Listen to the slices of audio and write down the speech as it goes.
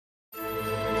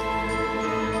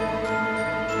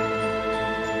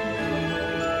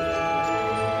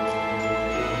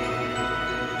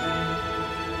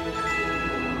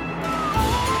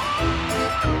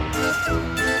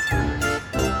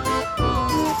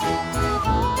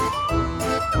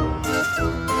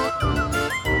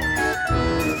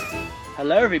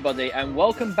Hello, everybody, and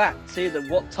welcome back to the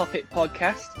What Topic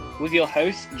podcast with your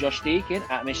host, Josh Deacon,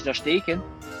 at Mr. Josh Deacon.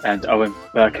 And Owen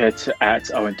Burkett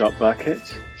at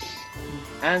Owen.Burkett.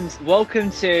 And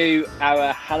welcome to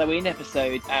our Halloween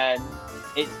episode. And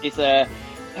it's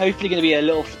hopefully going to be a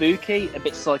little spooky, a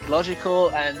bit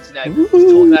psychological, and just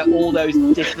talking about all those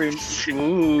different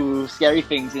scary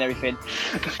things and everything.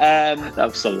 That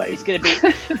was so late. It's going to be,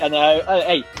 I know,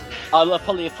 hey, I'll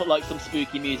probably put like some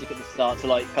spooky music at the start to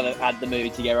like kind of add the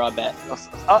mood together. I bet.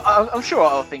 I'm sure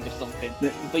I'll think of something.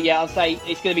 But yeah, I'll say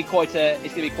it's going to be quite a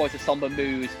somber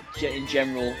mood in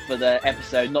general for the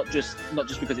episode. Not just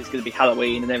because it's going to be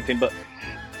Halloween and everything, but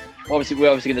we're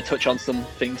obviously going to touch on some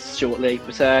things shortly.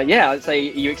 But yeah, I'd say,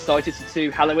 are you excited to do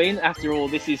Halloween? After all,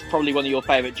 this is probably one of your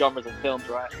favourite genres of films,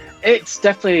 right? It's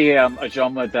definitely a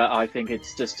genre that I think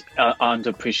it's just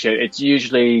underappreciated. It's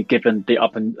usually given the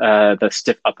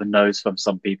stiff upper nose from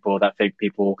some people that think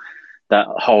that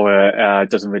horror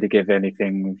doesn't really give any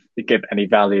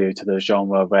value to the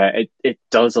genre, where it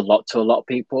does a lot to a lot of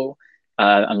people,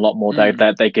 and a lot more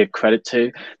that they give credit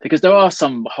to, because there are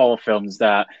some horror films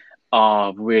that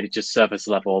are really just surface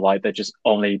level, like they're just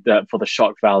only for the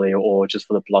shock value or just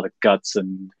for the blood and guts,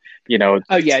 and oh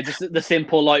yeah, just the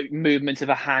simple like movement of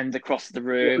a hand across the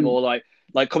room, or like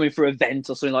coming through a vent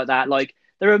or something like that. Like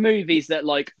there are movies that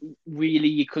like really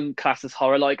you couldn't class as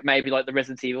horror, like maybe like the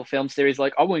Resident Evil film series.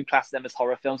 Like I wouldn't class them as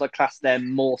horror films. I class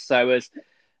them more so as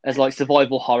like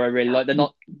survival horror, really. Like they're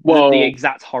not the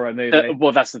exact horror movie.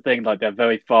 Well, that's the thing. Like they're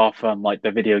very far from like the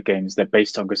video games they're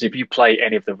based on. Because if you play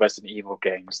any of the Resident Evil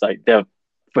games, like they're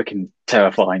freaking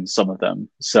terrifying, some of them.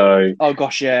 So oh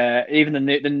gosh, yeah, even the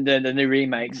new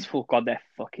remakes. Oh god, they're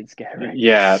fucking scary.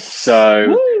 Yeah. So,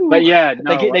 woo! But yeah,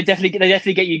 no, they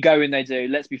definitely get you going. They do.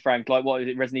 Let's be frank. Like what is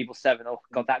it, Resident Evil 7? Oh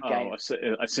god, that game. As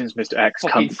soon as Mr.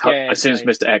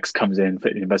 X comes in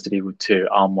for Resident Evil 2,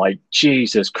 I'm like,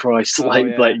 Jesus Christ!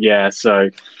 So.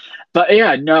 But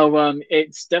yeah, no,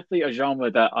 it's definitely a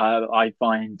genre that I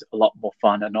find a lot more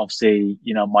fun, and obviously,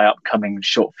 my upcoming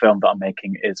short film that I'm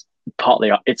making is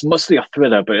it's mostly a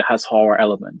thriller, but it has horror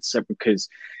elements. So because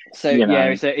it's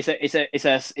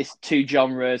two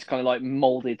genres kind of like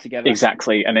molded together.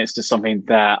 Exactly, and it's just something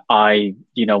that I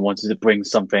wanted to bring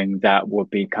something that would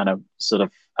be kind of sort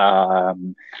of a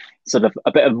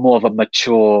bit of more of a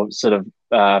mature sort of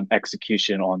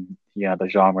execution on the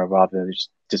genre, rather than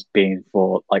just being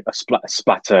for like a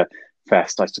splatter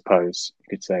fest, I suppose you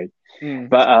could say.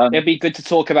 But it'd be good to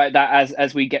talk about that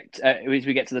as we get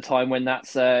to the time when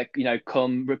that's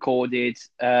come recorded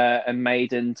and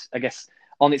made, and I guess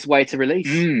on its way to release.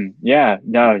 For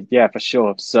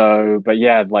sure. So, but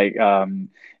yeah, like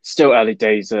still early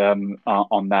days on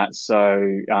that,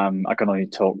 so I can only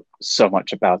talk so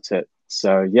much about it.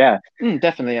 So yeah,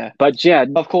 definitely, yeah. But yeah,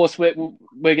 of course, we're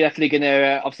definitely going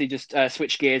to obviously just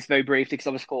switch gears very briefly, because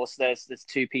of course there's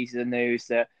two pieces of news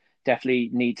that definitely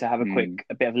need to have a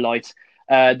bit of light.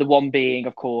 The one being,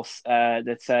 of course,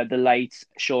 that the late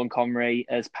Sean Connery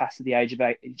has passed at the age of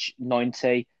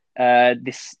 90.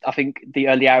 This, I think, the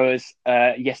early hours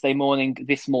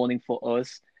this morning for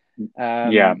us.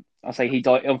 I'll say he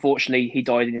died. Unfortunately, he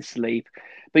died in his sleep.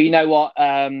 But you know what?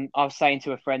 I was saying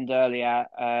to a friend earlier,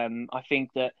 I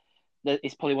think that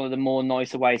it's probably one of the more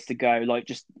nicer ways to go. Like,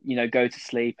 just, go to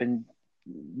sleep and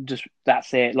just,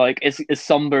 that's it. Like, as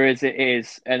somber as it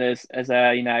is, and as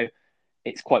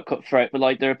it's quite cutthroat, but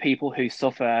like there are people who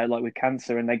suffer like with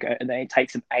cancer, and it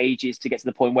takes them ages to get to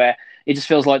the point where it just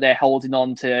feels like they're holding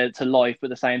on to life, but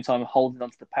at the same time holding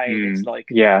on to the pain. It's like,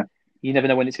 you never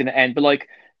know when it's going to end. But like,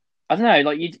 I don't know,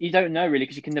 like you don't know really,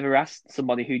 because you can never ask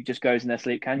somebody who just goes in their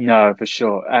sleep, can you? No, for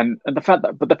sure. And the fact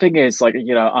that, but the thing is, like,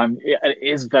 it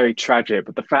is very tragic.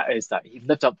 But the fact is that he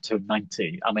lived up to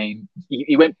 90. I mean,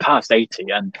 he went past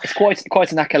 80, and it's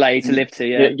quite an accolade to live to.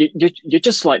 Yeah, you're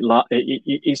just like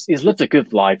he's lived a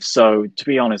good life. So to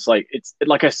be honest, like it's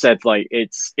like I said, like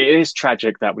it is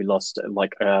tragic that we lost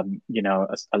like an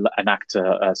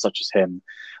actor such as him.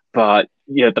 But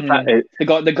the fact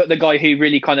the guy who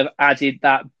really kind of added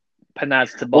that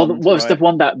Panaz to Bond. Well, it's the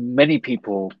one that many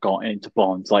people got into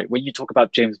Bond. Like when you talk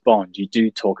about James Bond, you do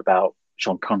talk about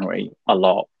Sean Connery a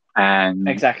lot, and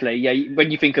exactly, yeah.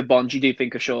 When you think of Bond, you do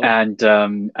think of Sean,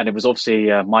 and it was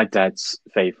obviously my dad's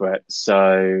favorite.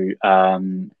 So so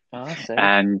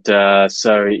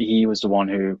he was the one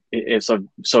who. So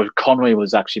Connery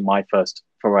was actually my first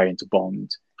foray into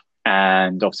Bond.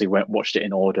 And obviously watched it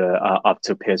in order up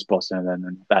to Pierce Brosnan,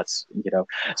 and that's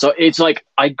So it's like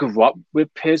I grew up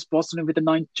with Pierce Brosnan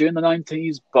during the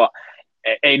 90s, but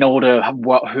in order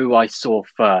who I saw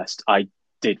first, I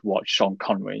did watch Sean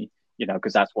Connery,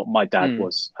 because that's what my dad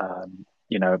was,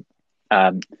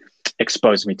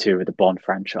 exposed me to with the Bond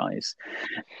franchise.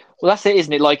 Well, that's it,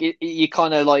 isn't it? Like you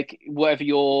kind of like whatever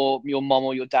your mom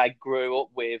or your dad grew up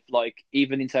with, like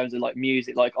even in terms of like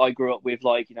music. Like I grew up with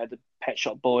like the Pet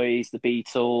Shop Boys, the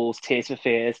Beatles, Tears for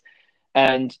Fears,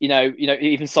 and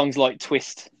even songs like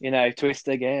Twist. Twist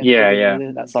again, Yeah, yeah.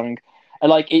 that song. And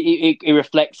like it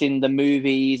reflects in the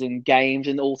movies and games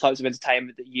and all types of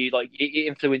entertainment that you like. It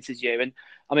influences you. And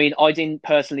I mean, I didn't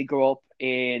personally grow up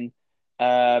in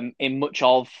much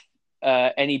of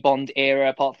any Bond era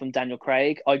apart from Daniel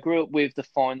Craig. I grew up with the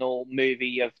final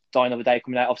movie of Die Another Day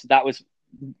coming out. Obviously, that was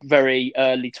very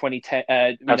early 2010.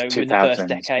 That's In the first 2000.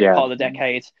 decade, Yeah, part of the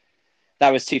decade.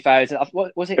 That was 2000.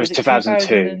 What was it? it was Was it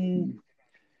 2002.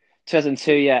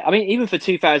 2002? Yeah. I mean, even for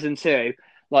 2002,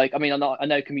 like, I mean, I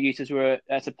know computers were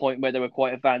at a point where they were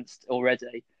quite advanced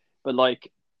already, but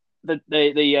like the the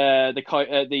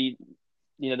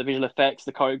visual effects,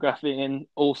 the choreography, and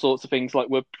all sorts of things like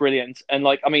were brilliant. And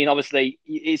like, I mean, obviously,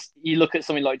 you look at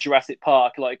something like Jurassic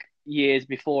Park, like years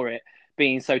before it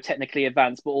being so technically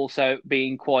advanced, but also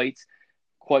being quite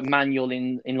manual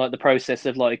in like the process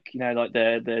of like like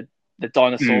the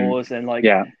dinosaurs and like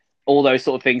Yeah. all those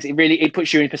sort of things. It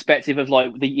puts you in perspective of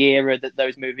like the era that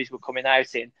those movies were coming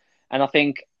out in. And I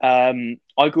think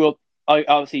I grew up.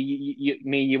 Obviously,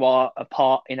 me and you are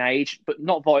apart in age, but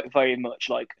not very much.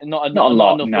 Like Not a not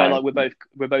lot, enough where no. like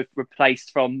we're both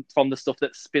replaced from the stuff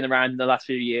that's been around in the last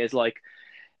few years. Like,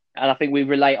 and I think we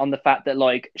relate on the fact that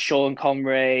like Sean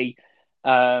Connery,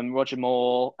 Roger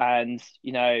Moore, and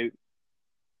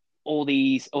all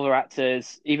these other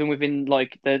actors, even within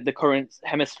like the current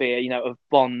hemisphere, of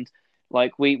Bond,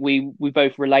 like we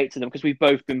both relate to them because we've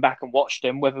both been back and watched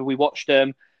them, whether we watched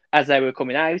them as they were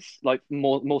coming out, like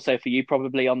more so for you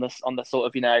probably on the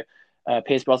sort of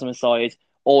Pierce Brosnan side,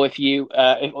 or if you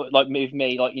like with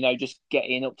me, like just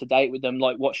getting up to date with them,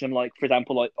 like watching them, like for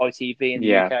example, like ITV in the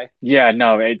Yeah. UK. Yeah,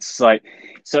 no, it's like,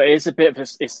 so it's a bit of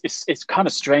it's kind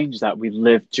of strange that we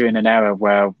lived during an era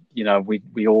where,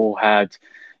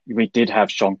 we did have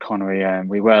Sean Connery, and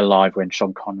we were alive when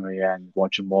Sean Connery and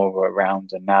Roger Moore were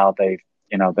around, and now they've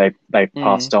Mm.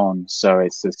 passed on. So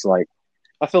it's just like,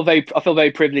 I feel very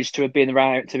privileged to have been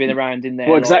around in well,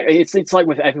 their exactly. lives. It's like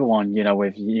with everyone,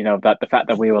 with that the fact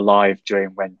that we were alive during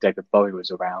when David Bowie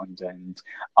was around, and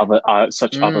other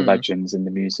such other Mm. legends in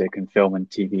the music and film and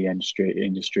TV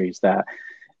industries, that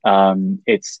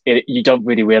you don't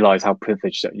really realize how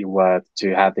privileged that you were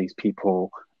to have these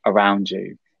people around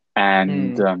you.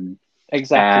 And Mm.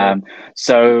 Exactly.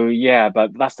 so yeah,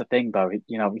 but that's the thing though,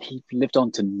 he lived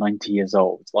on to 90 years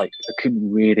old. Like, I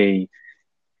couldn't really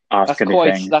ask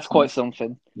anything. That's quite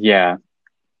something. Yeah.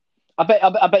 I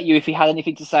bet you if he had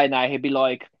anything to say now, he'd be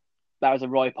like, "That was a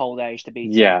ripe old age to be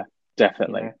to," Yeah,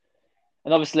 definitely.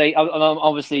 And obviously,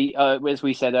 as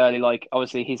we said earlier, like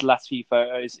obviously his last few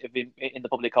photos of him in the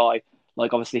public eye,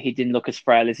 like obviously he didn't look as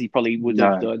frail as he probably would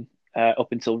have No. done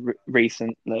up until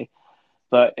recently.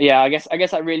 But yeah, I guess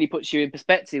that really puts you in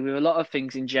perspective with a lot of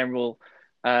things in general.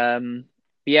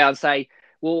 Yeah, I'd say,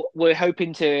 well, we're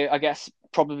hoping to, I guess,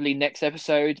 probably next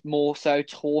episode more so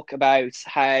talk about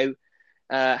how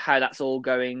that's all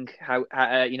going, how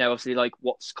obviously like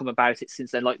what's come about it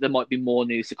since then. Like there might be more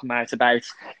news to come out about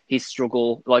his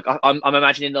struggle. Like I'm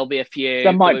imagining there'll be a There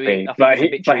few. might be, I think but his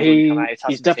obituary's already come out, he's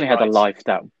hasn't it? definitely had a Right? life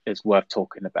that is worth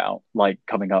talking about, like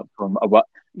coming up from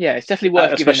Yeah, it's definitely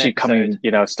worth giving an especially episode.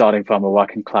 coming, starting from a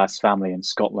working class family in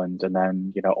Scotland, and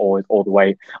then all the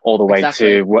way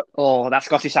Exactly. to Oh, that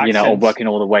Scottish or accent. working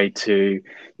all the way to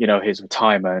his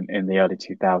retirement in the early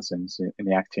 2000s in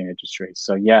the acting industry.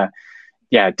 So yeah,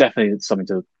 definitely something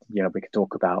to we could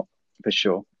talk about for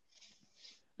sure.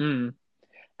 Mm.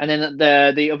 And then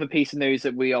the other piece of news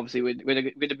that we obviously we're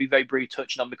going to be very brief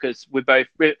touching on because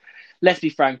let's be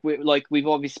frank, we've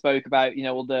obviously spoke about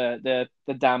all the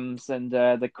dams and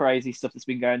the crazy stuff that's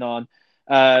been going on,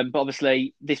 but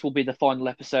obviously this will be the final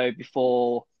episode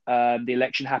before the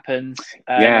election happens.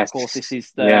 Of Yes. course, this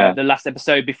is Yeah. the last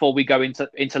episode before we go into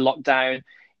lockdown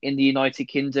in the United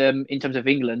Kingdom, in terms of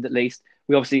England at least.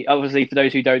 We obviously for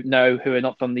those who don't know, who are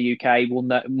not from the UK,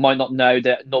 might not know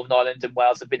that Northern Ireland and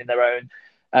Wales have been in their own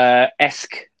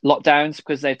esque lockdowns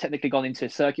because they've technically gone into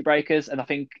circuit breakers, and I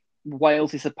think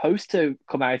Wales is supposed to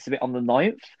come out of it on the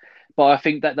 9th, but I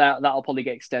think that'll probably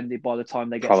get extended by the time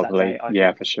they get to that Probably. date, I Yeah,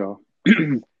 think. for sure.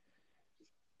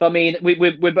 But I mean, we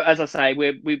as I say,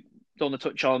 we don't want to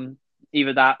touch on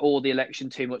either that or the election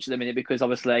too much at the minute because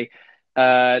obviously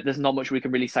there's not much we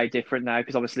can really say different now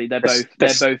because obviously they're both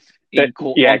in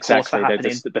court, Yeah, on course for exactly.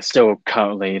 happening. They're still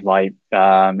currently like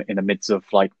in the midst of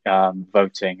like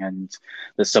voting, and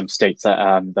there's some states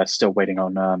that they're still waiting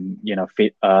on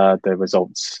the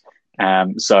results.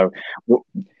 So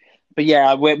but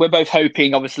yeah, we're both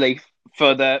hoping, obviously,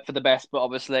 for the best, but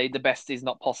obviously the best is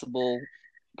not possible.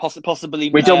 Possibly,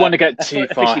 We don't want to get too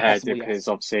far officially ahead possible. because Yes.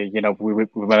 obviously, we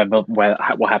remember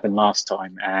what happened last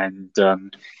time, and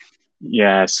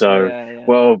yeah, so Yeah, yeah.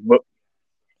 well,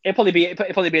 It'll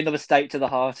probably be another stake to the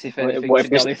heart, if anything. well, To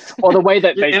be honest, well, the way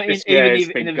that this year even has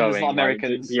even been if it's not going, like to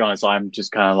Americans, be honest, I'm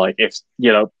just kind of like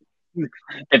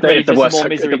ready if the for some worst more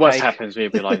misery cake. happens,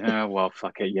 we'd be like, oh well,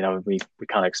 fuck it, we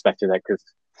kind of expected that because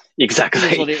It is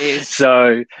exactly. what it is.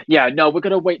 So yeah, no, we're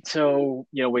gonna wait till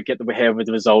we're here with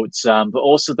the results. But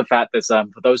also the fact that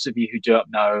for those of you who don't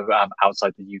know,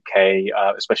 outside the UK,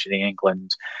 especially in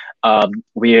England,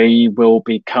 we will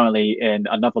be currently in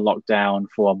another lockdown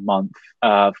for a month,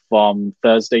 from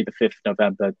Thursday the 5th of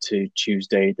November to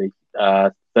Tuesday the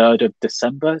 3rd of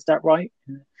December. Is that right?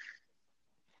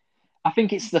 I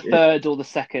think it's the third or the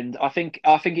second. I think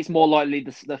it's more likely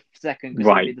the second because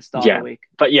it'll be Right. the start of the Yeah. week.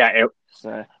 But yeah,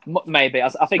 So maybe I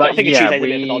but think a yeah, Tuesday's a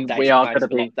bit of an odd day we to are go gonna into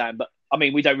the be lockdown. But I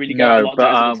mean, we don't really go into no,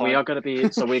 but lockdowns all the we time. are gonna be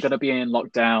so we're gonna be in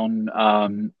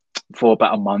lockdown for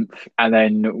about a month, and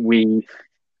then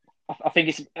I think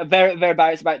it's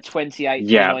about 28,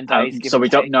 yeah, 29 days, give so or we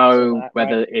don't take. So know that right?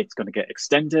 whether it's gonna get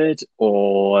extended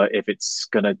or if it's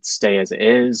gonna stay as it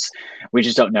is. We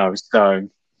just don't know. So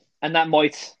And that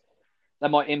might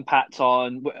impact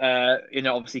on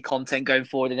obviously content going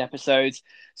forward in episodes.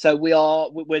 So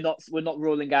we're not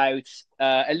ruling out,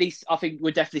 at least I think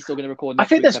we're definitely still going to record I next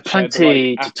think week's there's episode, but like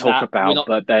plenty to after talk that we're about, not.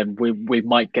 but then we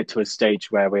might get to a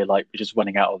stage where we're just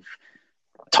running out of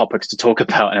topics to talk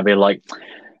about, and we're like,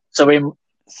 so we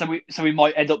We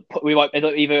might end up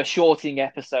either shortening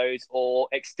episodes or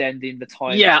extending the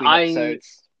time yeah, between I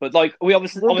episodes. But like we we'll get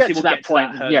obviously to we'll that get to that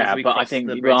point, hurdle as yeah, we but I cross think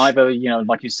the we'll bridge. either,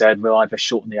 like you said, we'll either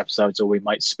shorten the episodes or we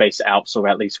might space it out so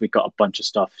at least we've got a bunch of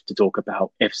stuff to talk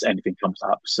about if anything comes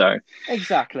up. So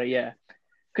Exactly, yeah.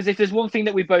 Because if there's one thing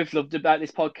that we both loved about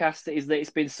this podcast is that it's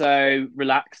been so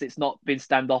relaxed. It's not been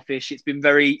standoffish. It's been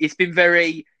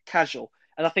very casual,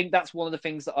 and I think that's one of the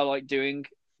things that I like doing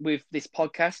with this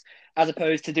podcast, as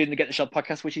opposed to doing the Get the Shot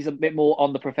podcast, which is a bit more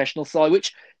on the professional side.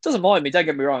 Which doesn't mind me, don't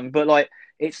get me wrong, but like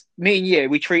it's me and you.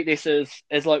 We treat this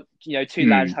as like two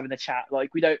lads hmm, having a chat.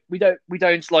 Like we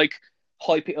don't like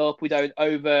hype it up. We don't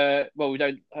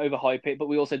overhype it, but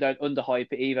we also don't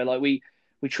underhype it either. Like we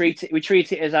treat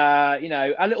it as a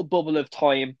little bubble of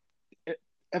time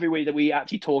every week that we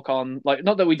actually talk on. Like,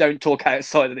 not that we don't talk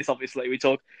outside of this, obviously we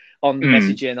talk on hmm.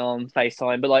 messaging on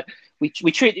FaceTime, but like we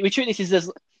treat this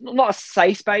as not a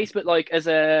safe space, but like as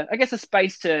I guess a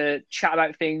space to chat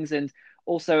about things and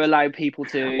also allow people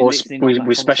to Well, listen in on we that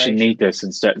especially conversation. need this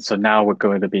instead. So now we're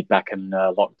going to be back in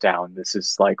lockdown. This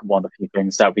is like one of the few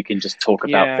things that we can just talk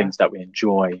about Yeah, things that we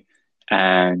enjoy.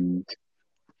 And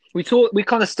we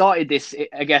kind of started this,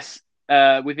 I guess,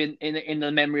 within in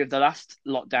the memory of the last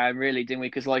lockdown, really, didn't we?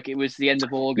 Because like it was the end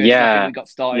of August, and I think yeah, we got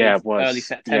yeah, started it early was.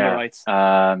 September, Yeah. right?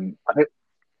 I think,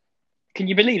 Can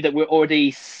you believe that we're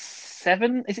already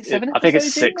seven? Is it seven I think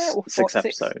it's episodes in now, or six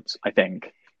six? episodes, I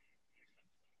think.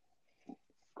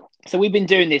 So we've been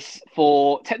doing this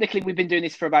for technically we've been doing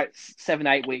this for about 7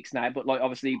 8 weeks now, but like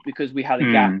obviously because we had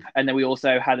a gap, Hmm. and then we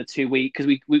also had a 2 week because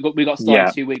we got started Yeah,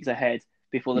 2 weeks ahead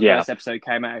before the yeah, first episode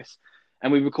came out,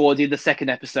 and we recorded the second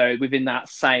episode within that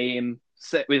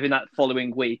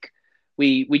following week.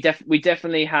 We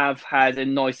definitely have had a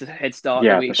nicer head start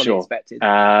than yeah, we for probably sure. expected.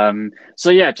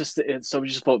 So yeah, so we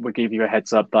just thought we'd give you a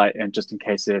heads up, that, and just in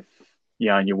case if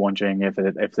you're wondering if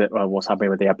what's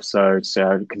happening with the episodes,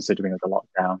 considering the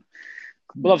lockdown.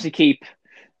 We'll obviously keep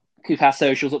our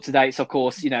socials up to date. So of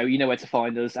course, you know where to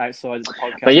find us outside of the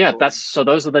But podcast yeah, recording.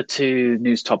 those are the two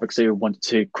news topics that we wanted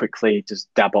to quickly just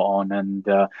dabble on, and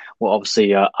we'll obviously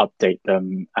update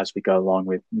them as we go along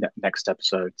with next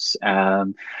episodes.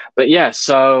 But yeah,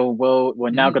 so we're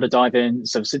now going to Mm. dive in.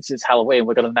 So since it's Halloween,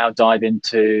 we're going to now dive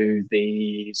into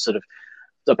the sort of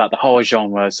about the horror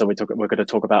genre. So we're going to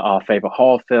talk about our favorite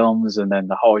horror films, and then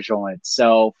the horror genre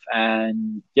itself,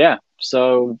 and yeah,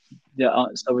 so yeah,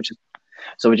 so we're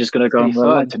just going to go Pretty on the fun.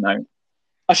 lighter note.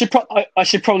 I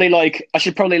should probably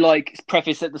like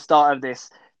preface at the start of this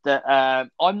that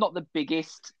I'm not the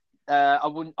biggest. I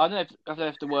don't know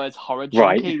if the words horror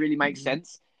Right. junkie really makes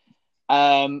sense.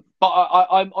 But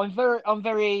I'm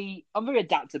very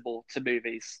adaptable to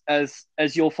movies, as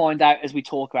you'll find out as we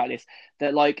talk about this.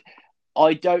 That like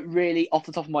I don't really, off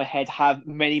the top of my head, have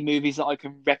many movies that I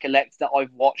can recollect that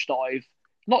I've watched that I've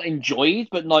not enjoyed,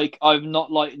 but like I've not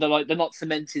they're not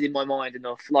cemented in my mind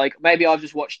enough. Like maybe I've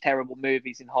just watched terrible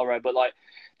movies in horror, but like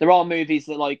there are movies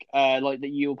that like that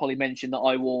you'll probably mention that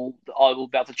I will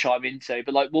be able to chime into.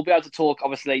 But like we'll be able to talk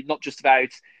obviously not just about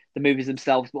the movies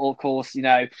themselves, but of course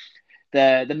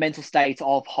the mental state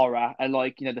of horror and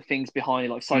like the things behind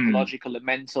it, like psychological and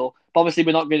mental. But obviously,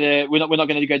 we're not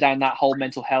gonna go down that whole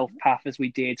mental health path as we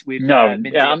did with No,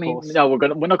 Mindy, yeah, I of mean, course. no,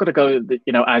 we're not gonna go,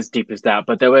 as deep as that,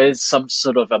 but there is some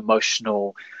sort of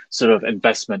emotional sort of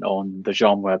investment on the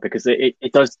genre because it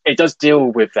does deal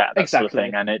with that sort of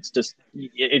thing, Exactly. and it's just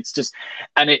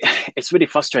and it's really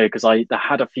frustrating because I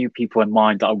had a few people in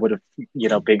mind that I would have,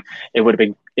 been it would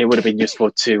have been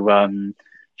useful to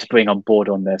bring on board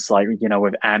on this, like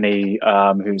with Annie,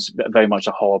 who's very much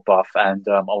a horror buff, and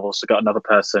I've also got another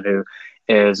person who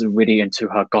is really into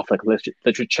her gothic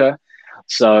literature.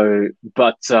 So,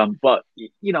 but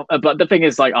the thing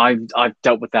is, like I've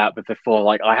dealt with that before.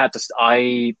 Like I had to,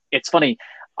 I. It's funny.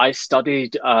 I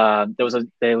studied.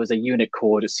 There was a unit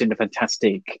called Cinema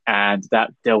Fantastique, and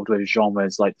that dealt with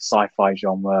genres like the sci-fi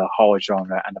genre, horror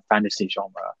genre, and the fantasy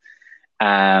genre.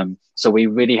 So we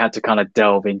really had to kind of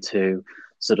delve into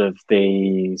sort of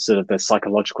the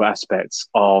psychological aspects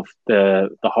of the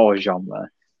horror genre,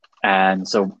 and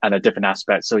a different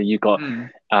aspect. So you got Mm.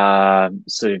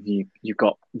 you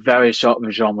got various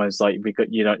genres, like we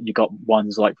got you got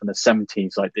ones like from the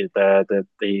 70s, like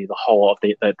the horror of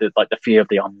like the fear of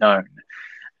the unknown,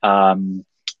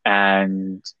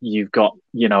 and you've got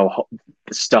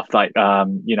stuff like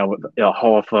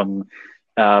horror from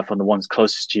the ones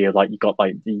closest to you, like you got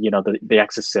like the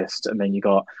Exorcist, and then you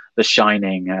got The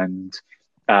Shining, and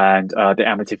the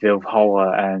Amityville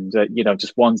Horror, and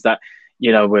just ones that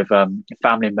with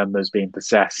family members being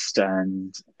possessed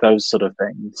and those sort of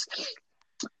things.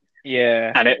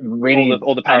 Yeah. And it All the really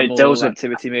all the and it deals Paranormal with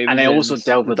Activity and movies it and also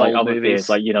dealt the with like Doll other fears, movies.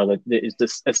 like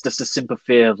it's just a simple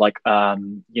fear of like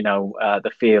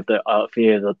the fear of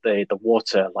the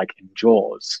water, like in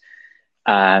Jaws,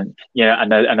 and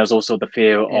and there's also the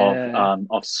fear Yeah.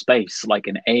 of space, like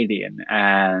an Alien,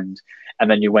 and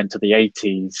then you went to the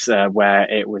 80s, where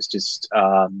it was just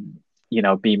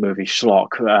B movie schlock,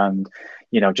 and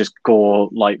just gore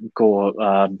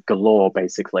galore,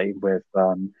 basically, with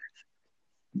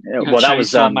You got well, that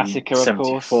was Chainsaw Massacre, of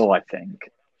course. 74, I think.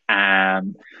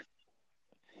 um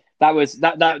That's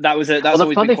well, the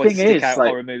always been funny quite a thing stick is, out like,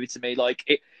 horror movie to me. Like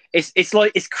it's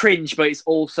like it's cringe, but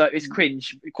it's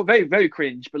cringe, very very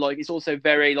cringe. But like it's also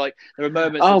very like there are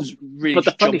moments that oh, just really but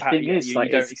the just funny jump out thing at you. is, You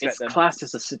like, don't it's expect them. classed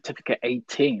as a certificate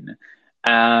 18.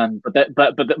 But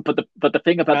the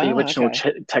thing about the Ah, original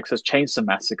okay. Texas Chainsaw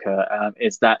Massacre,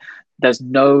 is that there's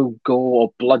no gore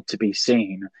or blood to be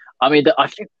seen. I mean, I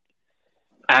think,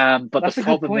 but the That's a good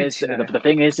problem point. is, the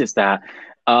thing is that,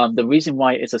 the reason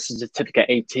why it's a certificate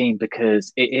 18,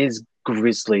 because it is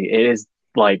grisly, it is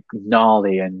like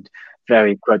gnarly and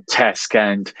very grotesque,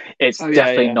 and it's Oh yeah,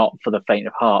 definitely yeah. not for the faint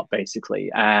of heart,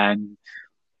 basically.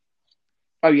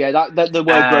 Oh yeah. That the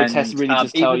word grotesque And really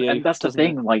does tell even you, and that's the doesn't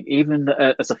it? thing. Like, even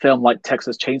as a film like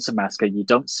Texas Chainsaw Massacre, you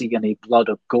don't see any blood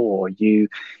or gore. You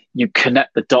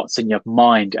connect the dots in your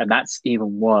mind, and that's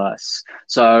even worse.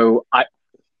 So I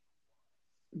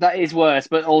That is worse,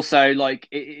 but also like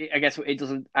I guess it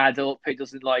doesn't add up. It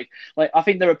doesn't like I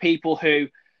think there are people who,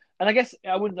 and I guess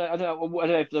I don't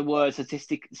know if the word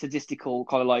statistical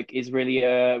kind of like is really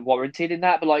warranted in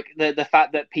that, but like the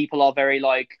fact that people are very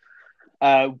like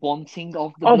wanting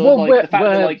of the oh blood, well, like the fact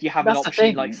that we're like you have an that's the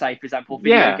option, like thing. say for example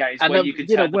video Yeah, games and where you can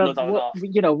turn the blood on and off.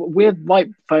 we're like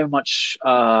very much,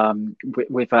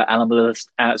 with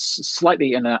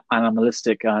slightly an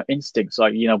animalistic instincts.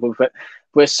 Like,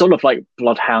 we're sort of like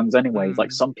bloodhounds, anyways. Like,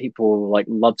 Mm, some people like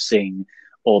love seeing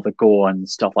all the gore and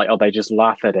stuff. Like, oh, they just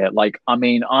laugh at it. Like, I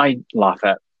mean, I laugh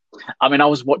at. I mean, I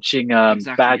was watching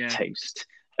exactly, Bad yeah. Taste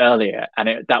earlier,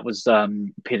 and that was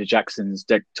Peter Jackson's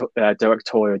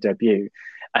directorial debut.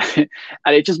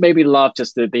 And it just made me laugh.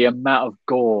 Just the amount of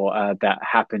gore that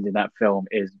happened in that film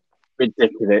is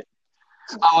ridiculous.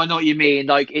 Oh, I know what you mean.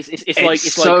 Like It's it's like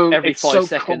so every it's five so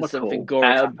seconds something comical, gory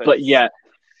but happens. yeah,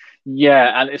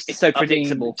 yeah, and It's so I mean,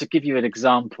 predictable. to give you an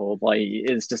example, like,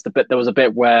 it's just a bit. There was a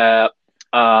bit where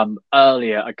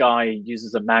earlier a guy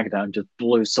uses a magnet and just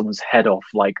blew someone's head off,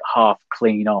 like half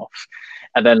clean off,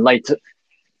 and then later,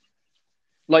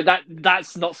 Like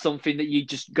that's not something that you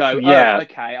just go, oh, yeah.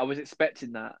 okay, I was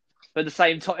expecting that. But at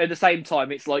the same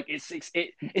time, it's like it's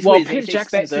Well, weird. Isn't it? Peter It's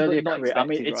Jackson's expected but earlier not career, I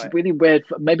mean, expected, it's right? really weird.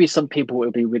 Maybe some people it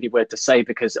would be really weird to say,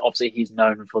 because obviously he's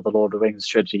known for the Lord of the Rings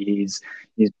trilogy.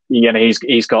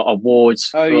 He's got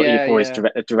awards Oh for yeah, his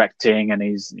yeah. directing, and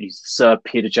he's Sir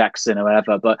Peter Jackson or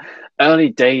whatever. But early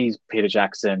days Peter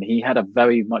Jackson, he had a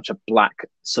very much a black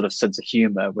sort of sense of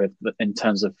humor, with in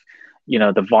terms of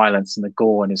the violence and the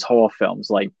gore in his horror films,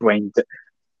 like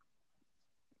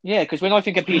Yeah, because when I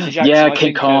think of Peter Jackson, yeah, I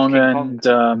King think of Kong, King Kong.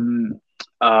 and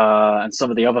and some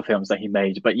of the other films that he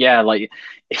made. But yeah, like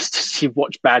it's just, you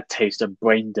watch Bad Taste and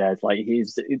Brain Dead, like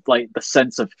like the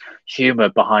sense of humor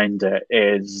behind it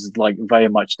is like very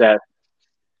much there.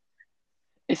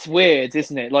 It's weird,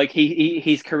 isn't it? Like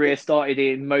his career started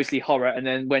in mostly horror and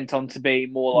then went on to be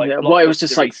more like Yeah, well, it was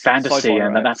just blockbustery like fantasy, sci-fi,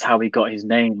 and right? that's how he got his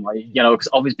name. Like, you know, because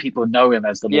obviously people know him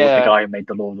as the Yeah, guy who made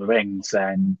the Lord of the Rings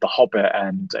and the Hobbit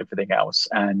and everything else.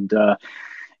 And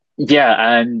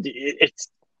yeah, and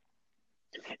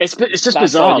it's just that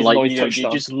side bizarre. isn't Like, always you know, touched you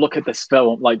on. just look at this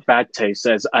film, like Bad Taste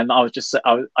says, and I just,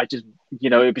 you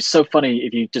know, it'd be so funny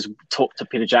if you just talk to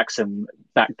Peter Jackson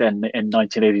back then in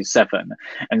 1987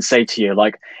 and say to you,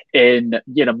 like, in,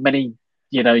 you know, many,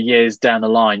 you know, years down the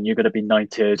line, you're going to be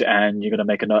knighted and you're going to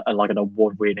make like an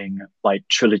award-winning like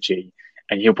trilogy,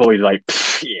 and he'll probably be like,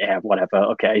 yeah, whatever,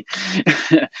 okay.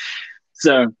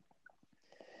 So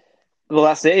Well,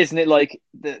 that's it, isn't it? Like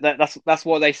that's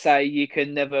why they say you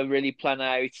can never really plan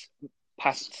out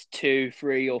past 2,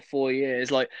 3, or 4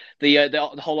 years. Like the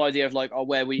whole idea of like, oh,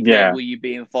 where yeah, will you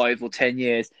be in 5 or 10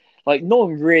 years? Like no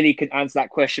one really can answer that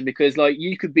question because like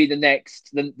you could be the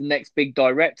next big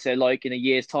director like in a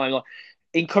year's time. Like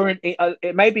in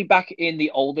it may be back in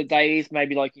the older days,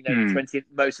 maybe like the mm, 20th,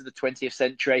 most of the 20th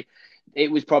century.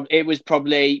 It was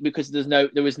probably because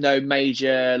there was no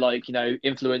major like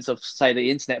influence of say the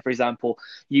internet, for example.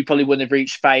 You probably wouldn't have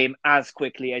reached fame as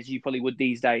quickly as you probably would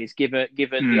these days,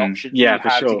 given the options that yeah, you for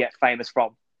have to sure. get famous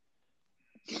from.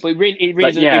 But it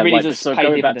But yeah, really like does so pay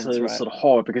going back dividends, to right? sort of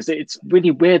horror because it's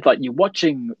really weird. Like you're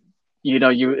watching, you know,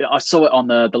 you I saw it on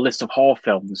the list of horror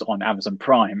films on Amazon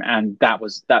Prime, and that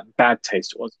Bad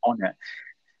Taste was on it.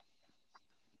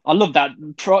 I love that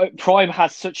Prime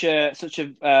has such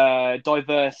a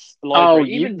diverse Oh, library.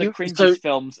 Even the so cringiest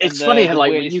films and it's funny how, the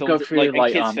like when weirdest you go films, through like and like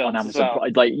kids on films as Amazon well.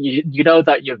 Prime, like you know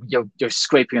that you're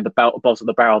scraping at the bottom of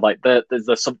the barrel. Like there's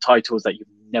the subtitles that you've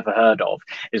never heard of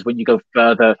is when you go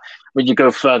further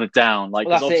down. Like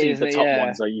Well, because that's it, obviously isn't the it? top Yeah.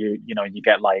 ones are you know you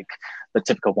get like the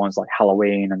typical ones like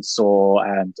Halloween and Saw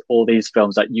and all these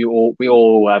films that we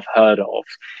all have heard of.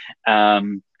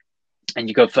 Um, and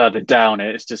you go further down,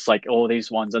 it's just like all these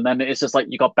ones, and then it's just like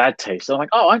you got Bad Taste. So I'm like,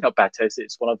 oh, I got Bad Taste.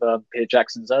 It's one of Peter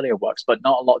Jackson's earlier works, but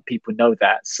not a lot of people know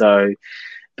that. So,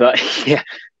 but yeah,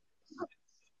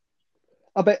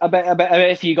 I bet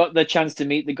if you got the chance to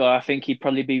meet the guy, I think he'd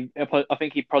probably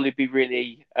be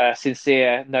really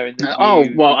sincere, knowing that oh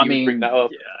you well, that I you would bring mean, that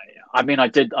up. yeah, I mean, I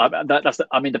did.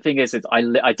 I mean, the thing is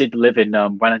I did live in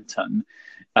Wellington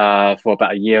for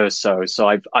about a year or so, so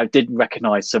I did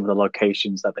recognize some of the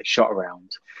locations that they shot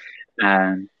around,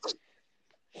 and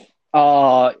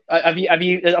Have you? I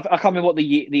can't remember what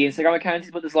the Instagram account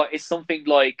is, but it's something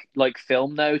like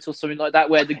Film Note or something like that,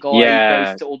 where the guy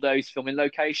goes yeah, to all those filming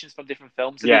locations from different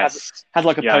films, and he has yes, has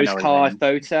like a yeah, I know what you postcard mean.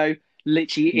 photo,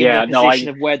 literally in the Yeah, no, position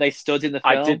of where they stood in the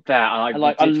I did film, that. and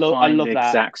We did I find the love that.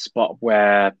 exact spot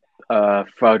where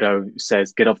Frodo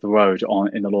says, "Get off the road"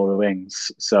 on in the Lord of the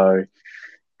Rings. So,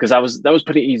 because that was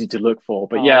pretty easy to look for.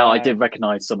 But Oh yeah, I wow. did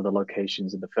recognize some of the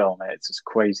locations in the film. It's just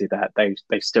crazy that they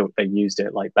used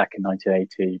it like back in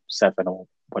 1987 or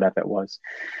whatever it was.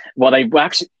 Well, they were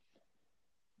actually,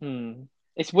 Hmm.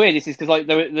 It's weird. This is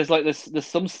because there's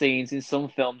some scenes in some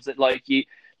films that like you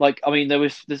like. I mean,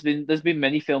 there's been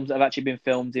many films that have actually been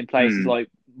filmed in places hmm. like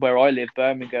where I live,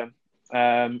 Birmingham,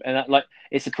 and that like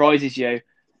it surprises you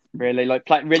really. Like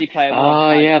Ready Player One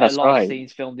Oh had yeah, a that's lot of right.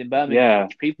 scenes filmed in Birmingham, Yeah.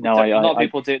 which people No, don't, a lot of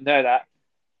people don't know that.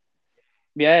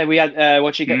 Yeah, we had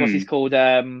what's mm, his called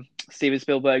Steven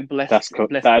Spielberg that's blessed cool.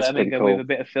 blessed That's pretty Birmingham with cool. a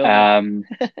bit of filming. Um,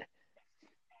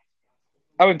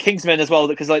 Oh, and Kingsman as well,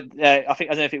 because I don't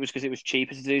know if it was because it was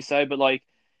cheaper to do so, but like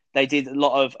they did a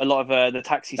lot of the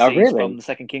taxi oh scenes from really? the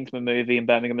second Kingsman movie in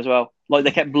Birmingham as well. Like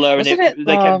they kept blurring Wasn't it, it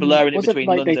they kept blurring it was it between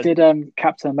like they London. did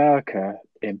Captain America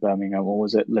in Birmingham or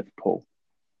was it Liverpool?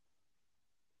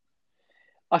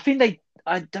 I think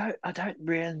I don't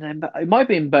really remember. It might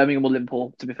be in Birmingham or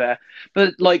Liverpool, to be fair.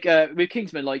 But like with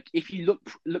Kingsman, like if you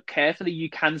look carefully, you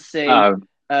can see Oh,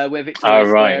 where oh Victoria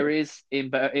right. Square is in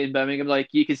Birmingham. Like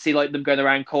you can see like them going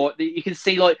around court. You can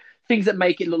see like things that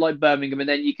make it look like Birmingham, and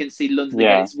then you can see London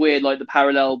again. Yeah. It's weird, like the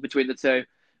parallel between the two.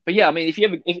 But yeah, I mean,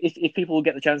 if people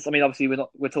get the chance, I mean, obviously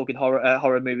we're talking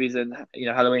horror movies and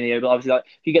Halloween here, but obviously like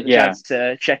if you get the Yeah. chance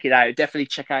to check it out, definitely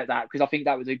check out that because I think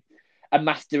that was a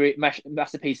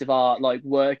masterpiece of art, like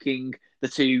working the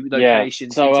two Yeah. locations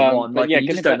So, into one, but like, yeah, and you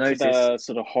just getting don't back to notice the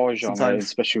sort of horror genre, sometimes.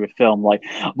 especially with film, like,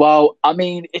 well, I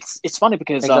mean, it's funny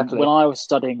because when Exactly. I was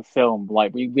studying film,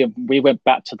 like we went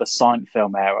back to the silent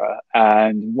film era,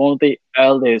 and one of the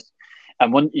earliest,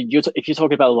 and when if you're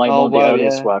talking about like Oh one of the wow,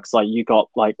 earliest yeah. works, like you got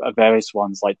like various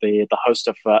ones, like the host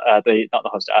of the not the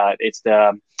host, it's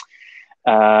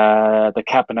the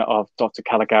Cabinet of Dr.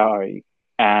 Caligari,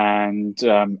 and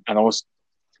also,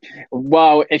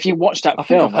 well, if you watch that I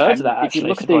think I've film heard of and that if you actually,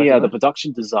 look at the surprisingly.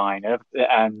 production design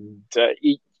and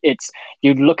it's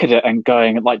you look at it and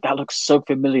going like that looks so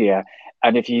familiar.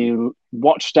 And if you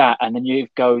watch that and then you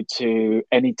go to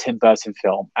any Tim Burton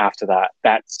film after that,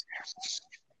 that's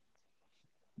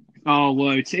Oh,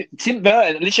 whoa. Tim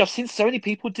Burton. Literally, I've seen so many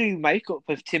people do makeup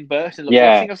with Tim Burton looks. I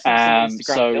yeah. think I've seen some Instagram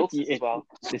So filters as well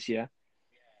this year.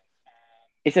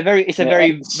 It's a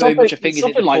yeah, very much a thing. Is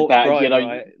it something the like corpse that. bride,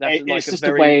 right? That's like It's a just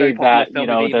the very, way very popular that film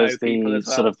with there's emo people the as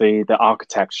sort well. of the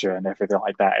architecture and everything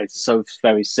like that. It's so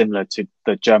very similar to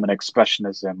the German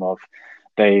expressionism of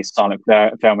the silent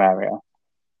film area.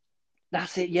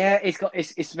 That's it. Yeah,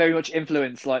 it's very much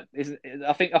influenced. Like, isn't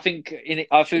I think in it,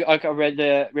 I feel like I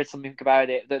read something about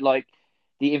it that like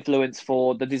the influence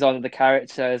for the design of the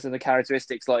characters and the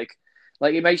characteristics, like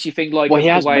it makes you think like Well, he of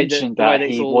has mentioned the way that that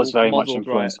it's he was all very much modeled,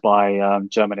 right? influenced by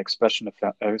German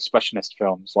expressionist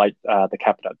films like The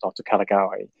Cabinet of Dr.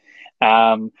 Caligari.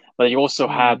 But he also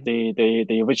had Mm.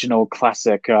 the original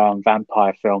classic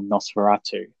vampire film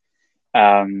Nosferatu,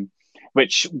 um,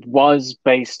 which was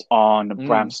based on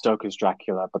Bram Mm. Stoker's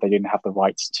Dracula, but they didn't have the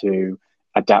rights to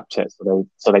adapt it,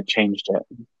 so they changed it.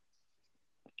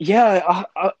 Yeah,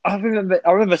 I remember.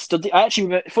 I remember studying. I actually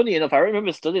remember, funny enough, I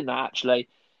remember studying that actually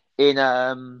in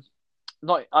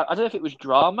not I don't know if it was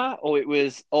drama or it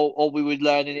was or we were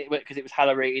learning it because it was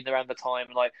Halloween around the time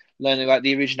and like learning about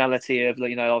the originality of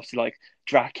like, obviously like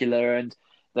Dracula and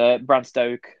the Bram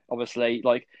Stoke obviously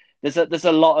like there's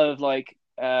a lot of like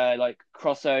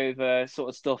crossover sort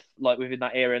of stuff like within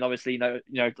that era and obviously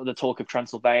the talk of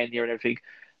Transylvania and everything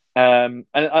and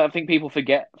I think people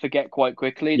forget quite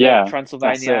quickly that Yeah, that's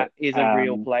Transylvania it. is a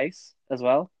real place as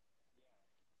well.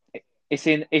 It's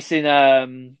in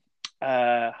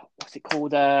what's it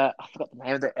called? I forgot the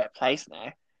name of the place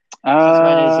now.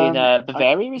 Transylvania is in I'm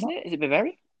Bavaria, isn't not it? Is it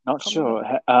Bavaria? not Can't remember.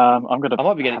 sure. I'm gonna I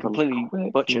might be getting have a completely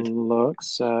quick butchered. look.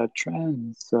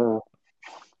 Trends.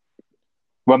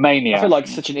 I feel Romania. like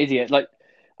such an idiot. Like,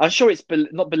 I'm sure it's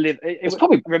not Bolivia. It's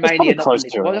probably Romania, not close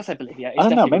Bolivia. to Why did I it. say Bolivia? I It's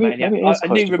don't know. definitely Romania. Maybe it is I close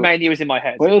knew to it. Romania was in my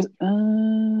head Where is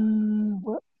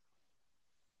what?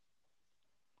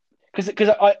 because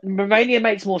Romania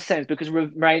makes more sense because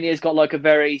Romania's got like a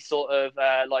very sort of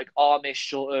like Amish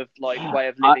sort of like way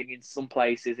of I living in some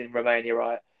places in Romania,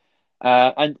 right?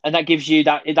 And that gives you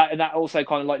and that also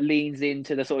kind of like leans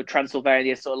into the sort of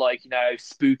Transylvania sort of like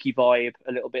spooky vibe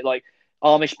a little bit. Like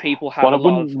Amish people have well, I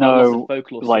wouldn't lots of know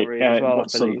folklore like stories as well, I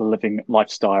what sort of believe. the living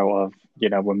lifestyle of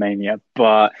Romania,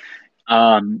 but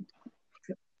um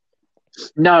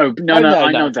Oh no, no,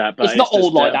 I know no, that, it's but not it's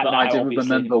all just like that but I now, do obviously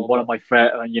remember anymore. one of But my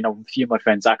friend, a few of my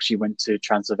friends actually went to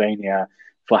Transylvania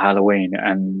for Halloween,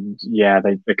 and yeah,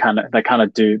 they kind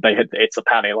of do it's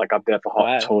apparently like a bit of a hot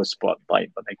wow. tourist spot,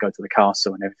 like but they go to the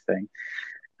castle and everything,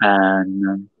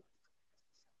 and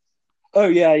Oh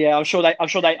yeah, yeah. I'm sure they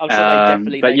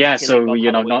definitely but make a yeah, killing so on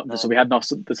Halloween so there. we had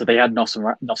so they had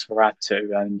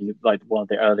Nosferatu, and like one of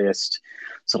the earliest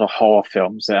sort of horror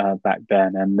films back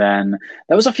then, and then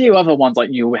there was a few other ones like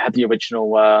you had the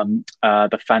original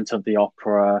the Phantom of the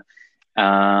Opera,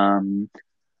 um,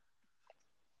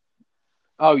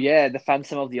 Oh yeah, the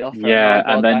Phantom of the Opera. My yeah,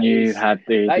 and God, then you had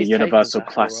the that is taking us Universal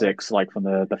back, all right. classics like from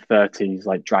the 30s,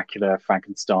 like Dracula,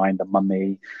 Frankenstein, The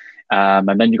Mummy.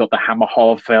 And then you got the Hammer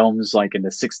horror films like in the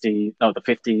 60s, no, the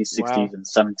 50s, 60s, Wow. and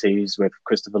 70s with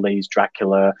Christopher Lee's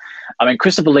Dracula. I mean,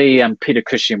 Christopher Lee and Peter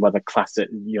Cushing were the classic,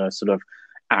 sort of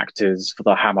actors for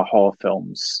the Hammer horror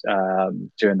films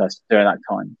during that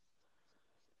time.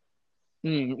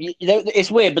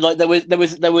 It's weird, but like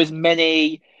there was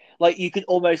many like you could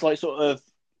almost like sort of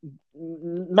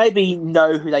maybe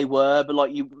know who they were, but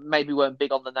like you maybe weren't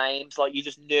big on the names. Like you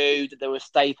just knew that there were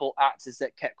staple actors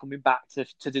that kept coming back to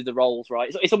do the roles,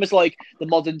 right? It's almost like the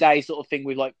modern day sort of thing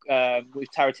with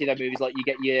Tarantino movies. Like you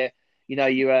get your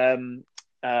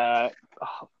I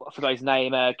forgot his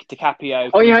name,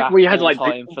 DiCaprio Oh, coming yeah, back well, you had all the like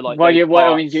time for like well, those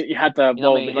I mean, parts. you had the You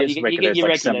know what I well, mean? Like his you get regulars your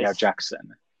like Samuel regulars.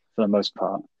 Jackson for the most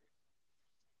part.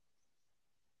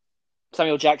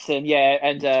 Samuel Jackson, yeah,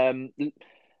 and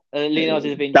Leonardo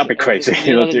da That'd Vinci, be crazy.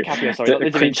 Leonardo DiCaprio. Sorry, not the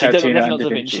Da Quentin Vinci. Tarantino Definitely and not Da Da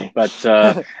Vinci, Vinci. but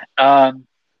um,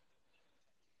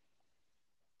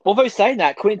 Although saying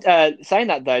that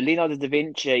though, Leonardo da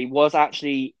Vinci was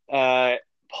actually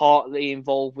partly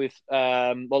involved with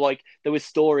well, like there was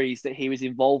stories that he was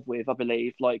involved with, I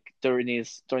believe, like during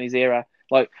his era,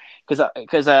 like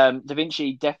because Da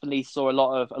Vinci definitely saw a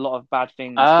lot of bad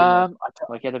things, didn't he?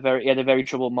 Like he had a very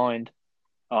troubled mind.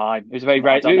 I He was very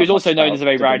I don't he know was much also known as about a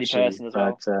very Da rowdy Vinci, person as but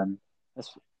well.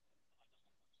 That's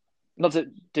not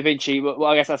that Da Vinci. Well,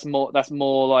 I guess that's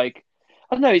more like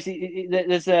I don't know.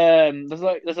 There's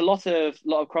a lot of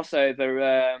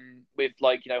crossover with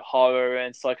like horror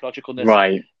and psychologicalness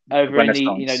Right. over in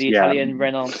the Renaissance. the Yeah. Italian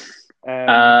Renaissance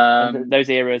and Um, those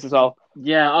eras as well.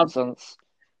 yeah. Renaissance.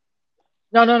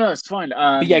 No, no, no, it's fine.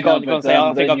 But yeah, go No, on, go on. but Say,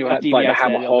 I think then you I've had like the deviated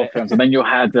there Hammer a little horror bit. films, and then you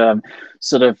had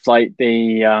sort of like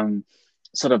the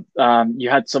you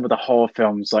had some of the horror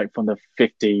films like from the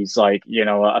 50s, like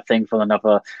a thing from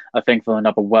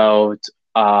another world,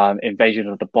 Invasion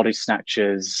of the Body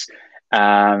Snatchers,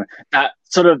 that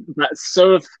sort of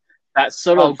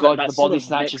Oh God, that the sort body of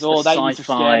snatchers. mixed the Oh, that used to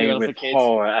scare me sci-fi when I was with a kid.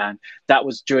 horror, and that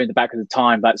was during the back of the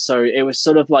time. That so it was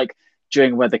sort of like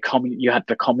during where you had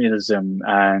the communism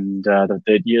and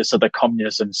so the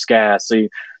communism scare. So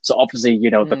obviously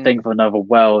the Mm. thing from another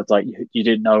world, like you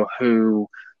didn't know who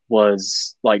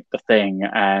was like the thing,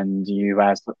 and you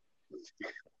asked,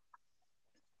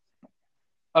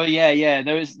 Oh yeah, yeah.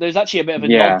 There was actually a bit of a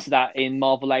nod yeah, to that in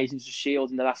Marvel Agents of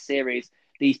Shield in the last series.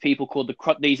 These people called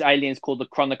these aliens called the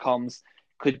Chronocoms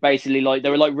could basically like they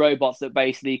were like robots that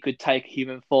basically could take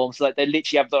human form. So like they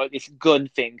literally have like this gun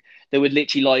thing that would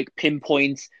literally like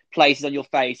pinpoint places on your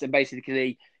face and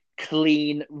basically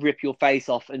clean rip your face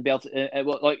off and be able to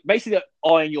like basically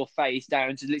iron your face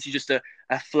down to literally just a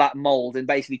flat mold and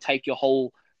basically take your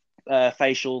whole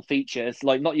facial features,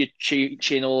 like not your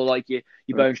chin or like your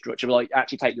bone structure, but like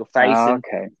actually take your face and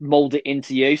okay, mold it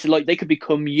into you. So like they could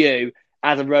become you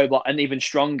as a robot and even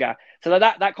stronger. So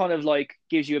that kind of like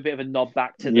gives you a bit of a nod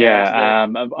back to the yeah.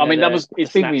 I mean, the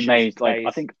it's been snatchers remade like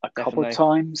I phase, think a couple of definitely.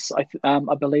 times.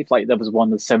 I believe like there was one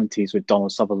in the 70s with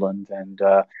Donald Sutherland and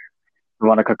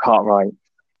Veronica Cartwright.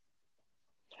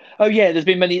 Oh yeah,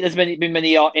 been many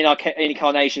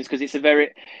incarnations because it's a very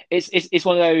it's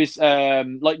one of those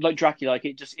like Dracula, like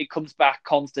it comes back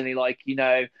constantly, like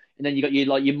and then you got your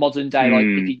like your modern day, like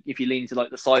Hmm. if you lean into like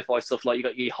the sci-fi stuff, like you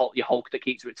got your Hulk that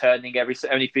keeps returning every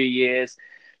few years.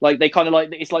 Like they kind of like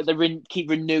it's like keep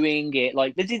renewing it.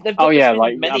 Like Oh there's yeah, been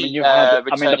like many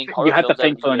I mean, returning you horror had the films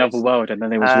over thing the for Another years. World, and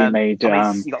then it was remade, I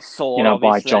mean, you got Saw,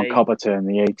 by John obviously. Carpenter in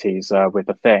the 80s with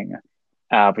the Thing,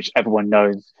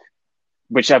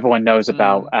 which everyone knows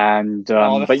about. Mm. And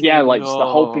Oh, the but yeah, thing. like the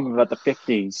whole Oh, thing about the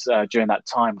 50s during that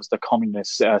time was the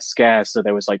communist scare. So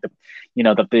there was like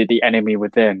the enemy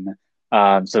within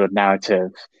sort of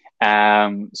narrative.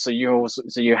 So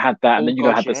you had that, and oh then you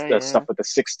gosh, had this yeah, the yeah. stuff with the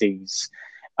 60s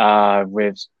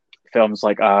with films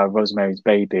like Rosemary's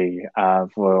Baby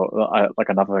for like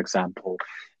another example.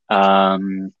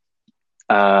 Um,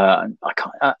 I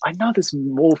know there's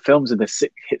more films in the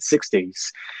hit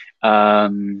 60s.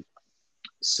 Um,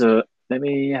 so let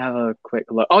me have a quick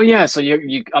look. Oh yeah, so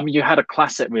I mean you had a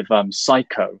classic with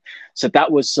Psycho. So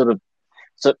that was sort of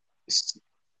so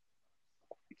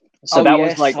so Oh that was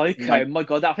yeah, like Psycho. My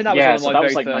God, I think that was one yeah, of so my that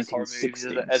was very like first horror movies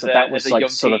 1960. as So that a was a like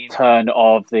young sort of teen. turn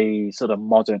of the sort of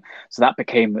modern. So that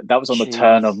was on the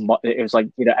turn of Jeez, it was like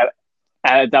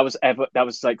that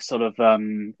was like sort of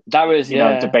that was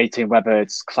yeah. debating whether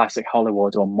it's classic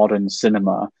Hollywood or modern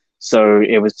cinema. So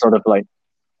it was sort of like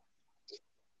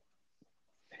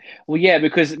Well, yeah,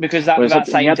 because that whereas that you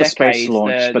same had the space decade,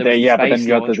 launch, but there was the then space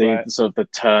you had launch where the sort of the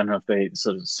turn of the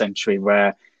sort of century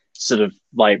where sort of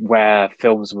like where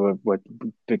films would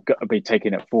be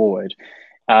taking it forward.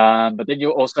 But then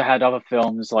you also had other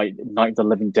films like Night of the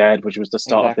Living Dead, which was the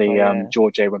start of the exactly, yeah.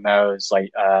 George A. Romero's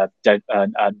like dead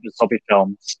zombie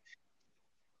films.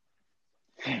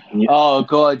 Oh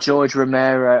God, George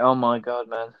Romero. Oh my God,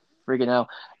 man. Friggin' hell.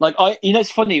 Like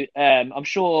it's funny. I'm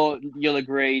sure you'll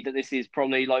agree that this is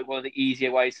probably like one of the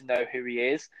easier ways to know who he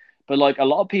is. But like a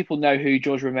lot of people know who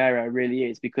George Romero really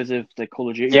is because of the Call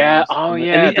of Duty Yeah, games. oh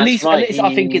And yeah, that's at right. least I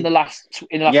think in the last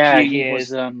Yeah, few he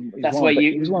was years, he's that's where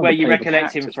he was one of where the you playable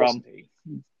recollect him characters, from. wasn't he?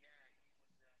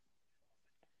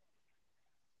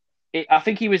 I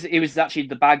think he was actually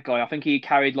the bad guy. I think he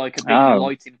carried like a big Oh,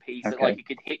 lighting piece that like okay. he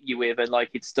could hit you with and like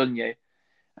he'd stun you.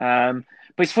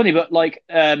 But it's funny, but like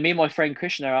me and my friend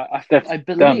Krishna, I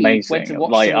They're believe went amazing. to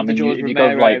watch Like, some I of the mean, George if you go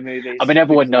Romero like, I movies mean,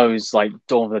 everyone because of that. knows like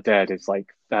Dawn of the Dead is like,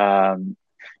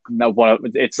 no,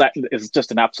 it's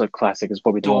just an absolute classic. It's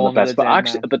probably one of the Dawn of the best. But Dead,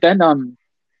 actually, man. but then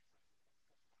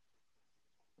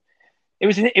It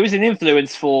was an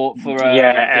influence for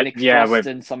yeah, Nick yeah, Frost with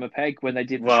and Summer Pegg when they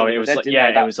did well, Shaun it of the was Dead, like didn't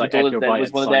they? it That was the like Dawn of the Edgar Dead Wright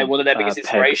was and Simon one of their biggest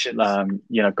Pegg, inspirations.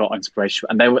 got inspiration,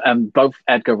 and they were both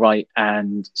Edgar Wright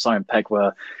and Simon Pegg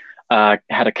were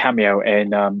had a cameo in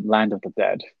Land of the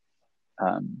Dead.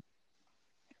 Um,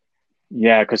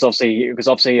 Yeah, because obviously,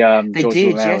 They George did,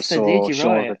 Romero yes, they did. saw You're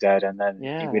Shaun of the right. Dead, and then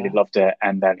he really Yeah. loved it,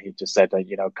 and then he just said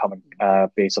that come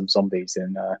and be some zombies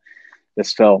in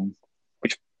this film,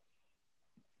 which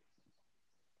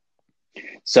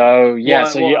So yeah,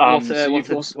 so you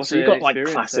What's so you the got like experience?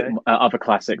 classic Sorry. other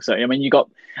classics. So, I mean you got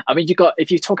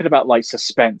if you're talking about like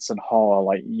suspense and horror,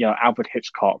 like Alfred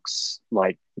Hitchcock's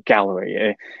like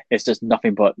gallery, it's just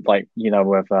nothing but like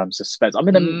with suspense. I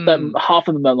mean, Mm. half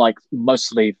of them are like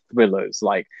mostly thrillers,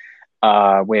 like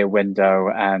Rear Window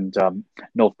and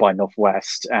North by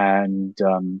Northwest, and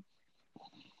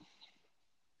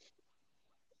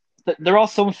There are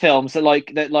some films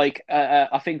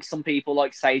I think some people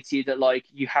like say to you that like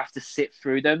you have to sit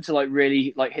through them to like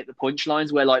really like hit the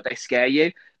punchlines where like they scare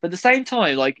you. But at the same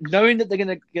time, like knowing that they're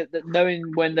gonna get that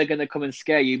knowing when they're gonna come and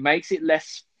scare you makes it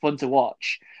less fun to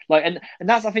watch. Like and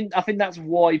that's I think that's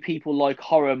why people like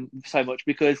horror so much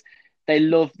because they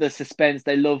love the suspense.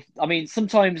 They love. I mean,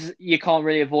 sometimes you can't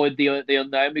really avoid the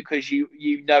unknown because you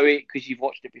know it because you've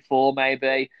watched it before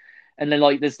maybe. And then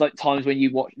like there's like times when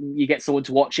you get someone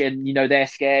to watch it and they're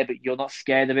scared but you're not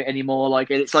scared of it anymore. Like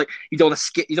and it's like you don't want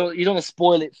to you don't want to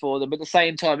spoil it for them, but at the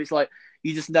same time it's like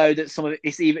you just know that some of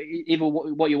it's either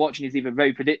what you're watching is either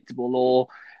very predictable or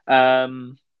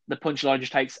the punchline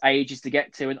just takes ages to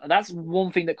get to, and that's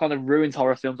one thing that kind of ruins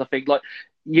horror films. I think like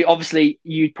you obviously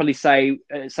you'd probably say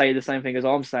the same thing as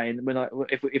I'm saying when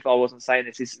if I wasn't saying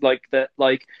this is like that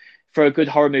like for a good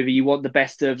horror movie, you want the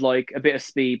best of like a bit of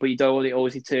speed, but you don't want it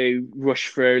always to rush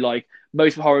through. Like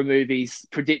most horror movies,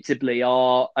 predictably,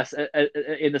 are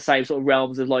in the same sort of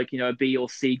realms of like a B or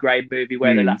C grade movie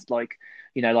where they mm, last like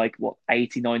like what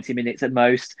 80, 90 minutes at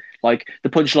most. Like the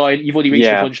punchline, you've already reached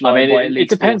the yeah. I punchline mean, by at it least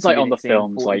depends 40 like on the minutes in,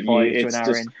 films. Like 45 to an it's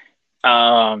hour just in.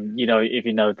 if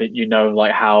you know that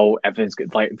like how everything's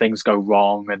like things go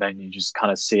wrong, and then you just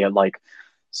kind of see it like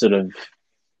sort of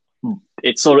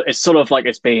it's sort of like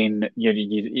it's been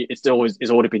it's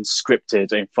already been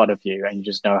scripted in front of you, and you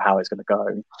just know how it's going to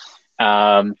go.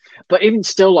 But even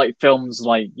still, like films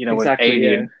like with Exactly,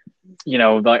 yeah.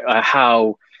 Alien, like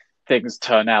how things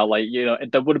turn out. Like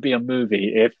there wouldn't be a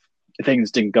movie if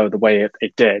things didn't go the way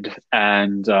it did,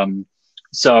 and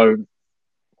so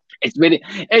it's really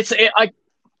I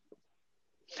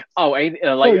Oh,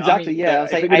 Oh, like I exactly, mean, yeah. I'll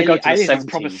if say we're going to go to the Aliens is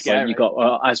proper '70s, like you scary. got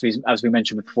as we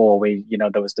mentioned before,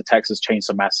 there was the Texas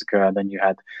Chainsaw Massacre, and then you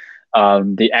had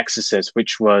the Exorcist,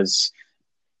 which was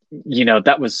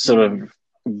that was sort Mm. of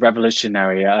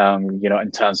revolutionary,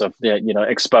 in terms of the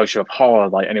exposure of horror,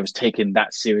 like, and it was taken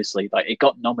that seriously. Like it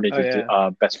got Oh nominated to yeah.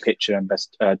 Best Picture and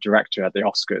Best Director at the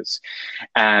Oscars,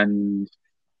 and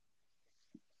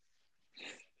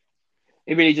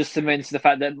It really just cements the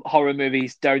fact that horror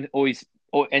movies don't always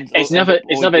it's or end never up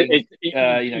it's always never being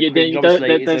cringe.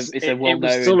 Obviously, it's a well it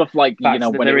was sort known of like fact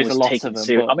that when it there is a was lot of taken them.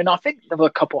 serious. I But mean, I think there were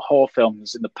a couple of horror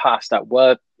films in the past that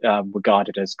were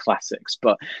regarded as classics,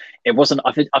 but it wasn't.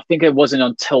 I think it wasn't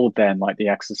until then, like The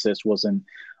Exorcist wasn't.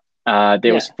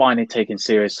 It was yeah, finally taken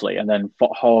seriously, and then for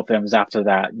horror films after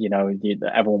that,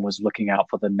 everyone was looking out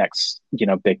for the next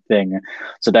big thing.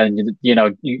 So then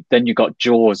then you got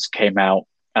Jaws came out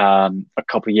a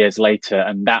couple of years later,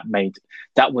 and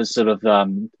that was sort of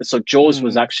so Jaws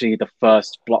was mm, actually the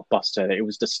first blockbuster. It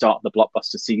was the start of the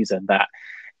blockbuster season that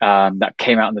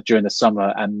came out during the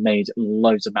summer and made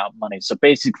loads of amount of money. So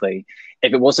basically,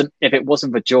 if it wasn't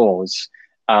for Jaws,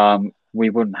 we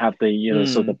wouldn't have the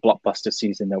sort of mm. the blockbuster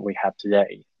season that we have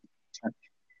today.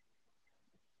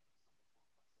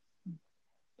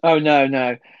 Oh no,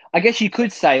 no. I guess you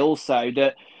could say also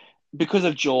that because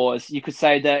of Jaws, you could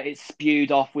say that it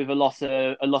spewed off with a lot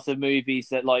of movies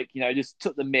that like just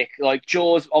took the mick. Like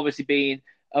Jaws, obviously being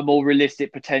a more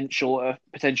realistic potential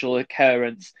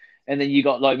occurrence, and then you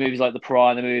got like movies like the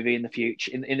Piranha movie in the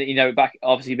future, in back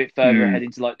obviously a bit further Mm. ahead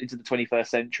into the 21st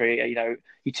century.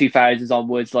 Your 2000s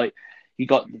onwards, like you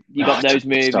got Don't those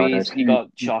get started. movies. You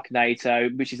got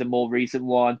Sharknado, which is a more recent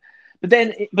one, but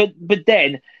then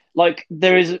like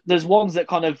there's ones that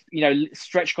kind of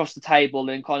stretch across the table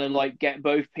and kind of like get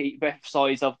both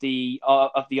sides of the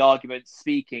argument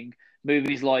speaking.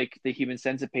 Movies like The Human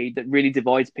Centipede that really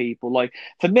divides people. Like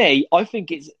for me, I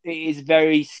think it is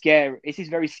very scary. It is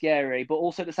very scary, but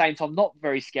also at the same time not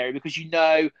very scary because you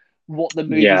know what the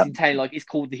movie's Yeah, intending. Like it's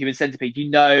called The Human Centipede. You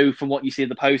know from what you see in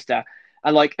the poster.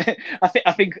 And like I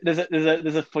think there's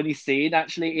a funny scene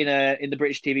actually in the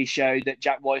British TV show that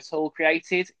Jack Whitehall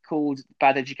created called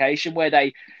Bad Education, where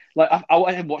they like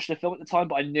I hadn't watched the film at the time,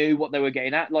 but I knew what they were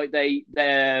getting at. Like he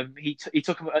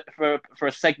took them for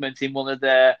a segment in one of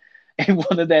their in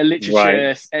one of their right.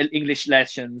 literature English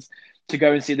lessons to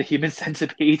go and see the Human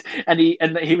Centipede, and he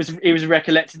was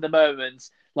recollecting the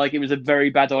moments like it was a very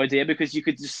bad idea because you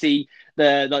could just see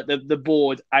the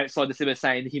board outside the cinema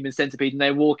saying the Human Centipede, and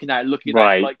they're walking out looking at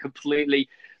Right. like completely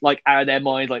like out of their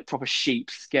mind, like proper sheep,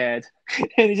 scared.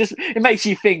 And it makes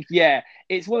you think, yeah,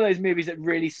 it's one of those movies that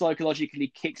really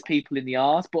psychologically kicks people in the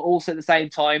arse, but also at the same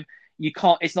time, you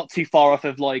can't. It's not too far off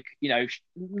of like,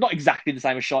 not exactly the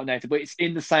same as Sharknado, but it's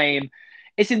in the same.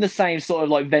 It's in the same sort of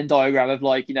like Venn diagram of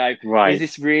like, is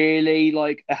this really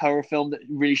like a horror film that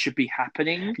really should be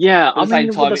happening? Yeah, But at the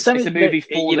same time, it's a movie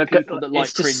for the people that like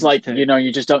it's just cringe like, too.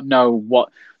 you just don't know what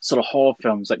sort of horror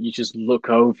films that you just look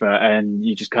over and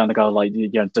you just kind of go like,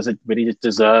 does it really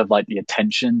deserve like the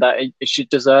attention that it should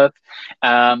deserve?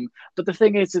 But the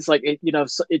thing is, it's like,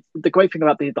 the great thing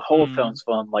about the horror films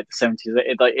from like the 70s,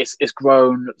 it's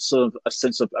grown sort of a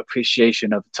sense of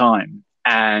appreciation over time.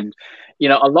 And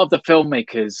a lot of the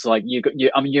filmmakers, like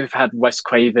you've had Wes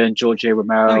Craven, George A.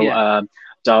 Romero,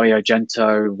 Dario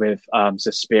Argento with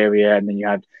Suspiria, and then you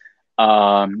had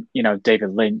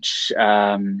David Lynch,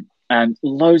 and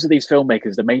loads of these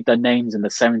filmmakers that made their names in the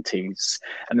 70s,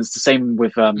 and it's the same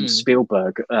with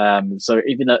Spielberg. And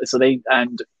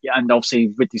obviously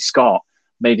Ridley Scott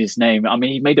made his name. I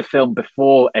mean, he made a film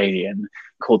before Alien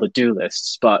called The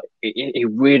Duelists, but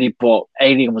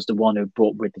Alien was the one who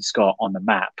brought Ridley Scott on the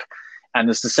map. And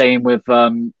it's the same with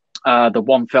the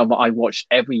one film that I watch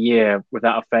every year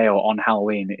without a fail on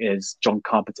Halloween is John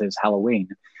Carpenter's Halloween.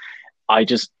 I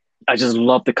just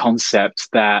love the concept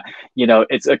that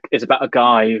it's about a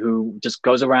guy who just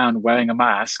goes around wearing a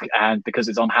mask, and because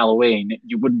it's on Halloween,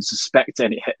 you wouldn't suspect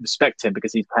him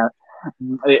because you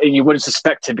wouldn't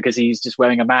suspect him because he's just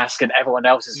wearing a mask, and everyone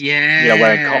else is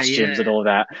wearing costumes and all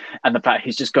that, and the fact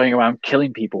he's just going around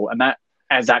killing people, and that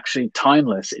is actually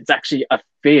timeless. It's actually a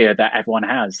fear that everyone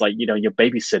has, like you're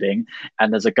babysitting and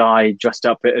there's a guy dressed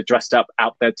up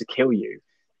out there to kill you,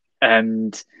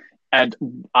 and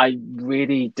I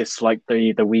really dislike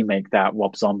the remake that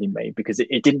Rob Zombie made because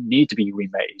it didn't need to be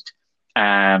remade,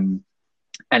 and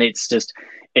it's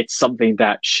something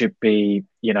that should be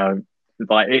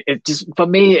like it just, for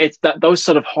me, it's that those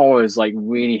sort of horrors like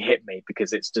really hit me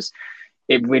because it's just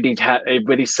it really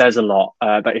says a lot,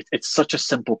 but it's such a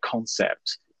simple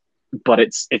concept, but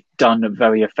it's done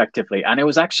very effectively, and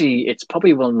it's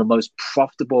probably one of the most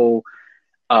profitable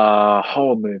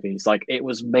horror movies. Like, it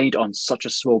was made on such a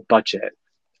small budget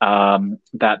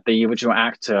that the original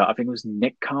actor, I think it was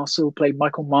Nick Castle, who played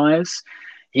Michael Myers.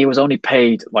 He was only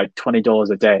paid like $20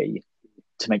 a day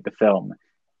to make the film,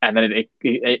 and then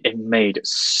it made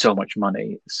so much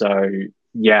money. So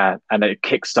yeah, and it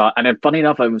kickstart. And then, funny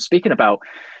enough, I was speaking about.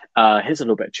 Here's a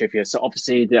little bit of trivia. So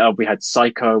obviously, we had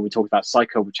Psycho. We talked about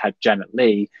Psycho, which had Janet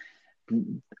Leigh.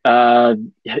 Her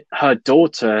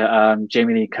daughter,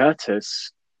 Jamie Lee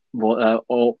Curtis,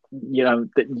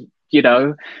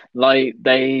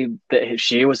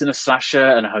 she was in a slasher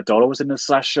and her daughter was in a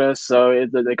slasher, so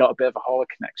they got a bit of a horror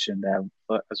connection there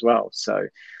as well. So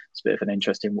it's a bit of an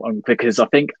interesting one, because I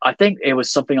think it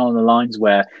was something along the lines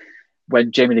where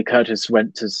when Jamie Lee Curtis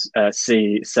went to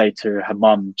say to her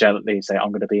mum, Janet Leigh, say,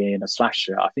 "I'm going to be in a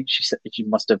slasher," I think she said she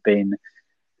must have been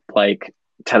like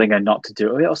telling her not to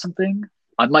do it or something.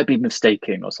 I might be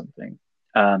mistaken or something.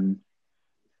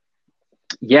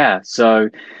 So,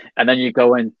 and then you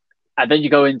go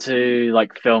into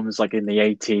like films like in the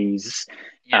 80s,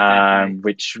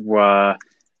 which were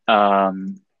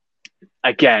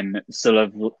again sort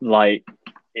of like,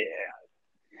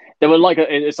 they were like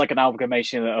it's like an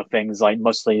amalgamation of things, like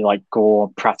mostly like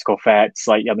gore, practical effects.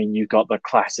 Like, I mean, you've got the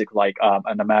classic like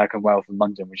An American Werewolf in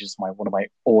London, which is one of my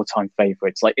all-time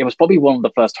favorites. Like, it was probably one of the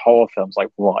first horror films I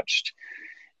watched.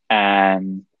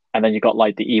 And then you got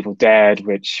like The Evil Dead,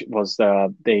 which was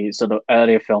the sort of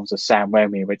earlier films of Sam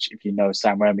Raimi, which, if you know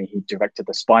Sam Raimi, he directed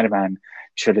the Spider-Man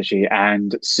trilogy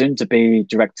and soon to be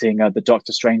directing the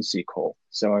Doctor Strange sequel.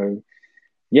 So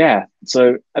yeah,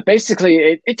 so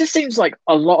basically it just seems like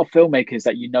a lot of filmmakers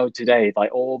that today,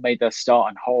 like, all made their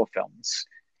start in horror films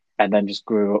and then just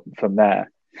grew up from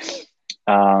there.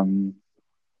 So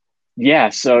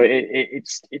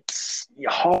it's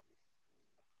hard.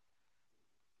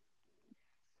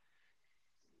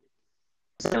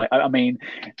 I mean,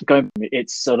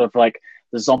 it's sort of like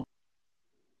the zombie.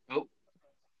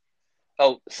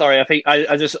 Oh, sorry. I think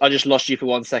I just lost you for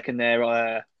 1 second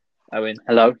there, Owen.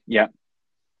 Hello. Yeah.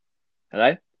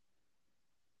 Hello.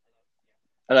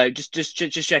 Just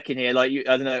checking here. Like,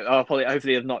 I don't know. Hopefully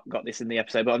I've not got this in the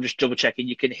episode, but I'm just double checking.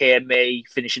 You can hear me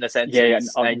finishing a sentence. Yeah.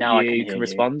 And now I you can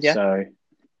respond. You, yeah.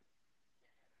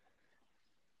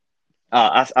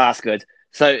 So. That's good.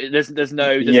 So there's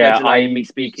no delay in me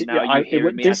speaking now.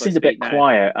 It did seem a bit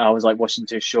quiet. I was like wasn't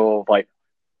too sure. Like,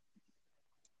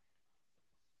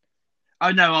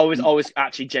 oh no, I was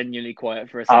actually genuinely quiet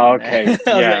for a second. Oh, okay.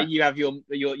 Yeah. You have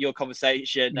your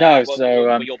conversation. No,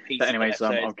 so your piece. But anyway,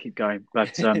 so I'll keep going.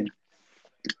 But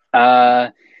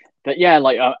But yeah,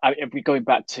 like if we going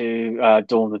back to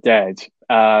Dawn of the Dead,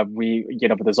 we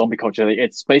with the zombie culture,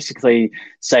 it's basically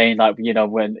saying like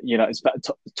when it's about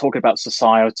talking about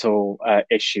societal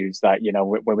issues that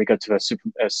when we go to a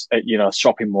a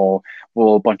shopping mall, we're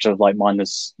all a bunch of like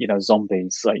mindless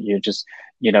zombies, like you're just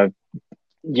you know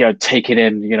taking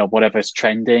in whatever's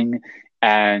trending,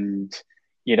 and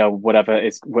whatever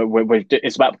is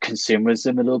it's about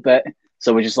consumerism a little bit.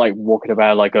 So we're just like walking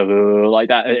around like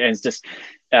that, and it's just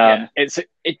Yeah.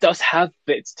 it does have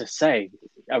bits to say,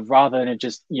 rather than it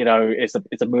just it's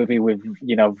a movie with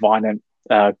violent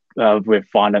with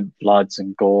violent bloods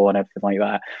and gore and everything like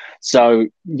that. So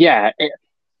yeah,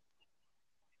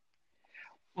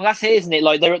 Well, that's it, isn't it?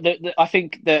 Like, I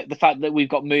think the fact that we've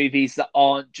got movies that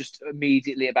aren't just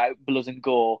immediately about blood and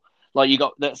gore, like you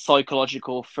got the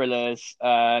psychological thrillers.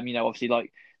 Obviously,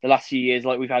 like the last few years,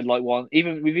 like we've had like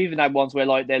we've even had ones where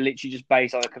like they're literally just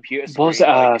based on a computer was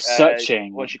screen, like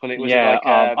searching. what do you call it? Was it Yeah, like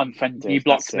You Unfriended. That's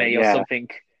Blocked it. Me or Yeah. something?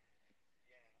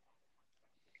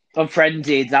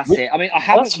 Unfriended, that's it. I mean, I That's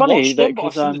haven't funny watched that them, but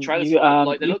I've because seen the trailers you for them.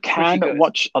 Like they you look pretty can good.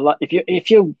 watch a lot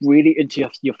if you're really into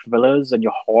your thrillers and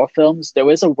your horror films. There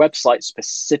is a website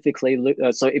specifically.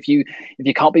 So if you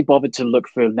can't be bothered to look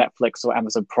through Netflix or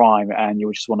Amazon Prime and you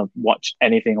just want to watch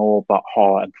anything all but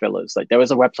horror and thrillers, like there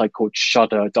is a website called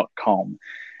Shudder.com,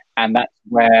 and that's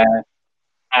where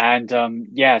and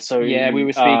yeah, so Yeah, we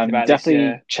were speaking about this. definitely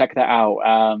Yeah, check that out.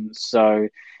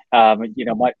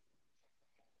 My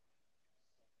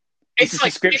it's a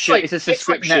subscription. It's a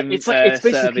subscription it's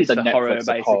basically service the for horror, Netflix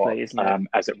of horror, basically, isn't it?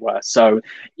 as it were. So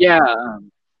yeah.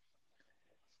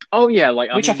 Oh yeah,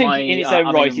 like Which I think, in its own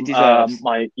I right, it mean, deserves.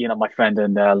 my my friend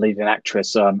and leading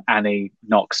actress, Annie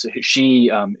Knox,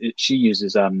 she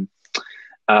uses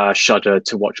Shudder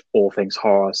to watch all things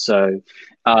horror. So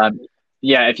um,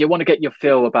 yeah, if you want to get your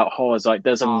feel about horrors, like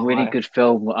there's a Oh, really right. good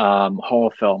film,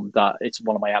 horror film that it's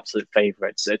one of my absolute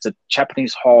favorites. It's a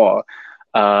Japanese horror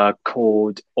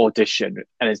called Audition,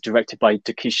 and it's directed by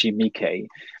Takeshi Miike,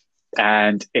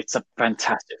 and it's a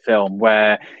fantastic film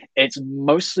where it's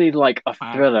mostly like a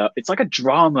Wow. thriller. It's like a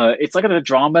drama. It's like a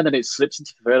drama, and then it slips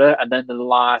into thriller, and then the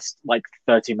last like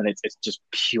 30 minutes is just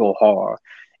pure horror.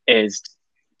 Is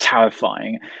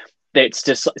terrifying. It's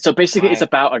just so basically it's Wow.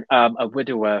 about a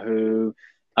widower who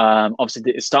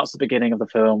obviously it starts at the beginning of the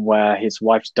film where his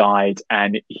wife's died,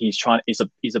 and he's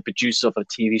a producer of a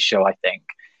TV show, I think,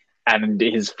 and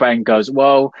his friend goes,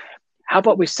 well, how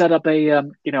about we set up a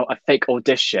fake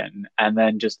audition, and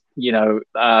then just hire,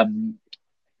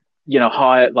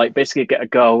 like, basically get a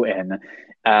girl in,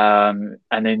 and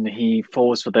then he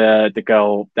falls for the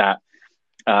girl that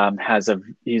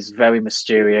he's very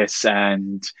mysterious,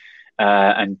 and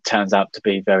turns out to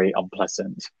be very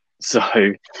unpleasant. So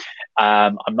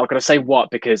I'm not going to say what,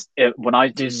 because when I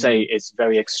do say Mm. it's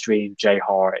very extreme J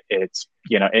horror, it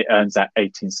earns that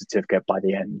 18 certificate by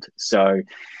the end. So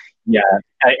yeah,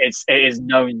 it is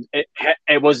known.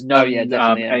 It was Oh yeah, known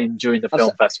definitely. Yeah. during the I've,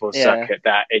 film festival yeah. circuit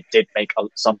that it did make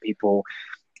some people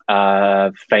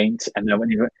faint, and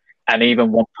then and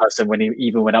even one person, when he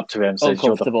even went up to him, says, "You're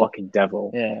the Uncomfortable. fucking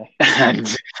devil," Yeah. and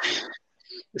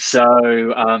so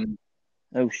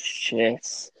Oh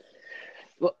shit.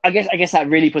 Well, I guess that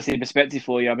really puts it in perspective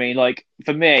for you. I mean, like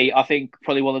for me, I think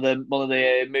probably one of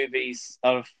the movies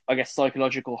of, I guess,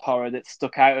 psychological horror that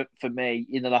stuck out for me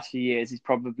in the last few years is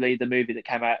probably the movie that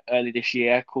came out early this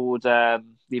year called The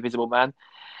Invisible Man.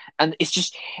 And it's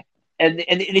just, and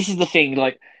this is the thing,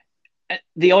 like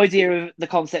the idea of the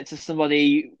concept of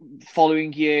somebody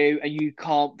following you and you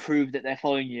can't prove that they're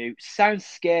following you sounds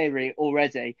scary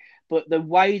already, but the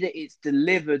way that it's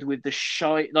delivered with the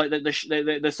shy, like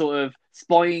the sort of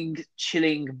spying,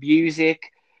 chilling music,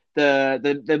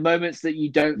 the moments that you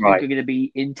don't think right, are going to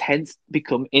be intense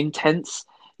become intense.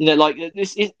 Like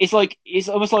this, it's like it's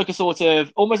almost like a sort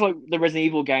of almost like the Resident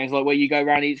Evil games, like where you go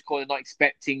around each corner not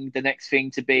expecting the next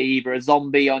thing to be either a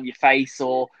zombie on your face,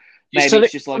 or you maybe sort of,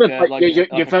 it's just like a like a you're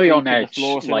like a very on creak in the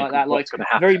floor edge, or something like like that. what's Like going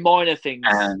to happen, very minor things.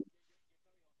 and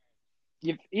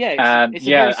Yeah, it's a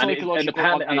very yeah, and psychological on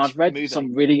apparently, and edge I've read movie.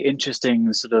 some really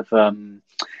interesting sort of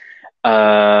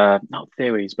not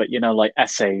theories, but like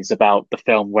essays about the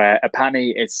film, where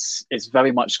apparently it's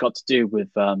very much got to do with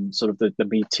sort of the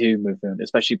Me Too movement,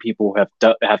 especially people who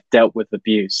have dealt with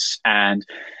abuse, and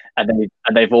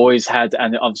they've always had,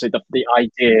 and obviously the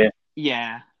idea.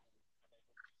 Yeah,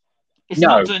 it's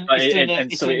not No, done. but and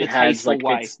It's so done in it a has, tasteful like,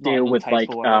 way, it's not deal an with, like,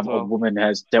 untasteful way as a well. woman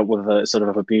has dealt with a sort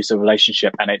of abusive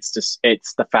relationship, and it's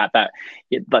the fact that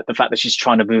like the fact that she's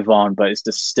trying to move on, but it's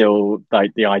just still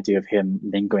like the idea of him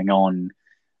lingering on,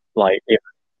 like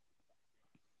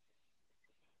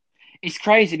It's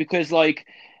crazy because like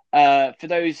for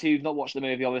those who've not watched the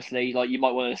movie, obviously, like you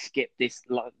might want to skip this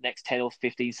like, next 10 or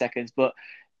 15 seconds, but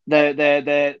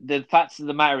the facts of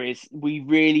the matter is we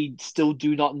really still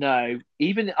do not know.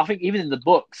 Even I think even in the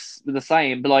books they're the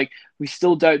same, but like we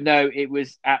still don't know it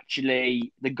was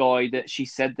actually the guy that she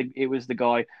said it was the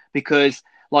guy because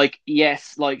like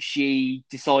yes, like she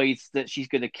decides that she's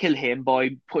going to kill him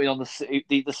by putting on the suit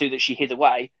that she hid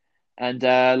away, and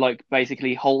like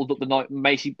basically hold up the knife,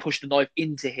 basically push the knife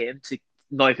into him to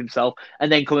knife himself,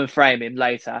 and then come and frame him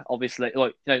later. Obviously,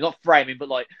 like not frame him, but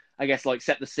like I guess like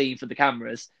set the scene for the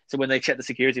cameras. So when they check the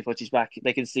security footage back,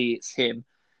 they can see it's him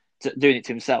doing it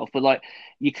to himself. But like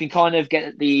you can kind of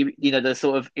get the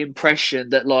sort of impression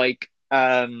that like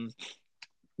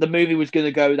the movie was going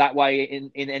to go that way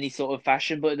in any sort of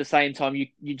fashion. But at the same time,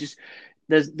 you just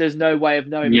there's no way of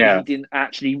knowing because Yeah. he didn't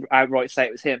actually outright say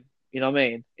it was him. You know what I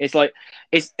mean? It's like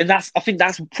and that's I think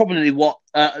that's probably what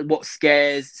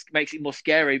makes it more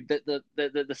scary. That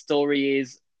the story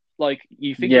is like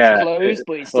you think it's Yeah. closed,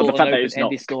 but it's Well, still the an fact that it's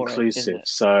not open-ended story, isn't conclusive, it?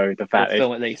 so the For fact the it's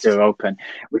film, at least. still open,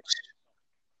 which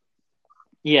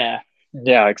Yeah,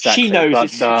 yeah, exactly. But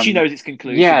she knows it's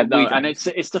conclusive, yeah, but we no, and don't.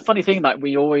 it's the funny thing that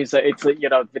we always it's with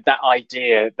that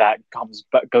idea that comes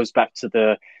but goes back to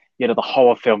the the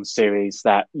horror film series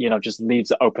that just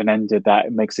leaves it open ended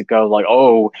that makes it go like,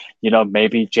 oh,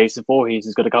 maybe Jason Voorhees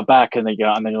is going to come back, and then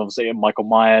and then obviously Michael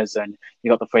Myers, and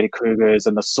you got the Freddy Kruegers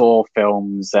and the Saw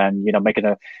films, and making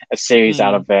a series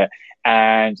out Hmm. of it,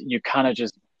 and you kind of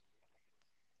just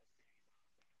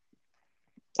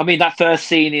I mean, that first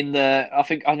scene in I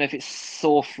don't know if it's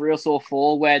Saw 3 or Saw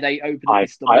 4, where they open up I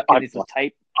his I stomach and I've there's a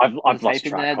I've lost tape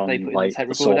in track there that they on put in the like tape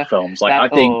the Saw recorder. films. Like That I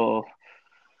think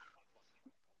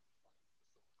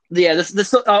yeah,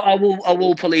 I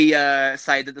will probably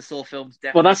say that the Saw films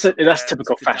well, definitely that's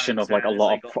typical took a fashion of like a downturn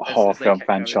lot of horror as they film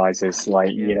kept going. franchises.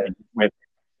 Like Yeah, with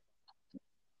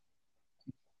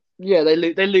yeah,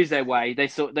 they lose their way. They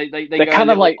they go a kind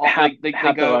of little like have they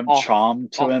have their go own charm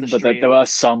to off them, the but street a there bit. are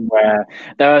some where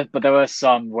there are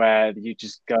some where you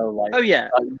just go Oh yeah,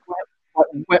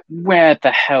 like where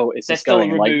the hell is they're this still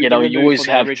going? Like they're you removed always from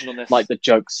their have like originalness. the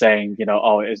joke saying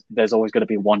oh there's always going to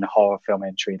be one horror film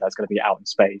entry that's going to be out in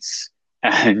space,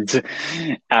 and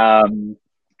um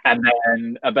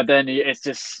but then it's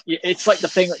just it's like the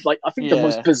thing like I think the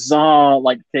most Yeah. bizarre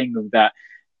like thing that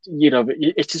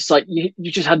it's just like you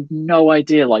just had no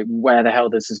idea like where the hell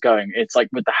this is going. It's like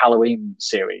with the Halloween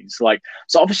series, like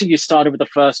so obviously you started with the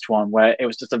first one where it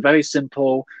was just a very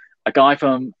simple a guy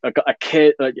from a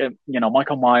kid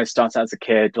Michael Myers starts out as a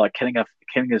kid like killing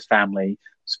his family,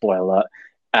 spoiler,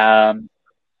 um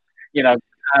you know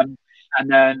um and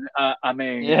then I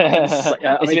mean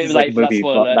Yeah, I it's a mean bit this is like a late for that movie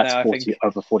spoiler but alert that's now, I 40 think.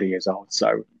 over 40 years old,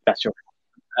 so that's your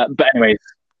but anyways.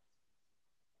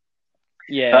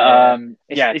 But Yeah,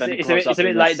 yeah, then he grows it's up a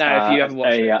in bit late this now if you haven't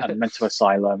watched a it. mental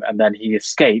asylum, and then he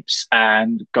escapes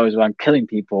and goes around killing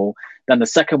people. Then the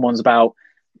second one's about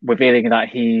revealing that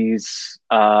he's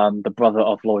the brother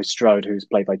of Laurie Strode, who's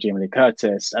played by Jamie Lee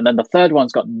Curtis. And then the third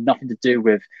one's got nothing to do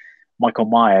with Michael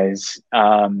Myers.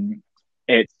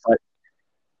 It's like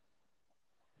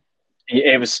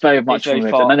it was very It's much very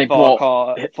removed, and then they far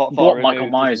brought Michael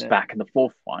removed, isn't Myers it? back in the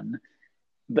fourth one,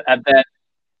 and then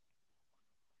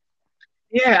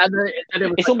yeah, and it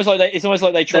was It's almost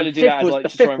like they try to do that as like the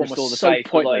to try fifth and one was restore the so faith,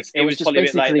 but like pointless. It it was was just probably a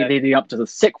bit late basically then. leading up to the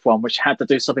sixth one, which had to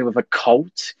do something with a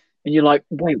cult, and you're like,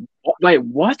 wait,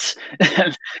 what?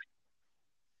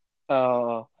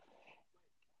 Oh,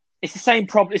 it's the same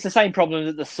problem. It's the same problem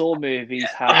that the Saw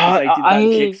movies had because they did that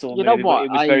Jigsaw You know movie, but what?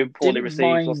 it was very I poorly didn't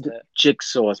received, wasn't mind it?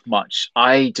 Jigsaw as much.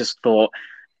 I just thought,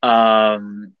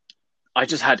 um, I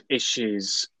just had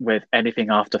issues with anything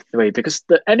after three because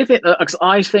because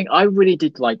I think I really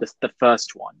did like the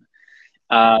first one.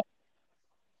 Uh,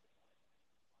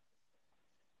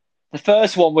 The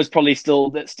first one was probably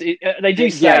still that's they do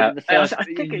say yeah, that the first I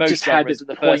think in it just most had genres this that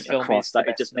the point first film across is the that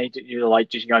it best just film. made you like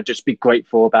just be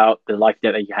grateful about the life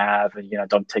that you have, and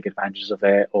don't take advantage of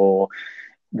it or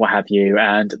what have you.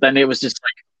 And then it was just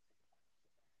like,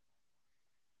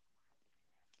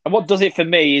 And what does it for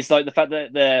me is like the fact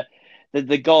that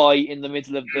the guy in the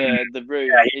middle of the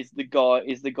room is the guy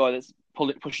that's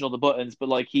pushing all the buttons, but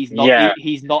like yeah,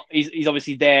 he's not he's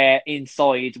obviously there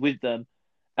inside with them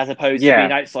as opposed to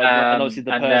being yeah. outside, and obviously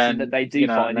the And person that then they do and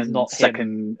find is then not him.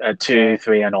 second, two, So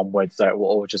three, and onwards, that were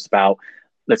all just about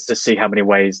let's just see how many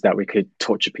ways that we could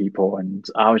torture people. And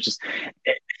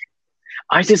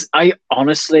I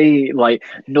honestly like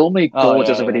normally oh gore yeah,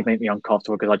 doesn't really yeah. make me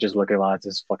uncomfortable because I just look at it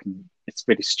as fucking it's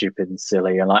really stupid and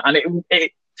silly and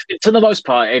to the most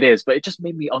part it is, but it just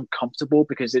made me uncomfortable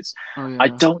because Oh I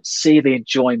yeah. don't see the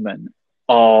enjoyment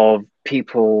of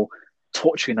people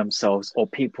torturing themselves or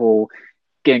people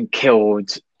getting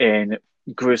killed in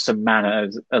gruesome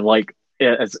manners, like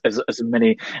as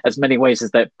many ways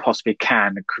as they possibly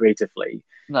can creatively,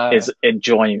 No, is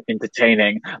enjoying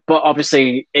entertaining. But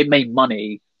obviously, it made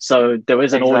money, so there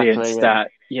is an exactly. audience Yeah.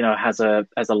 that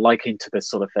has a liking to this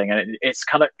sort of thing, and it's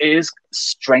kind of it is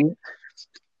strange.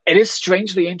 It is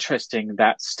strangely interesting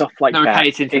that stuff like They're that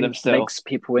catering for them still. makes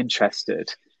people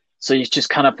interested. So you just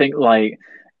kind of think like,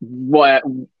 what?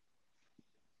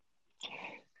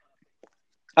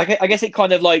 I guess it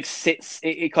kind of like sits.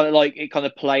 It kind of like it kind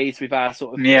of plays with our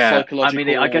sort of Yeah, I mean,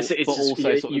 I guess psychological, it's but just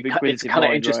also sort of it's inquisitive kind of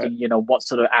mind, right? interesting, what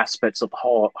sort of aspects of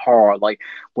horror like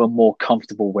we're more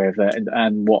comfortable with,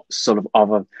 and what sort of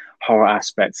other horror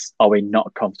aspects are we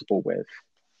not comfortable with.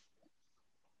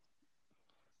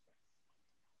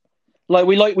 Like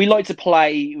we like to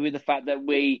play with the fact that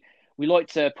we like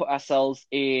to put ourselves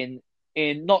in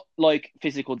not like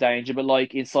physical danger, but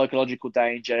like in psychological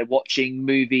danger, watching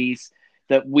movies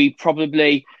that we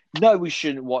probably know we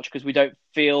shouldn't watch because we don't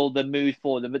feel the mood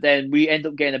for them. But then we end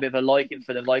up getting a bit of a liking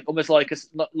for them, like almost like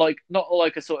not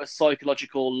like a sort of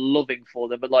psychological loving for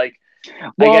them, but like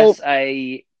I Well, guess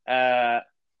a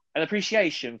an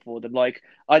appreciation for them. Like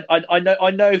I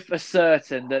know for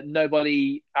certain that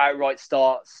nobody outright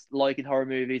starts liking horror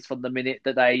movies from the minute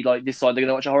that they like decide they're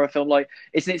gonna watch a horror film. Like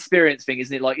it's an experience thing,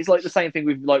 isn't it? Like it's like the same thing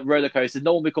with like roller coasters.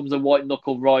 No one becomes a white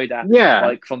knuckle rider yeah,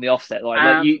 like from the offset. Like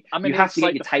I you mean, have it's to get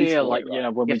like your the taste fear, for like it,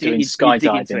 right? when You we're have to get doing you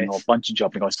dig into skydiving it. or bungee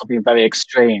jumping or something very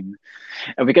extreme,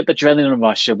 and we get the adrenaline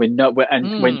rush, and we're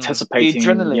The anticipating,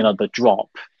 adrenaline. the drop,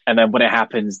 and then when it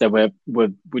happens, then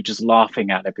we're just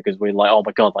laughing at it because we're like, oh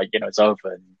my god, like it's over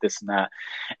and this and that.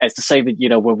 It's the same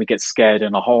that when we get scared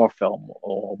in a horror film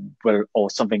or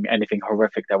something, anything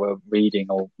horrific that we're reading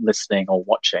or listening or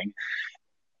watching.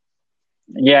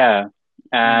 Yeah,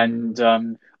 and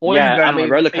Mm. Or even yeah, I going on a mean,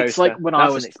 roller it's like coaster. when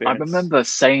That's an I experience. remember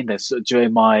saying this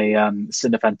during my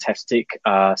Cinefantastic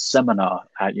seminar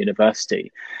at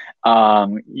university. I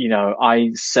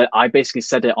basically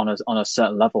said it on a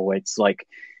certain level. It's like,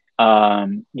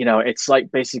 it's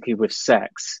like basically with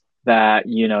sex that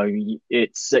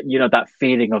it's that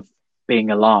feeling of being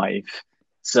alive.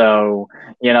 So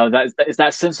that is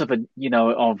that sense of we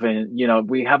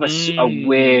have a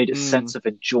weird Mm. sense of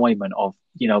enjoyment of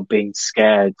being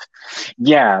scared.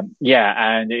 Yeah,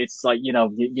 yeah, and it's like we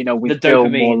The feel more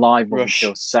dopamine alive when we feel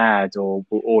rush. sad or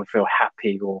feel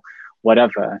happy or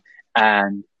whatever.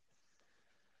 And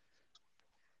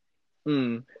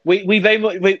We very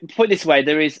much put it this way.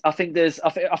 There is, I think there's, I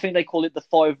think they call it the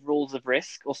five rules of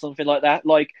risk or something like that.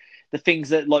 Like the things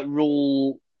that like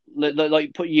rule,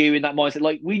 like put you in that mindset.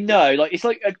 Like we know, like it's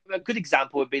like a good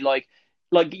example would be like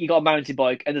you got a mountain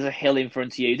bike and there's a hill in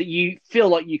front of you that you feel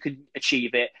like you could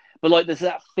achieve it, but like there's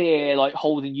that fear like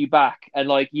holding you back, and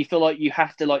like you feel like you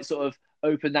have to like sort of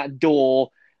open that door,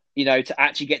 to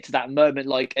actually get to that moment,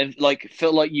 like and like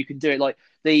feel like you can do it, like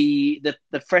the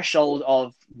threshold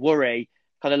of worry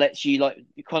kind of lets you like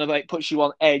kind of like puts you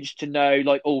on edge to know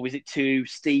like, oh, is it too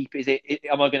steep,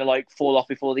 am I going to like fall off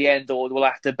before the end, or will I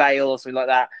have to bail or something like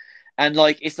that. And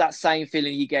like it's that same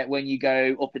feeling you get when you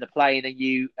go up in a plane and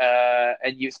you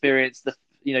experience the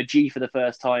G for the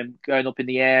first time, going up in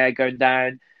the air, going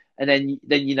down, and then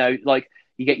like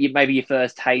you get maybe your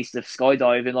first taste of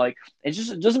skydiving. Like it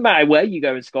doesn't matter where you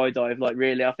go and skydive. Like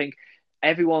really, I think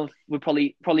everyone would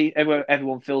probably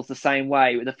everyone feels the same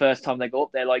way with the first time they go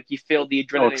up there. Like you feel the or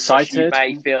adrenaline rush. You excited.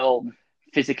 may feel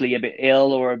physically a bit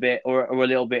ill or a bit or a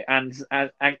little bit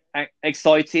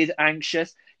excited,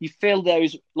 anxious. You feel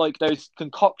those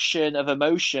concoction of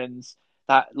emotions,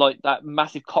 that like that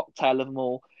massive cocktail of them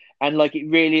all, and like it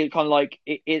really kind of like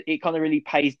it kind of really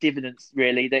pays dividends,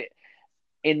 really, that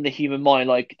in the human mind,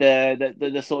 like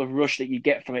the sort of rush that you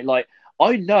get from it. Like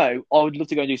I know I would love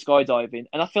to go and do skydiving,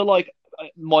 and I feel like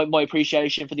my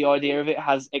appreciation for the idea of it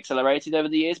has accelerated over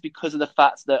the years because of the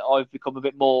fact that I've become a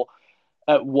bit more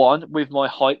at one with my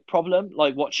height problem,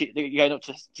 like watching going up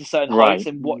to certain heights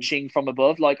Right. and watching from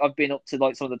above. Like I've been up to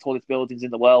like some of the tallest buildings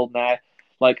in the world now.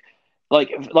 Like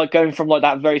like going from like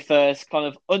that very first kind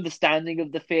of understanding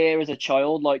of the fear as a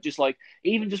child, like just like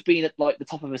even just being at like the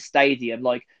top of a stadium,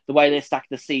 like the way they stack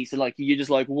the seats, and like you're just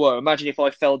like, whoa, imagine if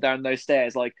I fell down those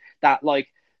stairs, like that, like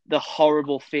the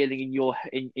horrible feeling in your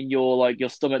like your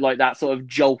stomach, like that sort of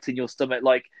jolt in your stomach,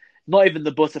 like not even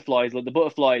the butterflies, like the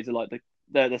butterflies are like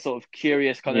the sort of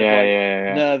curious kind of Yeah, like yeah,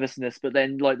 yeah. nervousness, but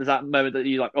then like there's that moment that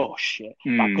you're like, oh shit,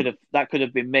 Mm. that could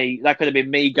have been me, that could have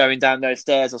been me going down those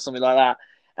stairs or something like that.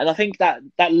 And I think that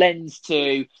lends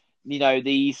to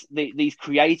these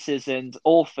creators and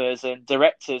authors and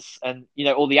directors and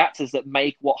all the actors that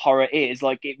make what horror is.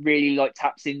 Like it really like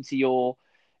taps into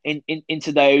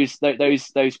into those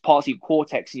parts of your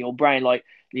cortex in your brain, like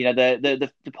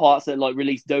the parts that like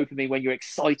release dopamine when you're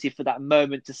excited for that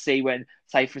moment to see when,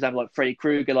 say, for example, like Freddy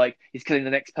Krueger like is killing the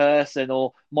next person,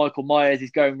 or Michael Myers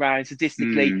is going around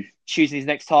sadistically choosing his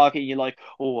next target, and you're like,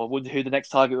 oh, I wonder who the next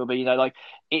target will be. Like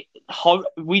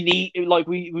we need, like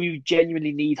we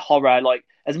genuinely need horror, like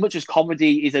as much as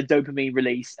comedy is a dopamine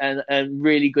release and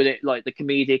really good at like the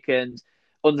comedic and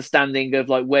understanding of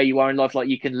like where you are in life. Like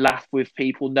you can laugh with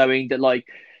people knowing that like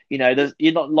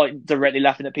you're not like directly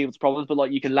laughing at people's problems, but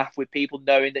like you can laugh with people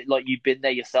knowing that like you've been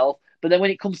there yourself. But then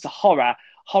when it comes to horror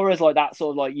is like that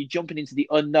sort of like you jumping into the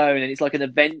unknown, and it's like an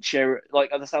adventure,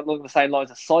 like along the same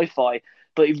lines as sci-fi.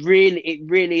 But it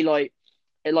really like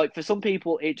for some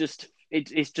people it just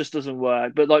doesn't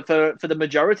work. But like for the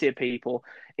majority of people,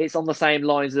 it's on the same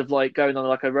lines of like going on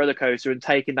like a roller coaster and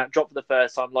taking that drop for the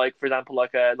first time. Like for example,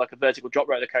 like a vertical drop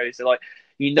roller coaster. Like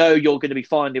you're going to be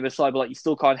fine the other side, but like you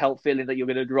still can't help feeling that you're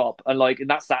going to drop. And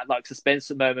that's that like suspense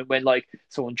moment when like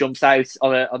someone jumps out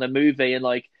on a movie, and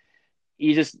like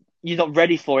you're not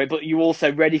ready for it, but you're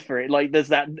also ready for it. Like there's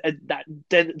that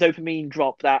dopamine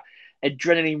drop, that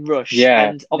adrenaline rush. Yeah,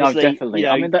 And no, obviously, definitely.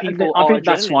 I mean, people I are think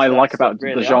that's what adrenaline I to that like stuff, about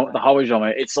really, aren't the they? horror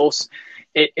genre. It's also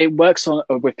it works on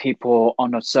with people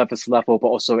on a surface level, but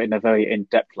also in a very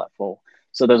in-depth level.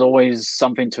 So there's always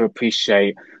something to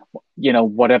appreciate,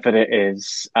 whatever it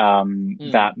is,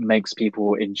 that makes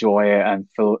people enjoy it and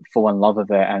fall in love with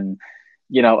it. And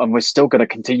and we're still going to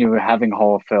continue having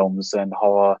horror films and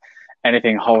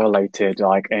anything horror related,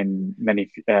 like in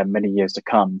many years to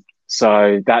come.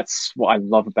 So that's what I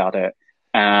love about it.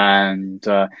 And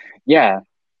yeah,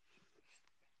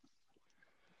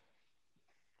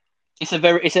 It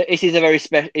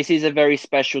is a very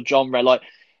special genre. Like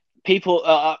people,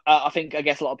 I think, I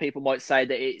guess a lot of people might say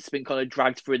that it's been kind of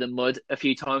dragged through the mud a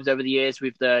few times over the years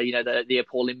with the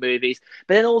appalling movies.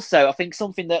 But then also, I think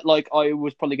something that like I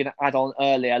was probably going to add on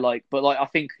earlier, like, but like I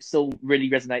think still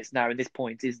really resonates now in this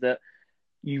point, is that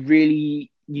you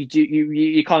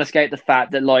can't escape the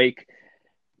fact that like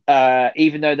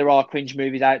even though there are cringe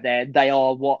movies out there, they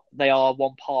are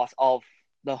one part of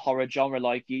the horror genre.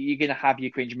 Like you're gonna have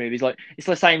your cringe movies. Like it's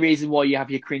the same reason why you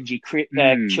have your cringy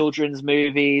children's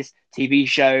movies, TV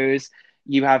shows.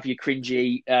 You have your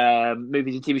cringy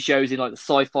movies and TV shows in like the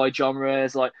sci-fi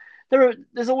genres. Like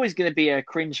there's always going to be a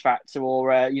cringe factor,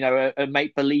 or a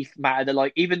make believe matter. That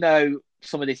like even though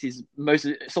some of this is most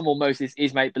of this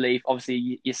is make believe.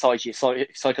 Obviously, your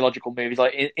psychological movies,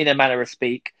 like in a manner of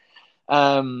speak,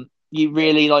 you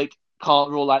really like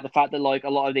can't rule out the fact that like a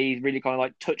lot of these really kind of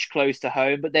like touch close to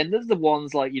home. But then there's the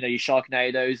ones like your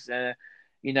Sharknadoes,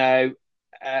 you know,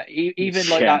 even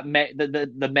like yeah,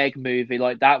 the Meg movie,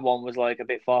 like that one was like a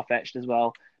bit far fetched as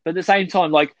well. But at the same time,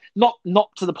 like not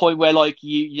to the point where like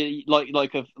you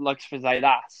like for say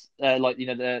that like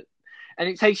the and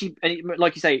it takes you and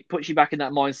like you say, it puts you back in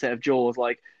that mindset of Jaws.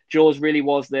 Like Jaws really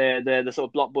was the sort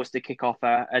of blockbuster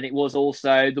kick-offer, and it was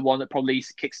also the one that probably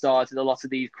kick-started a lot of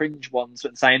these cringe ones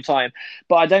at the same time.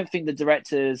 But I don't think the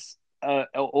directors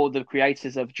or the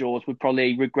creators of Jaws would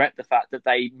probably regret the fact that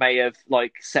they may have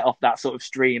like set off that sort of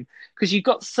stream, because you've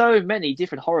got so many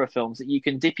different horror films that you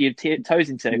can dip your toes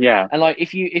into. yeah, And like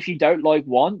if you don't like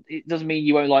one, it doesn't mean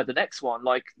you won't like the next one.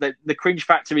 Like the cringe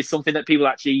factor is something that people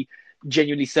actually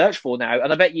genuinely search for now.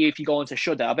 And I bet you if you go onto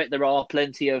Shudder, I bet there are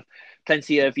plenty of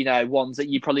ones that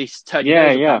you probably turn your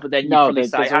nose up yeah. at, but then you No, probably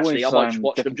say, there's actually, always I might just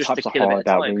watch them different just to types of kill a bit horror of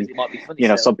that time because it might be funny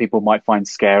some still. people might find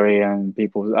scary, and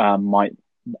people might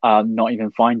not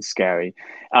even find scary.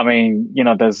 I mean,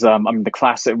 there's the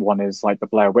classic one is like the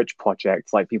Blair Witch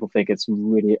Project. Like people think it's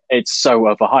so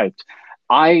overhyped.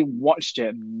 I watched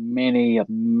it many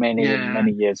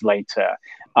years later.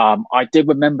 I did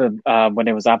remember when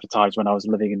it was advertised when I was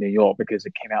living in New York, because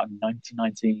it came out in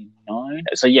 1999.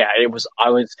 So yeah, I was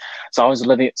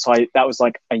living. That was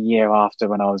like a year after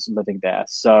when I was living there.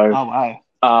 So Oh wow.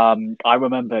 I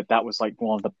remember that was like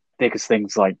one of the biggest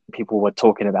things, like people were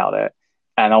talking about it,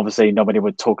 and obviously nobody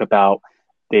would talk about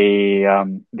the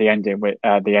ending with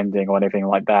the ending or anything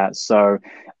like that. So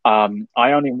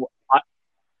I only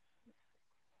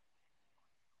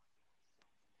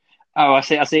Oh, I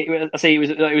see. I see. I see. It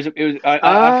was.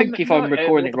 I think if no, I'm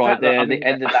recording with it the right, fact that, I the mean,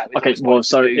 end of that okay, was well, quite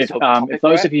so taboo sort of if topic,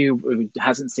 those right? of you who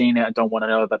hasn't seen it and don't want to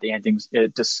know about the endings,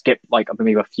 just skip like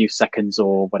maybe a few seconds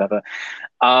or whatever.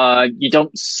 You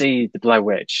don't see the Blair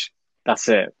Witch. That's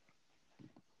it.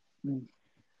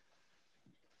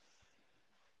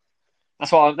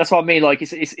 That's what I mean. Like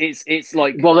it's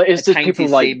like Well, a it's just people tainted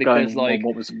scene like because going, well, like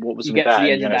what was you with get to that?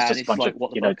 the And end of it's that and just a it's bunch of like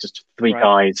what the fuck, just three right?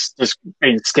 guys just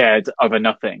being scared over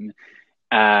nothing.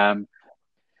 Um,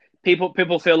 People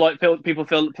feel like people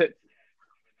feel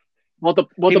the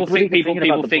People think brilliant thing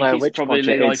about people the think Blair it's Witch probably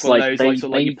Project, like it's one of like those like they sort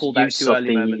of like you made pulled out use too of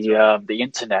early moments, right? the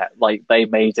internet. Like they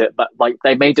made it, but like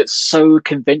they made it so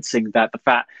convincing that the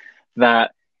fact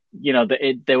that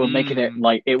they were making it Mm.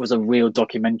 like it was a real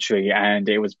documentary and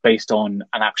it was based on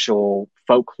an actual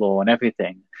folklore and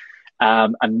everything.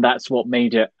 And that's what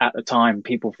made it at the time.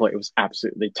 People thought it was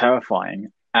absolutely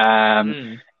terrifying.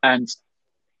 Mm. And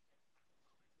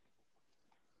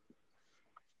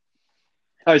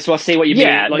Oh, so I see what you mean.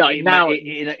 yeah, Like no, now,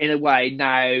 in a way,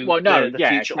 now well, no, the yeah,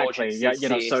 future exactly. Yeah, audiences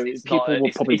see it. so It's not. people will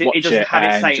probably It watch doesn't it have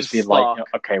its and same just be like, spark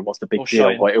okay, what's the big or deal?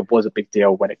 shine. Well, it was a big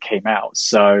deal when it came out.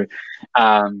 So,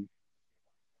 um,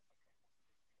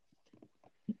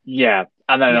 yeah,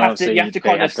 and then You have obviously to they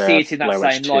kind of had see the it in that Blair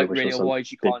Witch same 2, light, which really, was a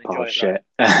otherwise you big can't pile enjoy of it, right? shit,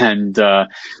 and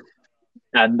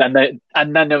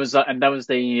then there was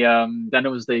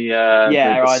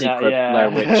Yeah, the I know. secret Blair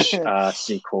Witch Yeah.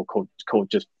 sequel called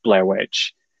just Blair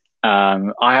Witch.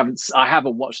 I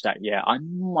haven't watched that yet. I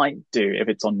might do if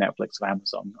it's on Netflix or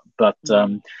Amazon,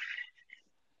 Mm.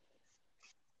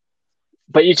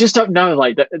 but you just don't know.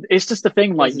 Like it's just the thing.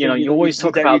 That's Like the thing. you always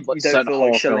talk about like, You don't certain feel like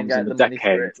horror shelling films in out the the money for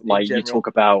decade. it in Like you general. talk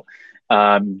about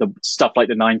the stuff like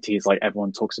the '90s. Like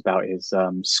everyone talks about is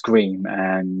Scream,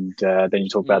 and then you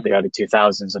talk about the Mm. early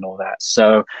 2000s and all that.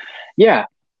 So yeah,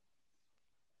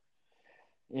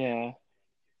 Yeah.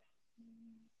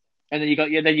 And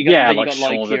yeah, then you like got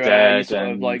Shaun like of the your Dead sort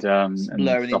of like and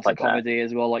blurring stuff into like that. comedy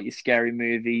as well, like your Scary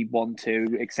Movie 1,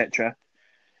 2, etc.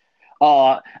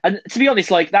 And to be honest,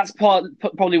 like that's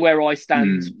probably where I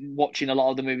stand Mm. watching a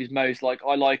lot of the movies most. Like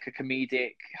I like a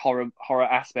comedic horror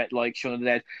aspect, like Shaun of the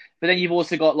Dead. But then you've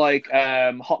also got like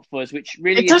Hot Fuzz, which It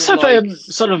really does isn't have like a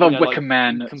sort of a Wicker like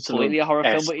Man sort of completely a horror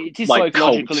film, but esque it is like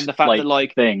psychological in cult the fact that like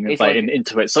like thing it's like like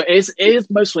into it. So it is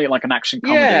mostly like an action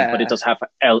comedy, but it yeah. does have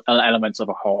elements of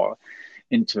a horror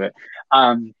into it.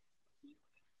 Um,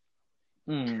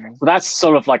 Hmm. so that's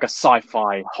sort of like a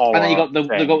sci-fi And then you horror got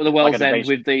thing, the like World's an End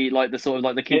invasion. with the like the sort of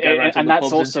like they keep going around to all And the that's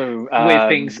pubs and also weird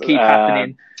things keep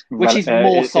happening, which is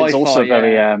more it's sci-fi. also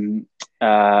very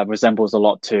Yeah, resembles a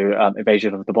lot to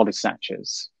Invasion of the Body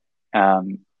Snatchers.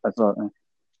 As well.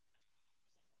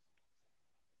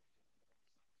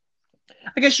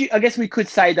 I guess we could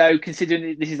say though,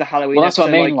 considering this is a Halloween Well, that's what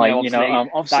I episode, mean. like Like, obviously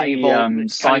obviously,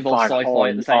 it can involve sci-fi and sci-fi horror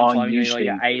at the same are time. You know, like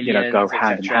your usually, go aliens,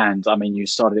 hand in etc. hand. I mean, you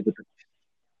started it with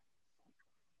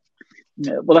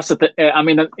well, that's the thing. I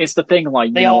mean, it's the thing. Like,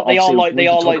 obviously, They when we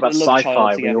are talk like about the love child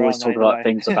sci-fi, we together, always aren't they? talk In a about way.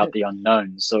 things about the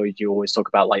unknown. So you always talk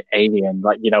about like Alien,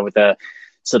 like with the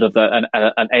sort of an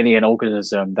alien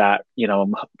organism that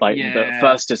like the Yeah.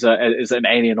 first is an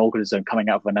alien organism coming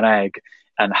out of an egg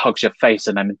and hugs your face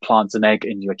and then implants an egg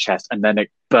in your chest and then it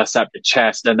bursts out your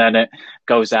chest and then it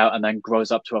goes out and then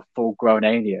grows up to a full-grown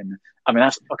alien. I mean,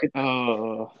 that's fucking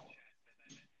Oh.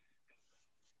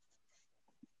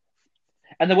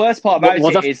 And the worst part about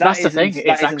it is that's the thing.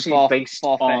 It's actually based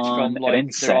far fetched from on an like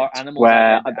there are insect animals out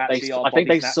where there that they, actually are I think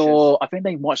body they snatchers. saw, I think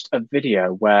they watched a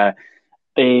video where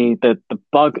the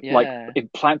bug like Yeah.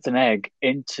 implants an egg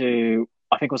into,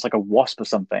 I think it was like a wasp or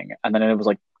something, and then it was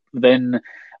like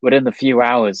within the few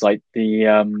hours, like the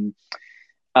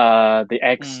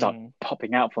eggs start Mm.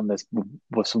 popping out from this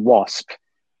wasp,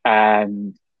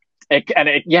 and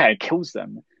it kills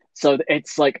them. So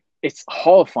it's like it's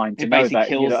horrifying to It know basically that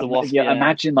kills the wasp. yeah, Yeah.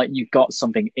 imagine like you've got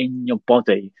something in your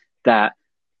body that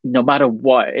no matter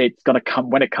what, it's gonna come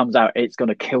when it comes out, it's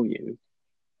gonna kill you,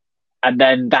 and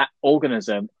then that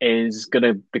organism is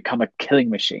gonna become a killing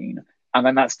machine, and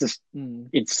then that's just Mm.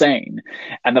 insane.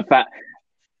 And the fact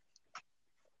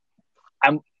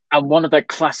and and one of the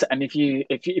classic, and if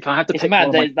I had to It's pick one mad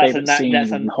of my that favorite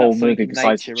scenes in the whole that's something movie from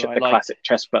besides nature, right? the Like classic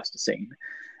chestburster scene,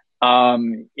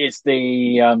 it's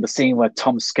the scene where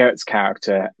Tom Skerritt's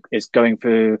character is going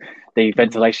through the mm.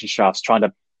 ventilation shafts trying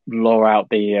to lure out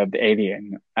the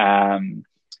alien,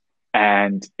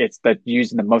 and it's they're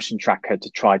using the motion tracker to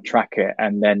try track it,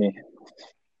 and then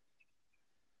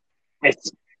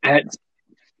it's and it's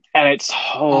and it's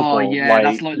Oh horrible. yeah,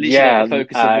 that's Like, like literally like yeah, the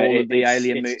focus of all of the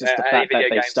it's just the alien fact that video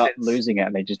they games start since. losing it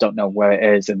and they just don't know where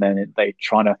it is, and then they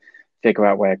trying to figure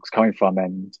out where it's coming from,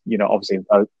 and obviously,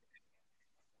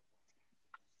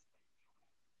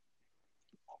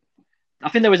 I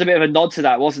think there was a bit of a nod to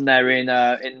that, wasn't there, in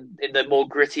the more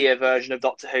grittier version of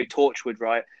Doctor Who Torchwood,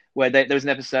 right? Where there was an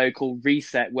episode called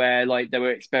Reset where like they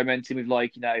were experimenting with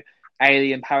like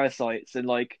alien parasites and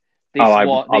like oh, I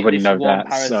wouldn't this know one that.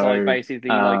 parasite So, basically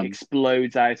like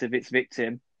explodes out of its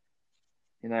victim.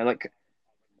 Like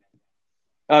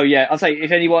oh yeah, I'll say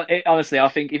if anyone honestly, I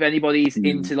think if anybody's mm,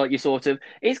 into like your sort of,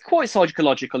 it's quite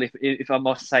psychological. If I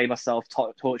must say myself,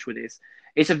 Torchwood is.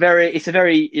 It's a very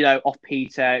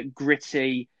off-Peter,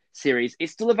 gritty series.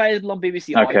 It's still available on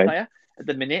BBC Okay. iPlayer at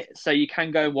the minute, so you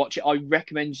can go and watch it. I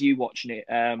recommend you watching it.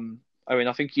 Owen,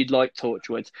 I think you'd like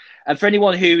Torchwood. And for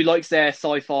anyone who likes their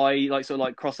sci-fi, like sort of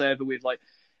like crossover with like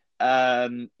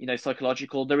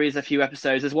psychological, there is a few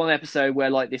episodes. There's one episode where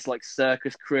like this like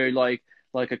circus crew like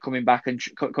are coming back and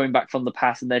coming back from the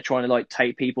past, and they're trying to like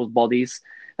take people's bodies.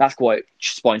 That's quite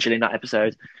spine chilling, that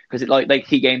episode, because it like they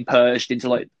keep getting purged into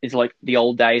like the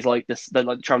old days, like the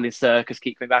like traveling circus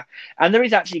keep coming back, and there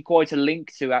is actually quite a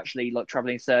link to actually like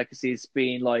traveling circuses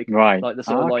being Right. like the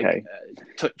sort of Okay.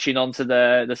 touching onto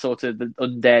the sort of the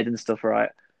undead and stuff, right?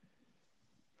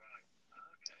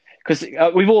 Because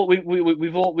we've all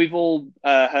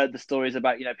heard the stories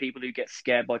about people who get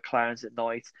scared by clowns at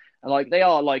night, and like they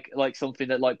are like something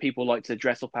that like people like to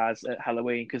dress up as at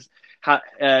Halloween, because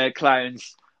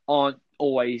clowns aren't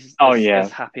always Oh as yeah.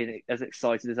 happy and as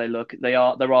excited as they look. There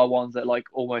are ones that like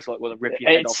almost like want to rip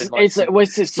your head off It's in like it's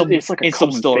it's it's, some it's like a in some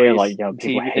common fear, stories like in people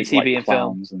TV, in hate like TV and film.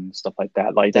 clowns and stuff like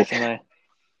that. Like they, Definitely.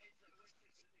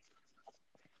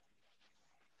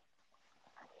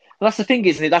 Well, that's the thing,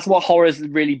 isn't it? That's what horror's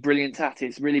really brilliant at.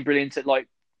 It's really brilliant at like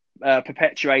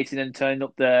perpetuating and turning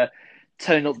up the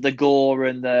gore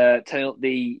and the turning up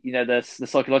the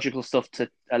psychological stuff to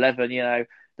 11.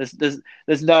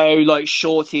 There's no like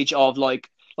shortage of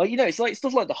it's like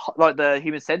stuff like the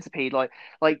Human Centipede. Like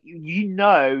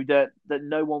that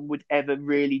no one would ever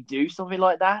really do something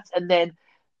like that, and then.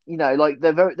 Like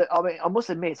I mean, I must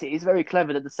admit, it is very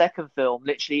clever that the second film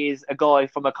literally is a guy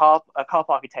from a car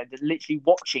park attendant literally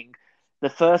watching the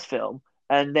first film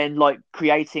and then like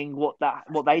creating what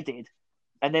they did.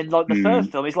 And then like the third mm,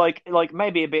 film is like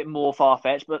maybe a bit more far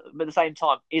fetched, but at the same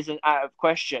time isn't out of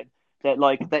question that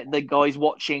like that the guy's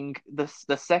watching the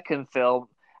second film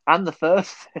and the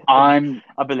first film, I'm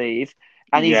I believe,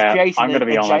 and he's yeah. creating I'm gonna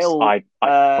be a honest. jail I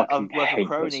fucking of worth of hate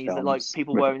those cronies that like films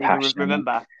people with a won't even passion.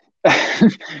 remember.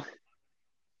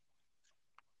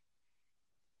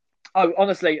 Oh,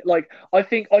 honestly, like I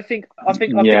think Yeah, I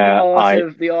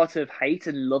the art of hate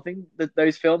and loving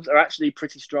those films are actually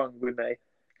pretty strong with me,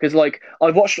 because like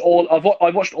I've watched all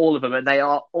of them, and they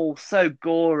are all so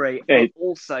gory, but it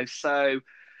also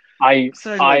I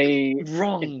so like I if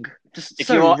wrong, just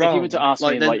so if you were to wrong. ask Like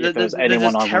me like if there was they're anyone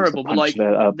just I wanted to terrible, but like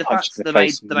the punch fact in the they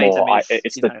face made them more, is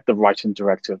it's the writer and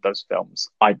director of those films.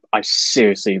 I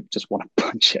seriously just want to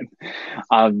punch him.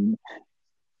 Um,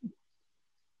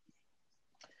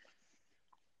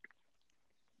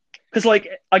 because like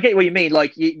I get what you mean.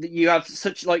 Like you have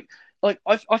such like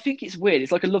I think it's weird.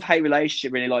 It's like a love hate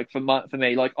relationship, really. Like for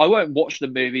me, like I won't watch the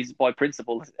movies by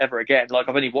principle ever again. Like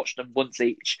I've only watched them once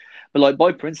each, but like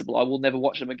by principle, I will never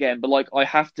watch them again. But like I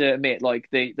have to admit, like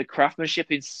the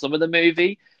craftsmanship in some of the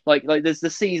movie, like there's the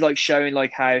scenes like showing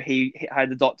like how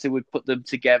the doctor would put them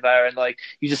together, and like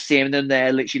you just see them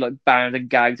there literally like bound and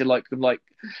gagged and like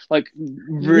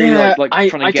really yeah, like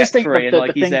trying to I just get think free, that and like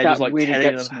the he's thing there just that like really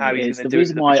telling them gets how me he's is going to the do it with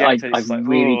reason the why projector. I It's just like, really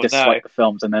oh no. dislike the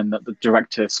films, and then the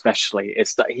director especially,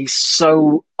 is that he's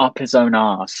so up his own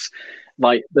ass.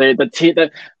 Like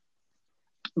the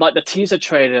teaser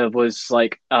trailer was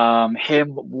like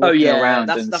him Oh walking yeah, around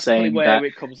that's and that's probably saying where that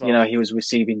it comes off. he was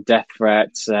receiving death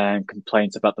threats and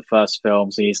complaints about the first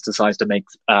film, so he decides to make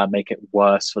it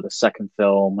worse for the second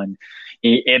film, and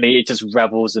he just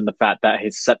revels in the fact that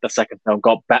the second film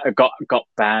got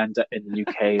banned in the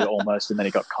UK almost, and then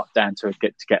he got cut down to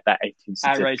get that 18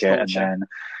 Outrage certificate, culture.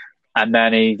 and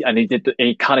then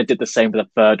he kind of did the same with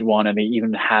the third one, and he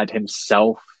even had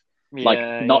himself, like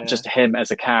Yeah, not yeah. just him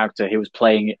as a character, he was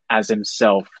playing as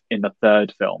himself in the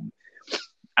third film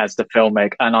as the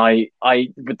filmmaker, and I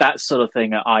with that sort of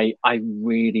thing, I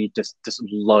really just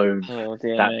loathe Oh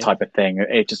dear that me. type of thing.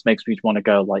 It just makes me want to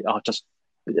go like, I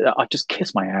just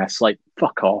kiss my ass, like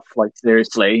fuck off, like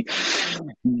seriously.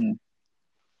 Not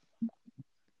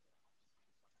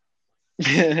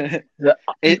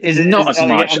as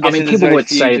much. I'm I mean, guessing there's people very would few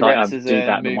say like I directors do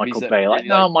that and with movies Michael that Bay. Like, really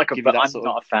no, like Michael give Bay. you that I'm sort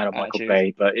of not a fan of Michael attitude.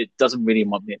 Bay, but it doesn't really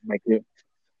make you.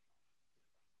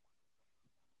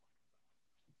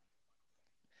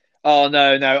 Oh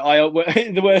no, no.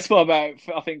 The worst part about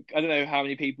I think I don't know how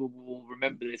many people will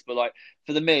remember this, but like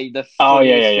for me, the Oh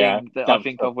yeah, yeah, funniest yeah. thing that I That,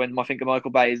 think of when I think of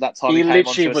Michael Bay is that time he he came literally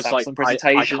onto a was like, Samsung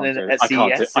I presentation can't do it. at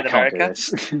CES I in can't do America,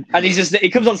 this. and he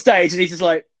comes on stage and he's just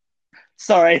like,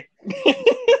 "Sorry."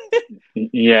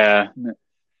 Yeah.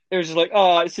 It was just like,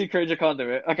 oh, it's too cringe. I can't do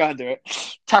it. I can't do it.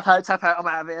 Tap out, tap out. I'm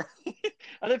out of here.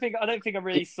 I don't think I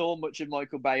really saw much of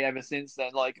Michael Bay ever since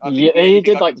then. Like, I think Yeah, the he only thing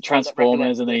did I like can the kind of recollect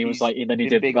Transformers, and then that he was he's like, then he been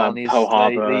did big on Pearl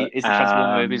Harbor, is the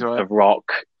Transformer movies, right? The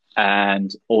Rock, and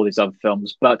all these other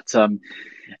films. But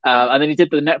And then he did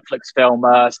the Netflix film,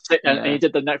 and he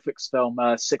did the Netflix film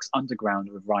Six Underground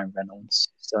with Ryan Reynolds.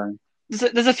 So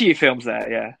there's a few films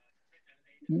there, yeah.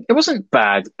 it wasn't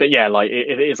bad, but yeah, like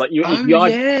it is like you. Oh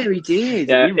yeah, he did.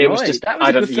 Yeah, You're it right. was just That was I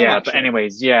a good don't. film, Yeah, actually. but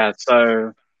anyways, yeah.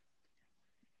 So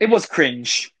It was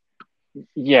cringe.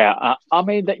 yeah, I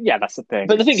mean, yeah, that's the thing.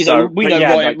 But the thing is, so, we know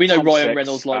yeah, Ryan. like, We know Tom Ryan Six,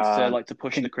 Reynolds likes to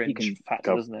push the he cringe can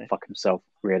factor, go doesn't he? fuck himself,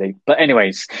 really. But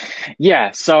anyways,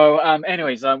 yeah. So,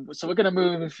 anyways, so we're gonna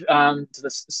move to the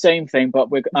same thing, but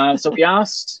so we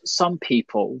asked some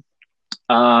people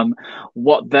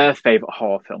what their favorite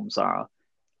horror films are,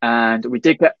 and we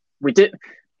did.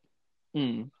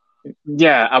 Mm.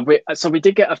 Yeah, so we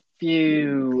did get a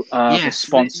few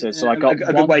responses. So I got a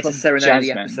good one way to from serenade the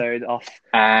Jasmine, episode off.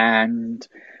 and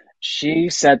she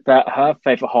said that her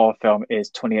favorite horror film is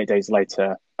 28 Days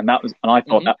Later, and I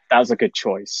thought that was a good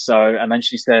choice. So, and then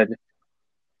she said,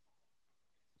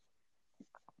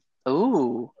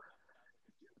 "Ooh,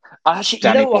 actually,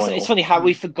 Danny what? Boyle. It's funny how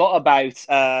we forgot about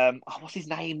what's his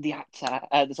name, the actor,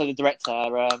 the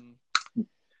director,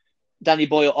 Danny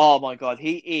Boyle. Oh my god,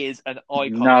 he is an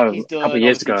icon. No, He's done a couple of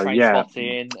years ago,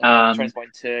 Trainspotting, yeah.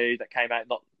 Trainspotting 2 that came out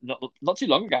not too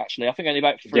long ago, actually. I think only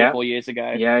about 3 or 4 years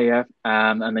ago. Yeah.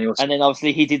 And then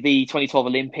obviously he did the 2012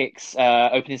 Olympics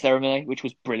opening ceremony, which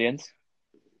was brilliant.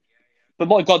 But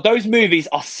my god, those movies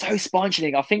are so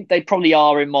spine-chilling. I think they probably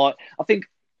are I think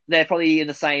they're probably in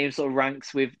the same sort of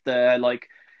ranks with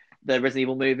the Resident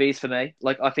Evil movies for me.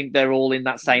 Like, I think they're all in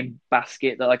that same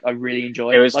basket that like I really enjoy.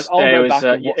 It was like I'll go back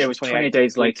and watch it was 28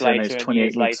 days later and it was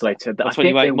 28 weeks later. Or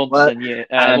 28 months and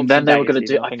and then they were going to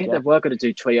do. I think they were going to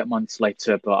do 28 months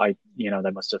later, but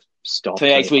they must have stopped.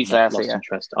 28 weeks later, lost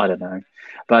interest. I don't know,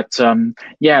 but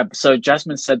yeah. So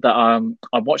Jasmine said that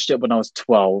I watched it when I was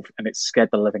 12 and it scared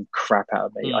the living crap out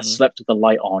of me. I slept with the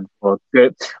light on for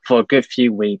a good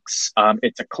few weeks.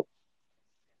 It's a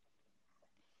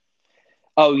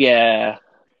Oh yeah,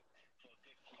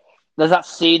 there's that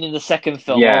scene in the second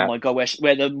film. Yeah. Oh my god,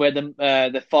 where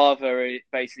the father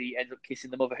basically ends up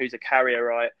kissing the mother, who's a carrier,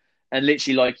 right? And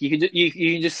literally, like you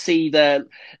can just see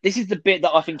this is the bit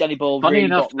that I think Danny Boyle really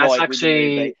got right.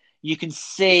 Actually, you can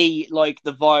see like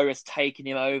the virus taking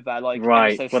him over, like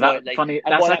right. So well, that's funny.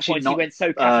 That's actually not he went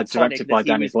so directed by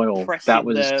Danny Boyle. That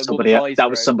was somebody. That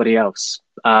was somebody else.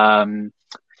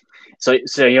 So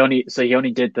he only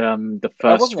did the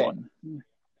first one.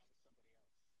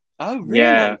 Oh, really?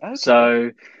 Yeah. Okay.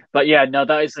 So, but yeah, no,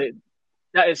 that's the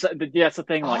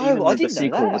thing. Like, even the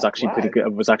sequel was actually pretty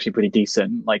good. Was actually pretty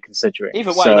decent, like considering.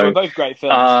 Either way, they were both great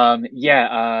films.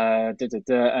 Yeah. And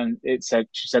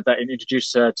she said that it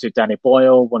introduced her to Danny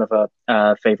Boyle, one of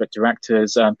her favorite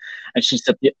directors. And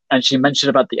she mentioned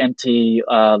about the empty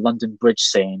London Bridge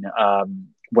scene,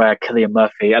 where Cillian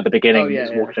Murphy at the beginning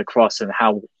is walking across, and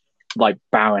how like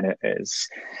barren it is,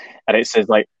 and it says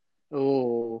like,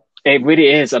 oh. It really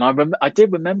is, and I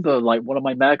did remember like one of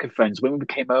my American friends when we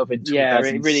came over in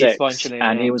 2006, really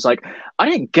and he was like, "I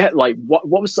didn't get like why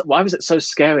was it so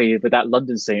scary with that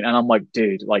London scene?" And I'm like,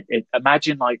 "Dude, like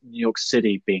imagine like New York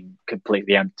City being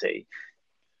completely empty,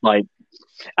 like,"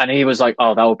 and he was like,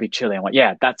 "Oh, that would be chilling." I'm like,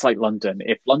 "Yeah, that's like London.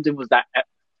 If London was that."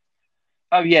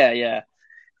 Oh yeah.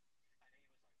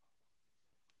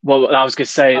 Well, I was going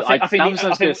to say, I think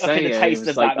the taste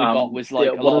of that we got was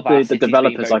like one of the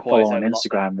developers I follow on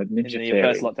Instagram, Ninja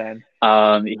Theory.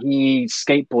 He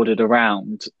skateboarded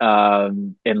around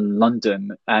in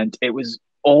London, and it was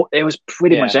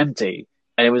pretty much empty,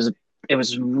 and it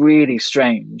was really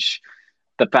strange.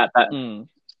 The fact that.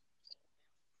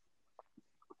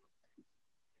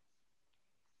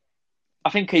 I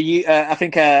think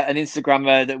an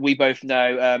Instagrammer that we both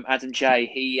know, Adam J.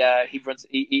 He runs.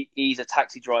 He's a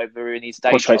taxi driver in his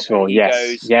day job. He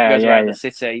goes around the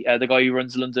city. The guy who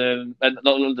runs London, not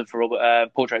London for All,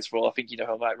 but Portraits for All. I think you know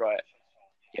who I'm at, right?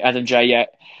 Adam J. Yeah,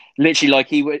 literally, like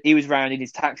he was around in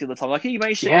his taxi all the time. Like he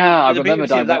made sure. Yeah, I remember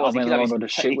that.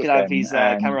 He could have his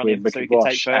camera on him so he could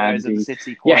take photos of the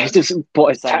city. Yeah, he just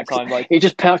bought his taxi. He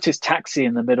just parked his taxi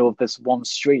in the middle of this one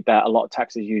street that a lot of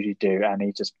taxis usually do, and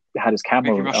he just had his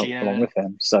camera along with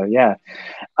him. So yeah.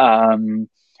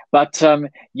 But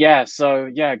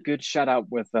good shout out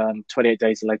with 28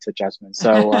 Days Later, Jasmine.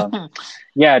 So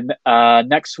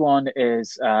next one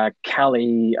is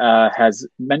Callie has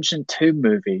mentioned 2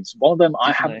 movies. One of them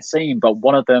I haven't seen, but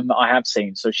one of them I have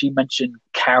seen. So she mentioned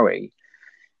Carrie.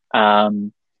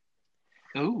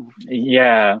 Ooh.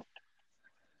 Yeah.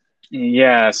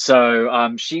 Yeah,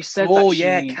 so she said that Oh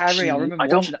yeah, Carrie. I I remember don't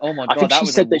watching it. Oh my I god, think she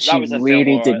said that she that was a film.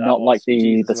 really All did right, that not like was the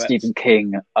Jesus Stephen wept.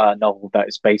 King novel that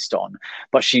it's based on,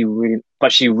 but she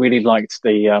really liked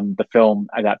the film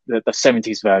the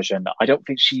 70s version. I don't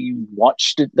think she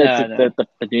watched No, no.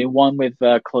 the new one with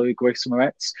Chloe Grace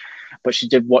Moretz, but she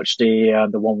did watch the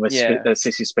one with Yeah. the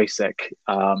Sissy Spacek.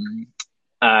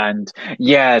 And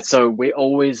yeah, so we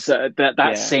always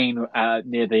that Yeah. scene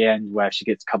near the end where she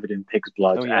gets covered in pig's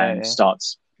blood Oh yeah, and yeah.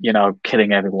 starts,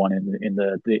 killing everyone in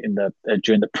the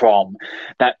during the prom.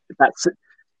 That's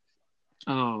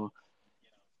Oh.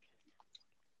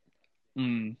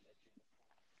 Mm.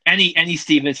 Every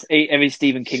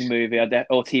Stephen King movie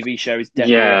or TV show is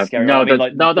definitely a Yeah, scary one. I mean,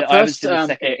 like no, the I haven't first seen the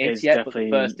second it It is yet, but the definitely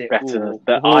first It, better. ooh,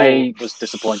 That ooh, I was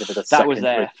disappointed with the that was second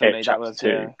with there for It me. That Chapter was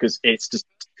Two because it's just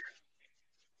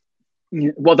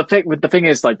well the thing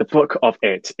is like the book of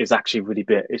It is actually really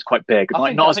big. It's quite big.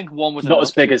 I think one was Not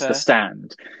as enough. To big be as The fair,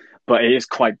 Stand, but it is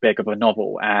quite big of a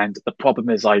novel. And the problem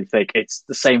is, I think it's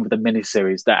the same with the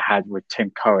miniseries that I had with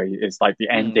Tim Curry. Is like the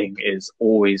mm. ending is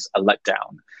always a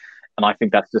letdown, and I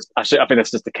think that's just actually I think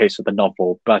that's just the case with the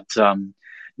novel. But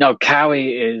no,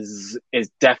 Carrie is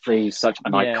definitely such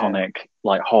an Yeah, iconic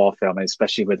like horror film,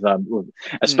 especially mm.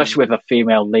 especially with a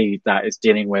female lead that is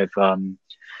dealing with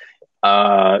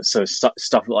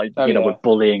stuff like Oh yeah. with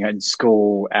bullying in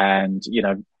school and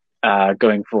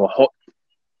going for a hot.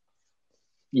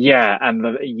 Yeah, and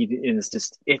it's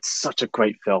just it's such a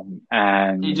great film,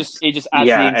 and It just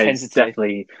adds the yeah, it's intensity.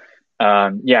 definitely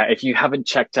yeah. If you haven't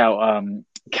checked out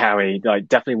Carrie, like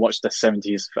definitely watch the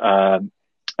 70s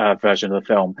version of the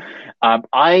film.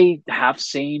 I have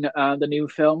seen the new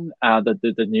film,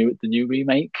 the new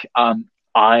remake.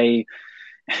 I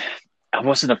I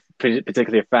wasn't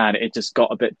particularly a fan. It just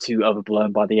got a bit too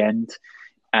overblown by the end.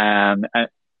 And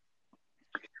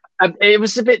it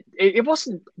was a bit. It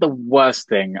wasn't the worst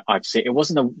thing I've seen. It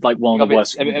wasn't like one Got of the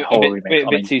worst horror remakes. a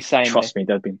I bit mean, too samey. trust me,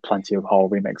 there've been plenty of horror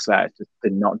remakes there. It just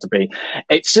did not to be.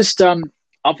 It's just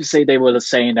obviously they were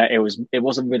saying that it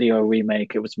wasn't really a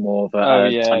remake. It was more of Oh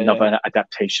yeah, yeah. another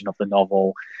adaptation of the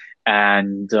novel,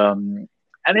 and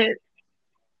it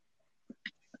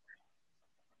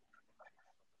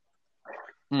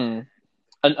Mm.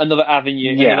 Another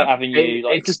yeah, avenue.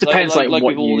 it just depends like Like with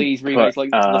what all you these put remakes,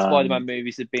 like the Spider-Man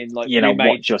movies have been like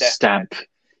remade what to your death, stamp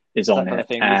is that on kind of it,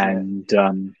 thing, isn't it? and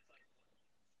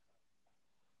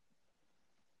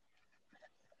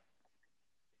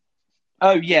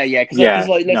Oh yeah, yeah. Because yeah,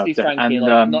 like let's no, be frank here,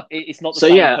 and like it's not the so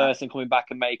same yeah, person coming back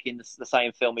and making the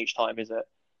same film each time, is it?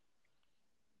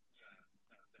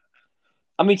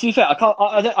 I mean, to be fair,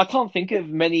 I can't think of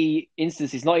many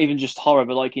instances, not even just horror,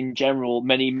 but like in general,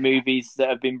 many movies that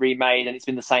have been remade and it's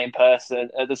been the same person,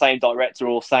 the same director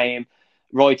or same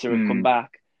writer have come mm,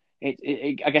 back.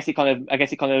 I guess it kind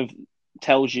of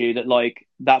tells you that like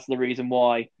that's the reason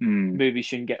why mm, movies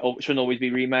shouldn't always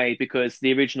be remade because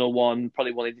the original one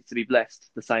probably wanted it to be blessed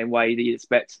the same way that you'd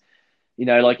expect. You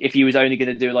know, like if you was only going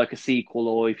to do like a sequel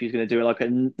or if you was going to do like a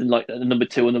number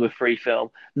two or number three film,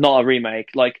 not a remake,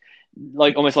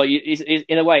 like almost like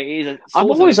in a way it is a I'm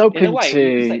sort of always in a open way to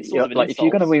you could say it's sort of an like if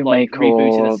you're going insult, to like remake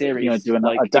rebooting a or series, do an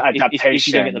like if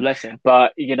you don't get the adaptation, blessing.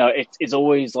 but it's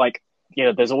always like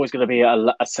there's always going to be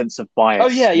a sense of Oh bias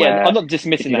yeah, yeah, I'm where not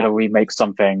if dismissing you're going to that. remake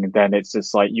something, then it's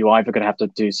just like you either going to have to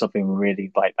do something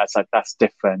really like that's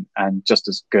different and just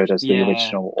as good as the Yeah,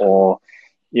 original, or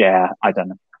yeah, I don't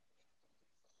know.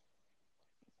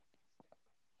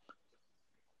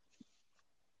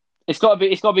 it's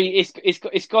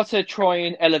got to try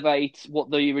and elevate what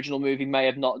the original movie may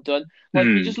have not done.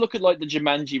 Like you Hmm. just look at like the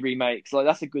Jumanji remakes, like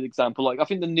that's a good example. Like I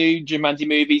think the new Jumanji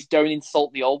movies don't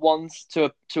insult the old ones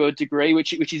to a degree,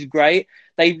 which is great.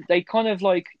 They kind of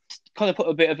kind of put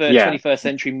a bit of a Yeah, 21st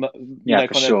century, yeah,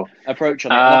 for kind of sure. approach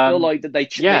on it, and I feel Um, like that they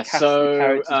yeah, cast the so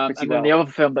characters pretty and then the well.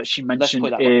 other film that she Let's put mentioned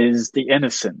it that way. is The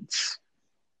Innocents,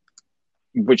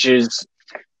 which is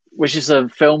a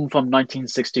film from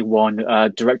 1961,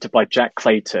 directed by Jack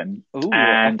Clayton, Ooh,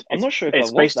 and I'm not sure if I it's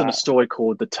watched based on a that. story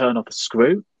called The Turn of the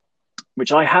Screw,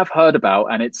 which I have heard about,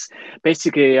 and it's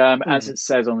basically as Hmm. it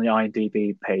says on the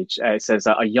IMDb page, it says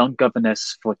that a young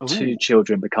governess for two Ooh.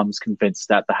 children becomes convinced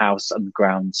that the house and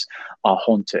grounds are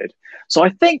haunted. So I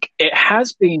think it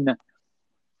has been.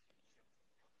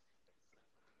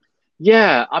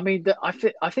 Yeah, I mean, I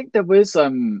think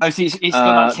Oh, see, it's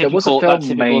got there was a that film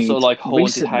typical sort made of like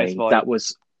haunted house recently that vibe.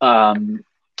 was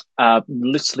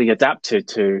loosely adapted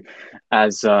to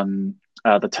as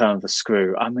the Turn of the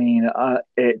Screw. I mean,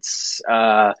 it's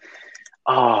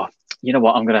oh You know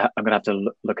what? I'm gonna have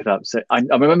to look it up. So I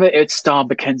remember it starred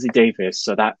Mackenzie Davis,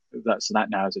 so that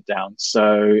narrows it down.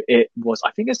 So it was,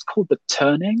 I think it's called The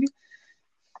Turning.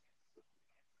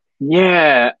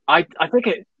 Yeah, I think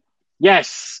it.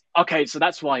 Yes. Okay, so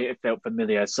that's why it felt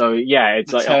familiar. So yeah,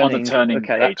 it's The like on the Turning. turning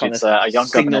Okay, that page. kind It's of a young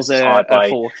governess signals is hired a by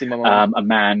thought in my mind. a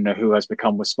man who has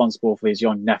become responsible for his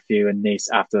young nephew and niece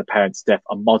after the parents' death.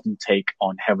 A modern take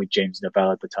on Henry James'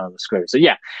 novella, The Turn of the Screw. So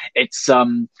yeah, it's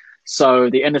so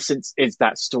The Innocents is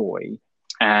that story,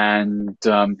 and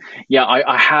yeah,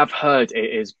 I have heard it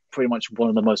is pretty much one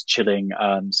of the most chilling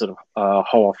sort of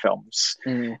horror films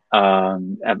Mm.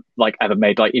 like ever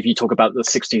made. Like if you talk about the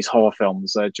 '60s horror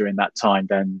films during that time,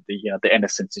 then The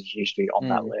Innocents is usually on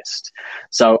that Mm. list.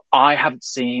 So I haven't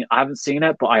seen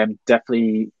it, but I am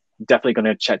definitely going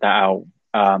to check that out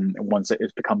once it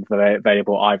has become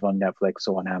available either on Netflix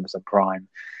or on Amazon Prime.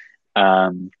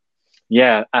 Um,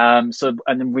 yeah. So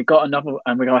and then we got another,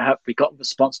 and we got a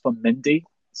response from Mindy.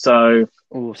 So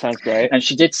Oh, sounds great. and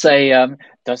she did say,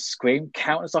 "Does Scream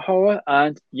count as a horror?"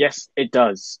 And yes, it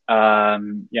does. Yeah,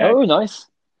 Oh, nice.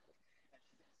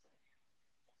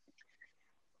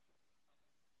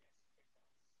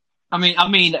 I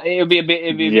mean, it'd be a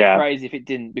bit yeah. crazy if it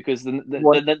didn't, because the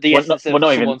Well, the, the, the well, not, essence well, of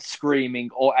not even. someone screaming,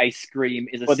 or a scream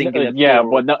is a Well, singular yeah,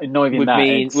 well, plural, not even would that.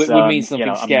 mean It's would mean you know,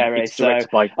 something I mean, scary. it's So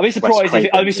directed by I'd be Wes surprised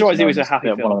if Craven, who's it was known a as happy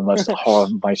one of film. the most horror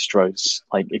maestros.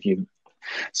 Like if you've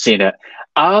seen it,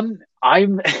 I'm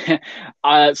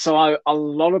so a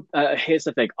lot of here's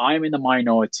the thing. I'm in the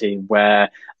minority where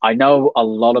I know a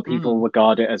lot of people Mm.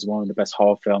 regard it as one of the best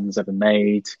horror films ever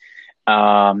made.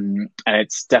 And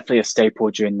it's definitely a staple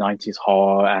during '90s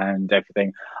horror and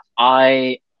everything.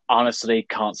 I honestly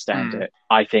can't stand Mm. it.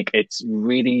 I think it's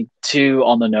really too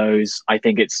on the nose. I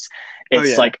think Oh it's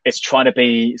yeah. like it's trying to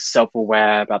be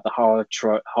self-aware about the horror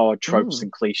tropes Mm.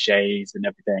 and cliches and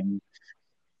everything.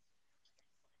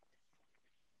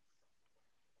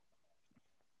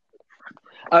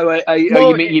 You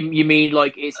Well, mean you mean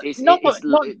like not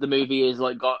the movie is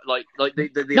like got like the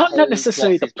not whole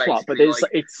necessarily plot the is plot, but basically like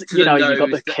it's to the you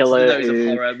got the nose to the killer nose of who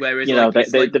horror, whereas like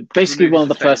it's like basically removing one of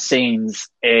the first suspense. scenes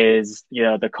is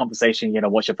the conversation,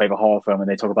 what's your favorite horror film, and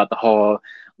they talk about the horror,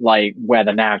 like where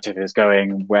the narrative is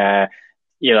going, where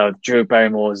Drew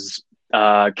Barrymore's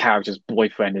character's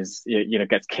boyfriend is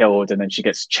gets killed, and then she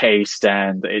gets chased,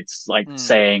 and it's like Mm.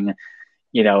 saying,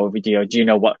 do you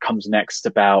know what comes next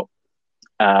about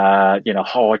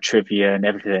horror trivia and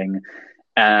everything.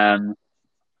 um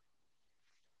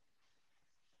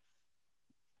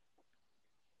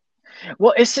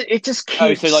Well, it just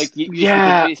Oh, so keeps, like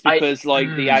yeah. it's because like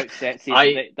the outset is that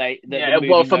I the yeah.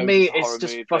 Well, movie for knows me, it's a it's horror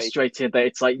just movie. frustrating that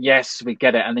it's like, yes, we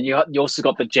get it, and then you also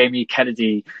got the Jamie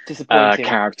Kennedy Disappointing.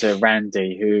 character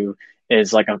Randy, who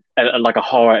is like a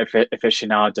horror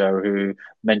aficionado, who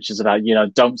mentions about,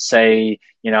 don't say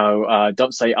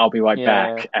I'll be right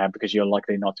Yeah. back, because you're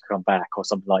likely not to come back, or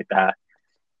something like that.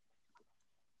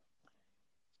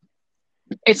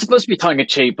 It's supposed to be tongue in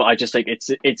cheek, but I just think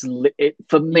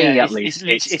for Yeah, me at least,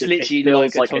 it's it literally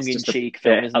feels like a like it's just tongue-in-cheek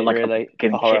film, isn't it, like a really,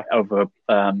 getting for hit horror? over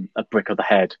a brick of the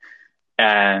head.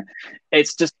 And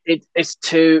it's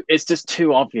just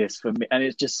too obvious for me, and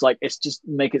it's just like, it's just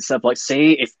make itself like,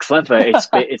 see, it's clever,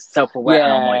 it's self aware,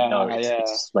 and I'm like, no, Yeah, it's yeah.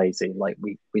 just lazy. Like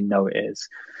we know it is.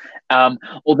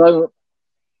 Although,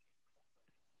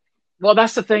 well,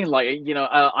 that's the thing. Like,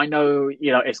 I know,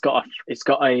 it's got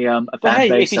a But fan hey,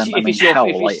 base, and I mean, if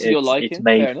hell, like it's to your it's liking,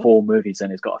 made fair enough. 4 movies,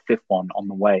 and it's got a fifth one on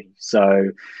the way.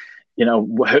 So,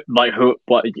 like who?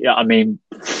 What? Yeah, I mean,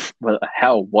 well,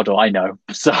 hell, what do I know?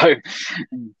 So,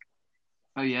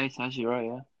 Oh yeah, it's actually right.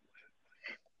 Yeah.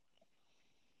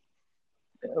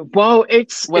 well,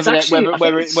 it's actually, I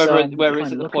think it's Whether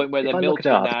it's at the point where they're if I look it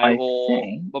milking it up, now, I or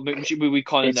think well, we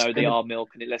kind of it's know they gonna. are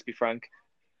milking it. Let's be frank.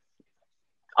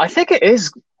 I think it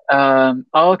is. Oh,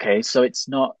 okay, so it's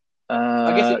not.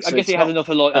 I So guess it's it has not. enough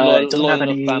It doesn't have loyal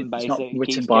enough any. fan It's base not that it written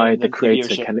keeps by getting the the creator,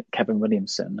 viewership. Kevin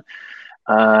Williamson.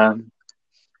 Um,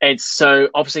 it's so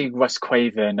obviously Wes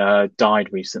Craven died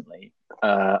recently,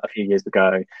 a few years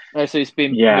ago. Oh, so it's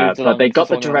been Yeah, moved but they along to got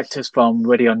the someone else. directors from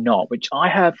Ready or Not, which I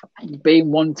have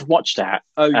been wanting to watch that.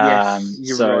 Oh yes,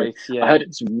 you're So right. I Yeah. heard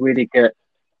it's really good.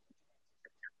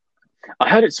 I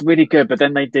heard it's really good, but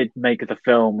then they did make the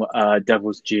film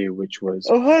Devil's Due, which was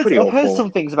pretty I've heard awful.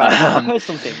 some things about that. I've Um, heard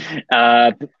some things.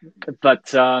 uh,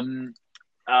 but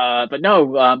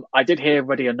no, I did hear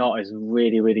Ready or Not is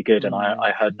really, really good, and Hmm.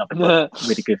 I heard nothing but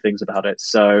really good things about it.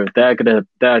 So they're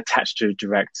attached to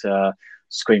direct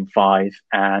Scream 5,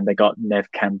 and they got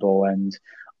Nev Campbell and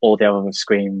all the other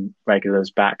Scream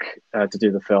regulars back to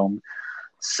do the film.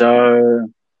 So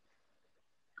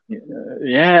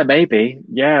Yeah, maybe.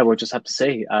 Yeah, we'll just have to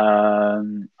see.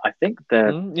 I think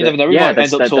You never know. We yeah, might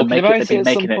end up they're talking making they've about it been at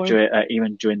some making it point. during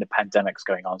even during the pandemics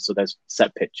going on. So there's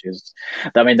set pictures.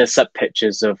 I mean, there's set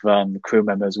pictures of crew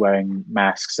members wearing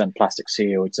masks and plastic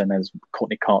shields, and there's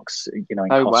Courtney Cox, in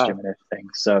Oh costume wow. and everything.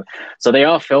 So they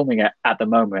are filming it at the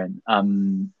moment.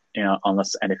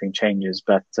 Unless anything changes,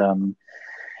 but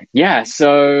yeah,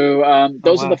 so Oh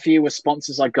those are the wow. few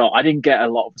responses I got. I didn't get a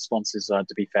lot of responses, to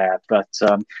be fair, but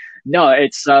no,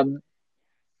 it's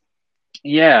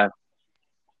yeah.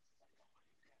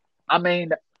 I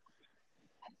mean,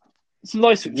 Some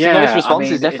nice yeah. I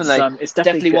responses. mean, it's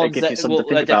definitely Definitely ones gives you that something to will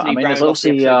think about. I definitely mean, round off the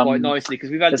episode quite nicely because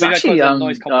there's we've had quite actually a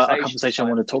nice a conversation this conversation I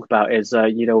time. want to talk about is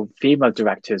female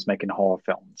directors making horror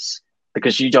films.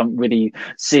 Because you don't really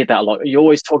see that a lot. You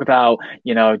always talk about,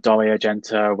 Dario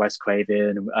Argento, Wes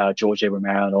Craven, George A.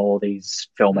 Romero, and all these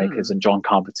filmmakers, Mm. and John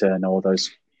Carpenter, and all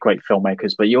those great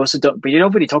filmmakers. But you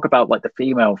don't really talk about like the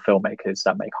female filmmakers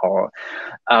that make horror.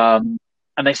 Um,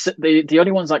 and the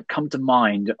only ones that come to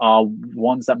mind are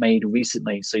ones that made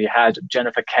recently. So you had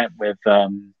Jennifer Kent with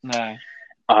No.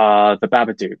 The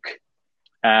Babadook,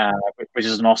 uh, which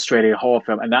is an Australian horror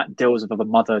film, and that deals with a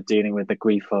mother dealing with the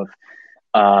grief of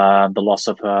the loss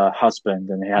of her husband,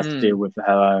 and he has to deal Mm. with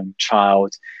her own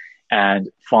child, and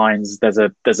finds there's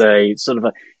a sort of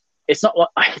a it's not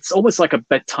like it's almost like a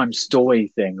bedtime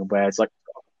story thing where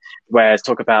it's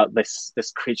talk about this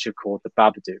creature called the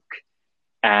Babadook,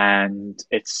 and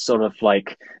it's sort of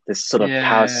like this sort of Yeah.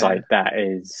 parasite that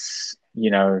is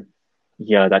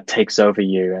that takes over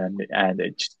you, and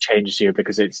it just changes you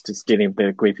because it's just dealing with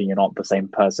the grief and you're not the same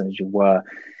person as you were,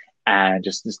 and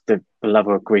just the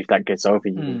level of grief that gets over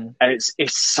you. Mm. And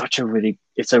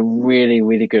it's a really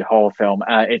really good horror film.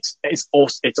 It's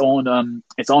also it's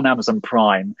on Amazon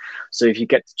Prime, so if you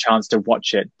get the chance to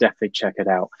watch it, definitely check it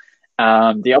out.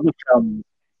 The other film,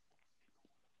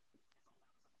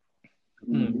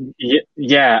 Mm.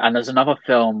 yeah, and there's another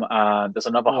film. There's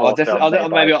another Oh, horror film made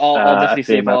by maybe I'll a definitely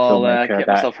see if female I'll filmmaker get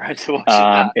that myself around to watching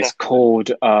that. it's Definitely.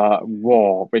 called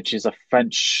Raw, which is a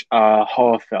French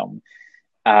horror film.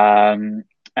 And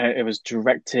it was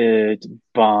directed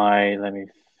by, let me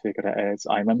figure that out.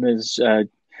 I remember it's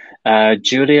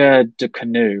Julia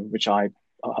Ducournau, which I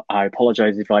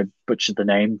apologize if I butchered the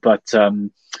name, but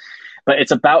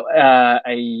it's about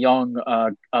a young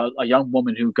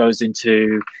woman who goes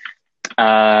to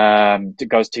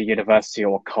university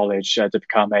or college to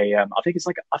become I think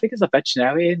it's a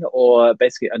veterinarian, or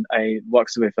basically a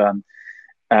works with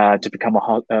to become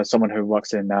someone who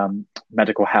works in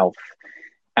medical health,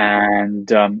 and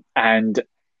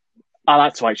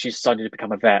that's right, she's starting to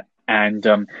become a vet, and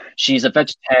she's a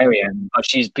vegetarian, but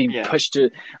she's been Yeah. pushed to,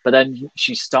 but then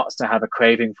she starts to have a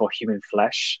craving for human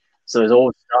flesh. So it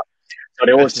all so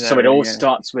it Veterinarian. all Yeah.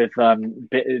 starts with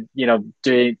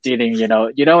dealing,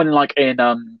 and like in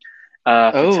Oh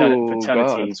God.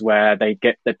 fraternities where they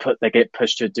get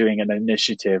pushed to doing an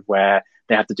initiative where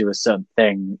they have to do a certain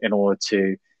thing in order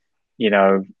to you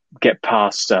know, get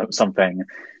past something.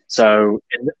 So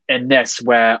in this,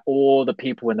 where all the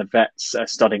people in the vets are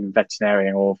studying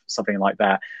veterinarian or something like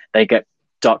that, they get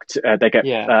ducked,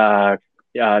 Yeah.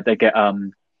 they get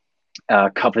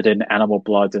covered in animal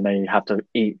blood, and they have to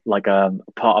eat like a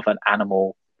part of an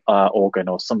animal organ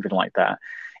or something like that.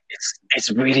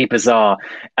 It's really bizarre,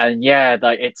 and yeah,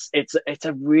 like it's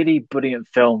a really brilliant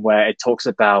film where it talks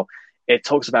about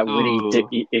really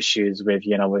deep Oh. issues with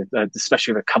with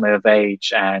especially with coming of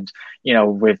age, and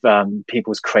with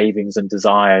people's cravings and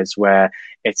desires, where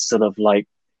it's sort of like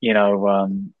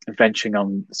venturing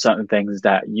on certain things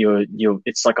that you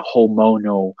it's like a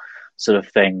hormonal sort of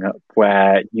thing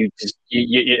where you just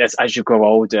as you grow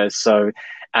older. So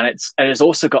and it's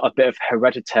also got a bit of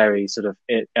hereditary sort of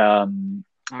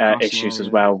Oh gosh. issues Yeah. as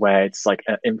Yeah. well, where it's like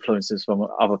influences from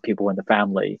other people in the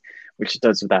family, which it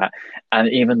does with that. And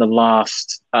even the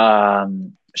last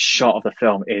shot of the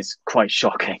film is quite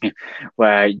shocking,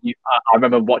 where I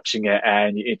remember watching it,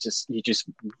 and you just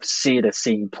see the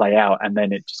scene play out, and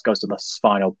then it just goes to the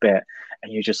final bit,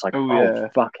 and you're just like, Oh oh yeah.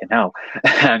 fucking hell.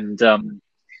 And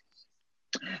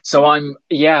so I'm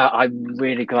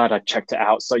really glad I checked it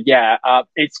out. So yeah,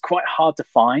 it's quite hard to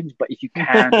find, but if you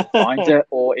can find it,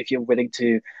 or if you're willing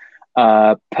to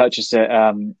purchase it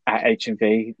at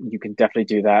HMV, you can definitely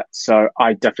do that. So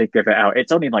I definitely give it out.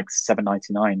 It's only like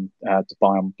 $7.99 to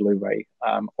buy on Blu-ray,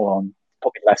 or on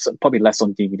probably less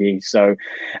on DVD. So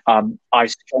I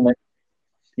strongly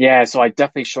yeah, so I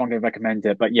definitely strongly recommend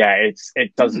it. But yeah, Hmm.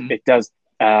 it does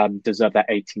deserve that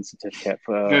 18 certificate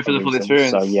for Go a for the full reason.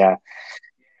 So experience. yeah.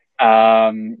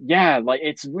 Yeah, like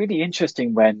it's really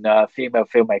interesting when female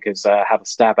filmmakers have a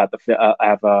stab at the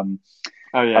have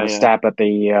Oh yeah, have a stab at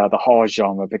the horror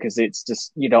genre, because it's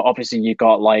just, obviously you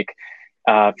got like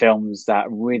films that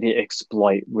really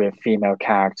exploit with female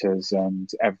characters and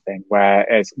everything,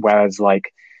 whereas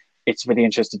like it's really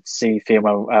interesting to see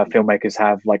female filmmakers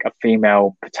have like a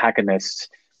female protagonist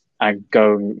and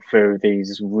go through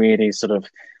these really sort of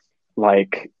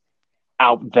like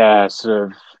out there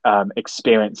sort of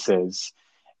experiences,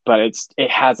 but it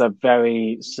has a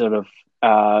very sort of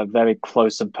very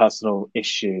close and personal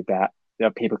issue that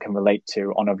people can relate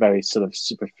to on a very sort of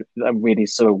a really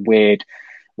sort of weird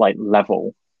like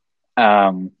level.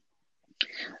 Um,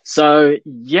 so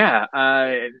yeah,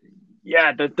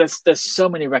 yeah, there's so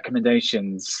many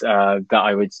recommendations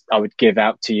that I would give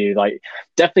out to you. Like,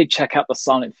 definitely check out the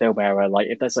silent film era. Like,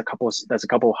 if there's a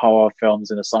couple horror films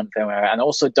in the silent film era, and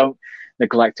also don't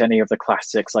neglect any of the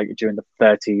classics like during the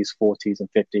 30s, 40s, and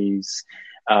 50s,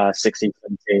 60s,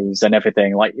 70s, and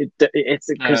everything. Like, it's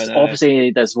because obviously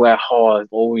there's where horror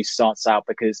always starts out,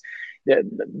 because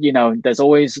there's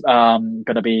always going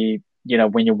to be,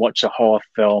 when you watch a horror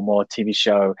film or TV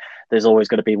show, there's always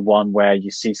going to be one where you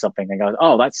see something and go,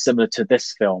 oh, that's similar to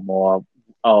this film, or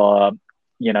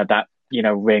that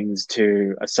rings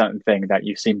to a certain thing that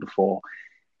you've seen before,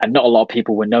 and not a lot of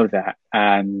people will know that.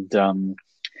 And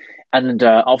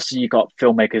obviously you got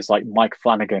filmmakers like Mike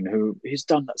Flanagan, who's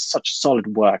done such solid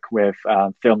work with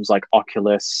films like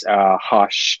Oculus,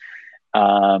 Hush,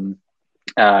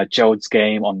 Gerald's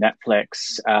Game on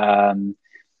Netflix.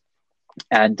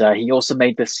 And he also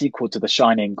made the sequel to The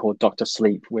Shining called Doctor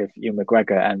Sleep with Ewan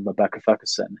McGregor and Rebecca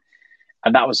Ferguson.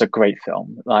 And that was a great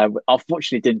film.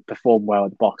 Unfortunately, didn't perform well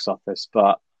at the box office,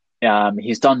 but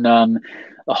he's done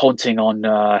A Haunting on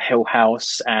Hill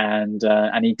House, and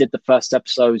he did the first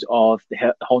episode of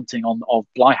The Haunting of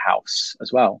Bly House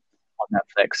as well on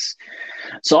Netflix.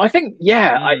 So I think,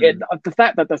 the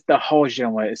fact that the horror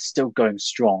genre is still going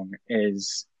strong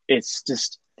it's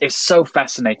so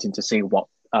fascinating to see what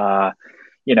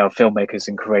filmmakers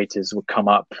and creators would come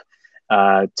up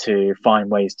to find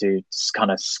ways to kind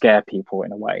of scare people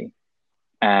in a way.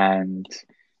 And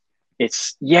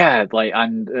it's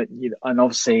and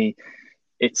obviously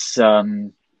it's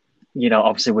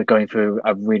obviously we're going through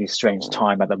a really strange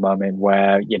time at the moment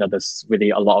where there's really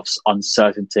a lot of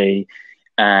uncertainty,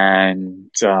 and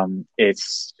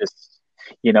it's just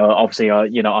obviously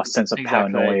our sense of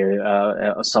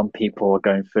paranoia some people are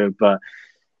going through. But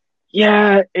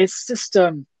yeah, it's just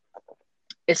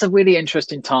it's a really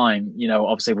interesting time.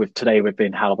 Obviously with today we've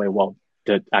been Halloween. Well,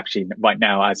 actually right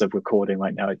now, as of recording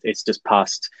right now, it's just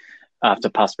past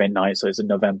midnight, so it's in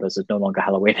November, so it's no longer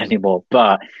Halloween anymore.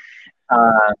 But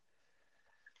I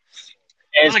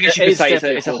guess you could say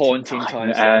it's a haunting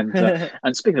time.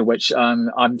 And speaking of which,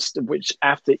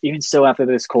 after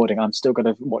this recording, I'm still going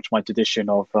to watch my tradition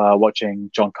of watching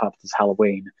John Carpenter's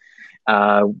Halloween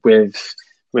with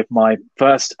my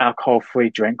first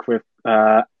alcohol-free drink with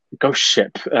Ghost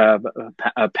Ship,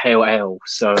 a pale ale.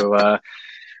 So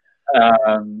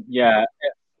yeah.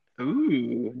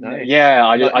 Ooh, nice. Yeah,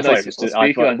 I thought it was just,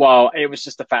 it was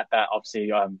just the fact that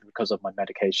obviously because of my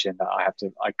medication that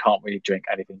I can't really drink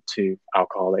anything too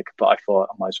alcoholic, but I thought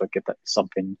I might as well give it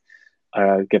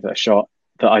a shot.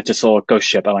 That I just saw Ghost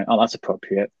Ship, I'm like, oh, that's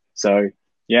appropriate. So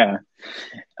yeah.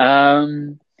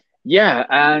 Yeah,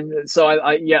 and so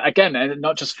again, and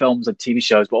not just films and TV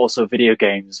shows, but also video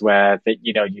games where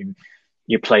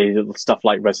you play stuff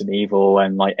like Resident Evil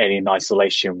and like Alien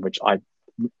Isolation, which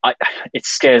it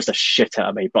scares the shit out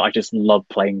of me, but I just love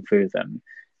playing through them.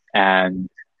 And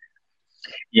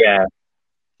yeah.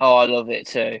 Oh, I love it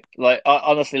too. Like,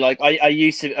 honestly, like I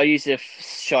used to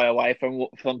shy away from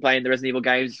playing the Resident Evil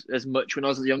games as much when I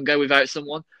was younger without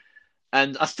someone,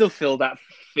 and I still feel that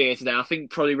fear today. I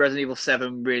think probably Resident Evil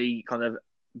 7 really kind of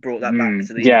brought that back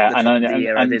to the era,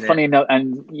 and funny enough,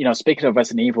 and speaking of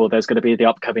Resident Evil, there's going to be the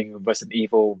upcoming Resident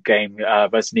Evil game,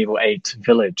 Resident Evil 8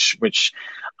 Village, which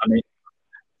I mean,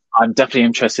 I'm definitely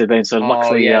interested in. So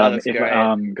luckily,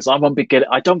 because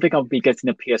I don't think I'll be getting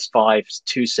a PS5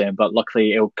 too soon, but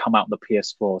luckily it'll come out on the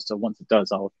PS4. So once it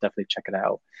does, I'll definitely check it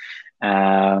out.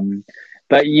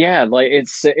 But yeah, like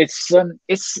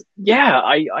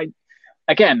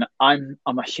again, I'm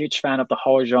a huge fan of the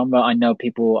horror genre. I know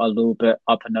people are a little bit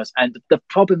up in those, and the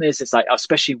problem is, it's like,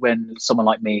 especially when someone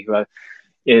like me who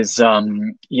is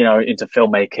into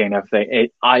filmmaking and everything,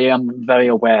 I am very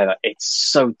aware that it's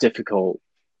so difficult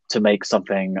to make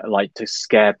something like to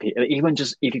scare people. Even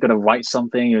just if you're going to write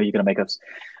something or you're going to make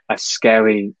a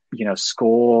scary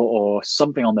score or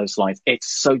something on those lines, it's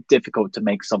so difficult to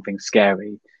make something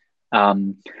scary.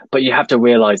 But you have to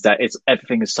realize that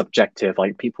everything is subjective.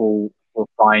 Like, people will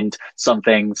find some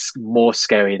things more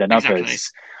scary than others.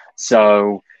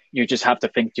 So you just have to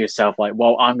think to yourself like,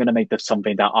 well, I'm going to make this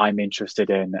something that I'm interested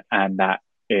in and that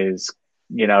is,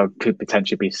 could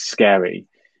potentially be scary.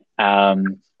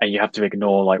 And you have to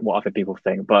ignore like what other people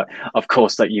think. But of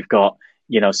course, that you've got,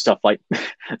 stuff like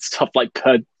stuff like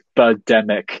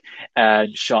Birdemic and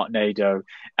Sharknado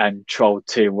and Troll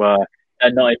 2 were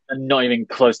not even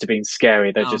close to being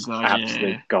scary. They're just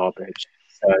absolute garbage.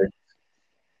 So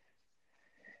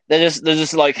they're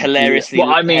just like hilariously. Well,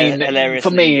 I mean, hilariously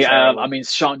for me, terrible. I mean,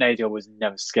 Sharknado was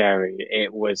never scary.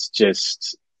 It was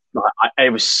just like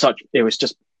it was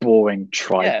just boring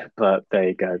tripe. Yeah. But there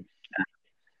you go.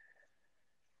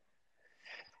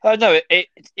 No,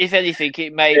 if anything,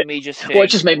 it made me just think. Well,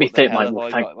 it just made me what the think hell like, have well,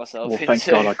 I got myself thank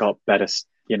into? God I got better,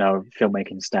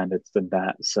 filmmaking standards than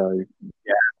that. So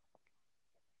yeah.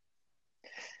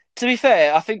 To be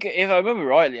fair, I think if I remember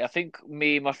rightly, I think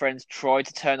me and my friends tried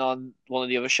to turn on one of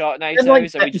the other Sharknadoes, Like, and we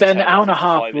just they're an turned it hour off and a after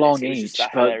half 5 long minutes. each,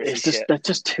 but it's just they're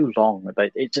just too long.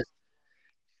 But it just.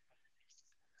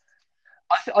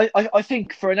 I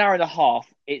think for an hour and a half,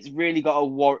 it's really got a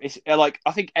war. It's like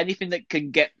I think anything that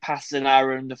can get past an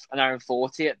hour and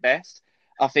 40 at best,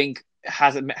 I think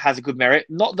has a good merit.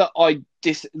 Not that I'm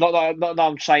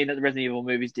saying that the Resident Evil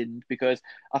movies didn't, because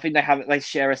I think they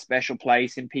share a special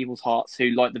place in people's hearts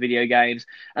who like the video games,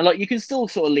 and like you can still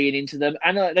sort of lean into them.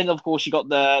 And then of course you got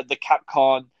the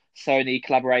Capcom Sony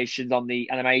collaborations on the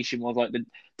animation ones, like the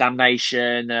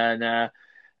Damnation and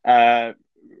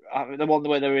the one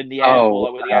where they're in the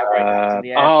airport, where the outbreak happens in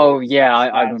the airport. Oh yeah,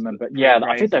 I remember. Yeah,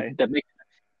 I think they're making.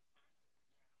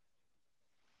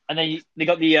 And then you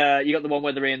got the one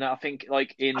where they're in, I think,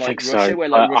 like in like Russia, so. where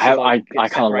like Russia I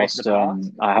kind of lost.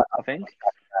 I think.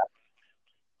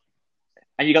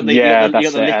 And you got the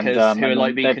Lickers who are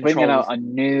like being they're controlled. bringing out a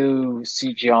new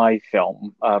CGI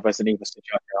film, Resident Evil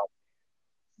CGI film.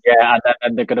 Yeah,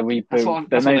 and they're going to reboot.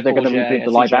 They're going to reboot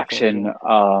the live action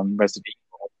Resident Evil.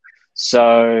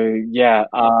 So yeah.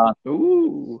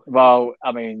 Ooh. Well,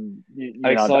 I mean,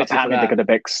 apparently they're going to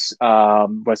mix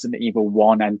Resident Evil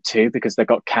 1 and 2 because they've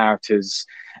got characters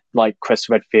like Chris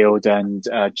Redfield and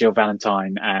Jill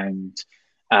Valentine and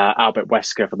Albert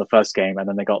Wesker from the first game, and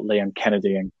then they got Leon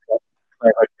Kennedy and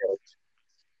Claire Redfield.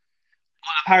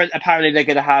 Apparently they're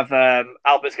going to have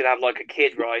Albert's going to have like a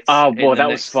kid, right? Oh, well, that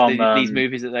was from these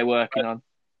movies that they're working on.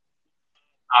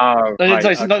 Oh, right.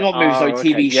 Sorry, not movies, sorry,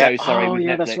 TV shows. Yeah. Sorry,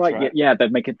 yeah, Netflix, that's right. Yeah, they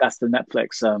make it. That's the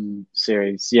Netflix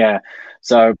series. Yeah,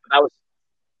 so that was.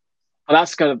 Well,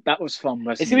 that was from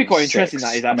Resident It's gonna be quite 6. interesting.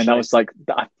 That is. Actually. I mean, that was like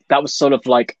that was sort of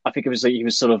like I think it was he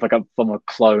was sort of like from a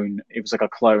clone. It was like a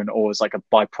clone, or it was like a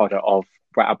byproduct of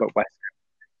Albert Wesker.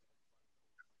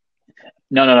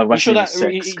 No, Resident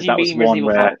Evil 6. That was one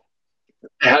where.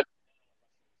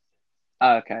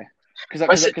 Oh, okay. Because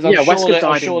I'm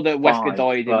sure that Wesker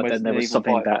died in then there was Evil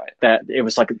something 5, that it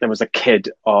was like there was a kid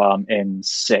in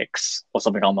 6 or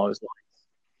something on those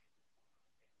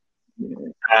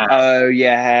lines. Oh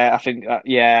yeah, I think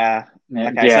yeah.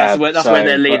 Okay, yeah, so that's where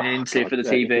they're leaning into for the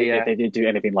TV. If they did do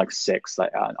anything like 6,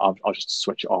 like I'll just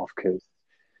switch it off because.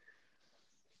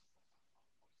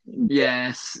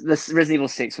 Yes, this Resident Evil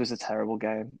 6 was a terrible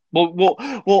game. We'll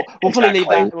probably leave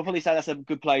that. We'll probably say that's a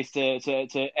good place to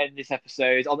end this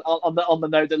episode on the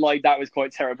note that like that was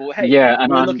quite terrible. Hey, yeah,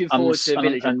 and we're looking forward to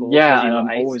Village, of course. Yeah, and I'm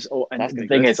always. And the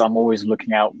thing is, I'm always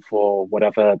looking out for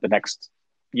whatever the next,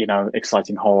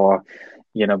 exciting horror,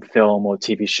 film or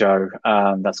TV show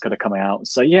that's going to come out.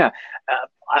 So yeah,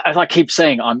 as I keep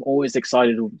saying, I'm always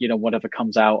excited. Whatever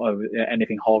comes out of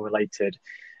anything horror related.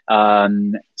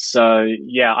 So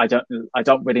yeah, I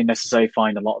don't really necessarily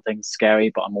find a lot of things scary,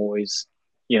 but I'm always,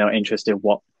 interested in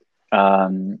what,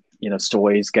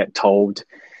 stories get told.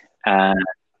 I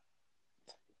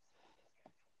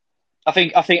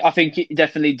think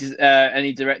definitely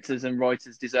any directors and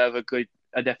writers deserve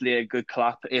definitely a good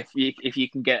clap if you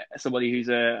can get somebody who's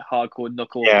a hardcore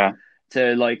knuckle. Yeah.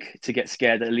 To get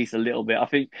scared at least a little bit. I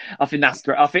think that's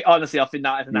great. I think that is an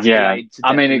accolade. Yeah,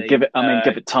 I mean, give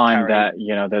it time that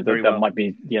there might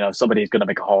be somebody's going to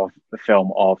make a horror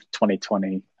film of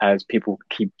 2020 as people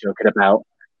keep joking about.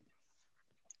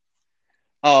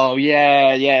 Oh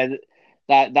yeah.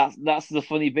 That's the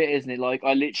funny bit, isn't it? Like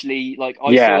I literally saw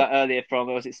that earlier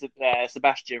from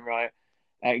Sebastian, right?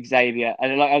 Xavier,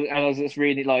 and I was just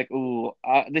reading like, oh,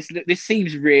 this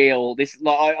seems real. This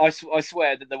I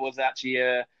swear that there was actually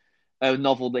a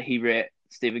novel that he wrote,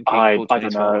 Stephen King, called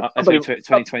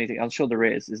 2020. I'm sure there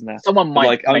is, isn't there? Someone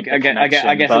might. I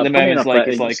guess at the moment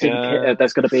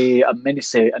there's going to be a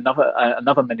miniseries,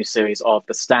 another miniseries of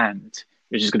The Stand,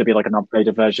 which is going to be like an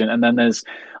upgraded version, and then there's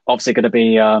obviously going to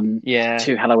be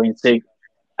 2 Halloween sequels,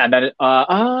 and then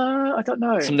I don't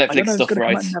know, some Netflix stuff,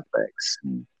 right? Netflix.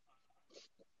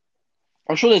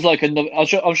 I'm sure there's like another. I'm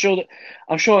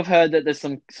sure I've heard that there's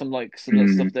some other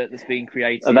stuff that's being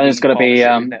created. And then there's going to be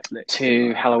Netflix,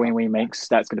 two Halloween remakes.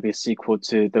 That's going to be a sequel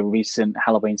to the recent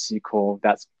Halloween sequel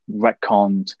that's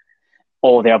retconned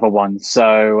all the other ones.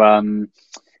 So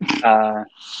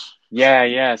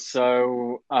yeah.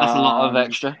 So that's a lot of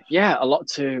extra. Yeah, a lot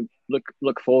to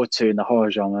look forward to in the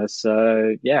horror genre.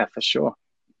 So yeah, for sure.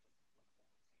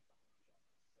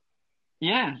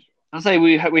 Yeah. I'll say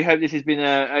we hope this has been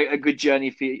a good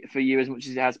journey for you as much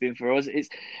as it has been for us. It's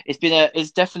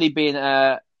definitely been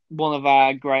one of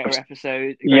our greater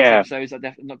episodes. Episodes are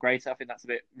definitely not greater. I think that's a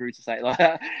bit rude to say it like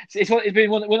that. It's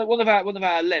been one of our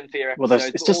lengthier episodes. Well,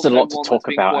 it's just a lot to talk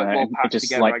about, and it just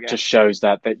together, just shows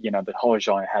that the horror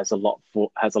genre has a lot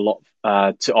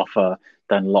to offer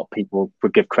than a lot of people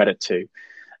would give credit to.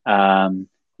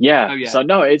 So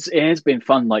no, it has been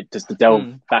fun, like just to delve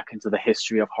back into the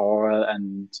history of horror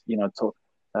and talk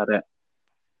about it.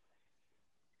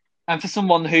 And for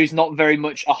someone who's not very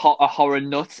much a horror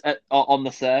nut on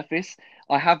the surface,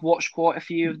 I have watched quite a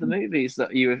few of the movies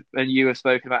that you have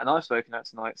spoken about and I've spoken about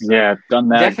tonight. So yeah, done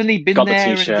that. Definitely been there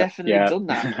and definitely done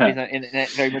that. in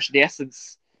very much the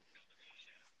essence.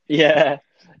 Yeah.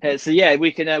 So yeah,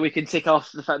 we can tick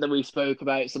off the fact that we spoke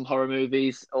about some horror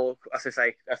movies, or as I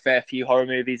say, a fair few horror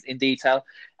movies in detail.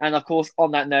 And of course,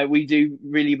 on that note, we do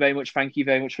really very much thank you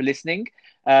very much for listening.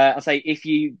 I'll say if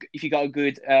you got a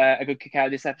good kick out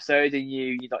of this episode and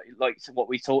you liked what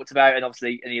we talked about, and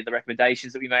obviously any of the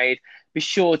recommendations that we made, be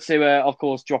sure to of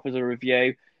course drop us a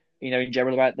review, in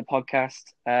general about the podcast,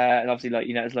 and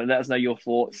obviously let us know your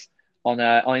thoughts on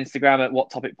Instagram at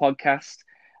What Topic Podcast.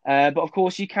 But of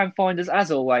course, you can find us as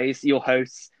always, your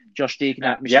hosts, Josh Deacon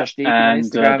at Josh Deacon on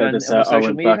Instagram and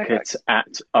social media. Burkett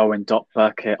at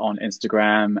Owen.Burkett on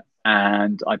Instagram,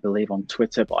 and I believe on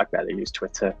Twitter, but I barely use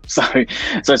Twitter, so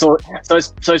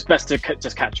it's best to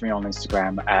just catch me on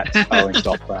Instagram at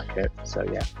Owen.Burkett. So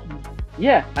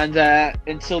yeah, and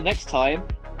until next time.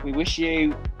 We wish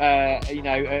you, an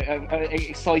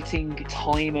exciting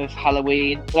time of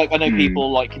Halloween. Like I know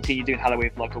people continue doing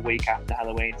Halloween for a week after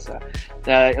Halloween. So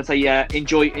I'd say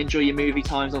enjoy your movie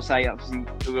times. I'll say obviously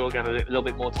we're all going to have a little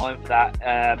bit more time for that.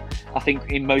 I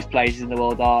think in most places in the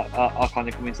world are kind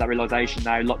of coming to that realization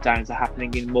now. Lockdowns are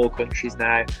happening in more countries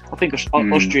now. I think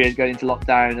Austria is going into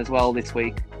lockdown as well this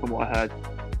week, from what I heard.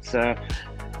 So,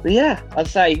 but yeah, I'd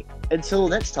say. Until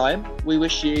next time, we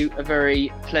wish you a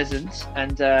very pleasant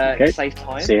and safe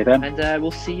time. See you then. And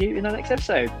we'll see you in our next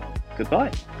episode.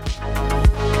 Goodbye.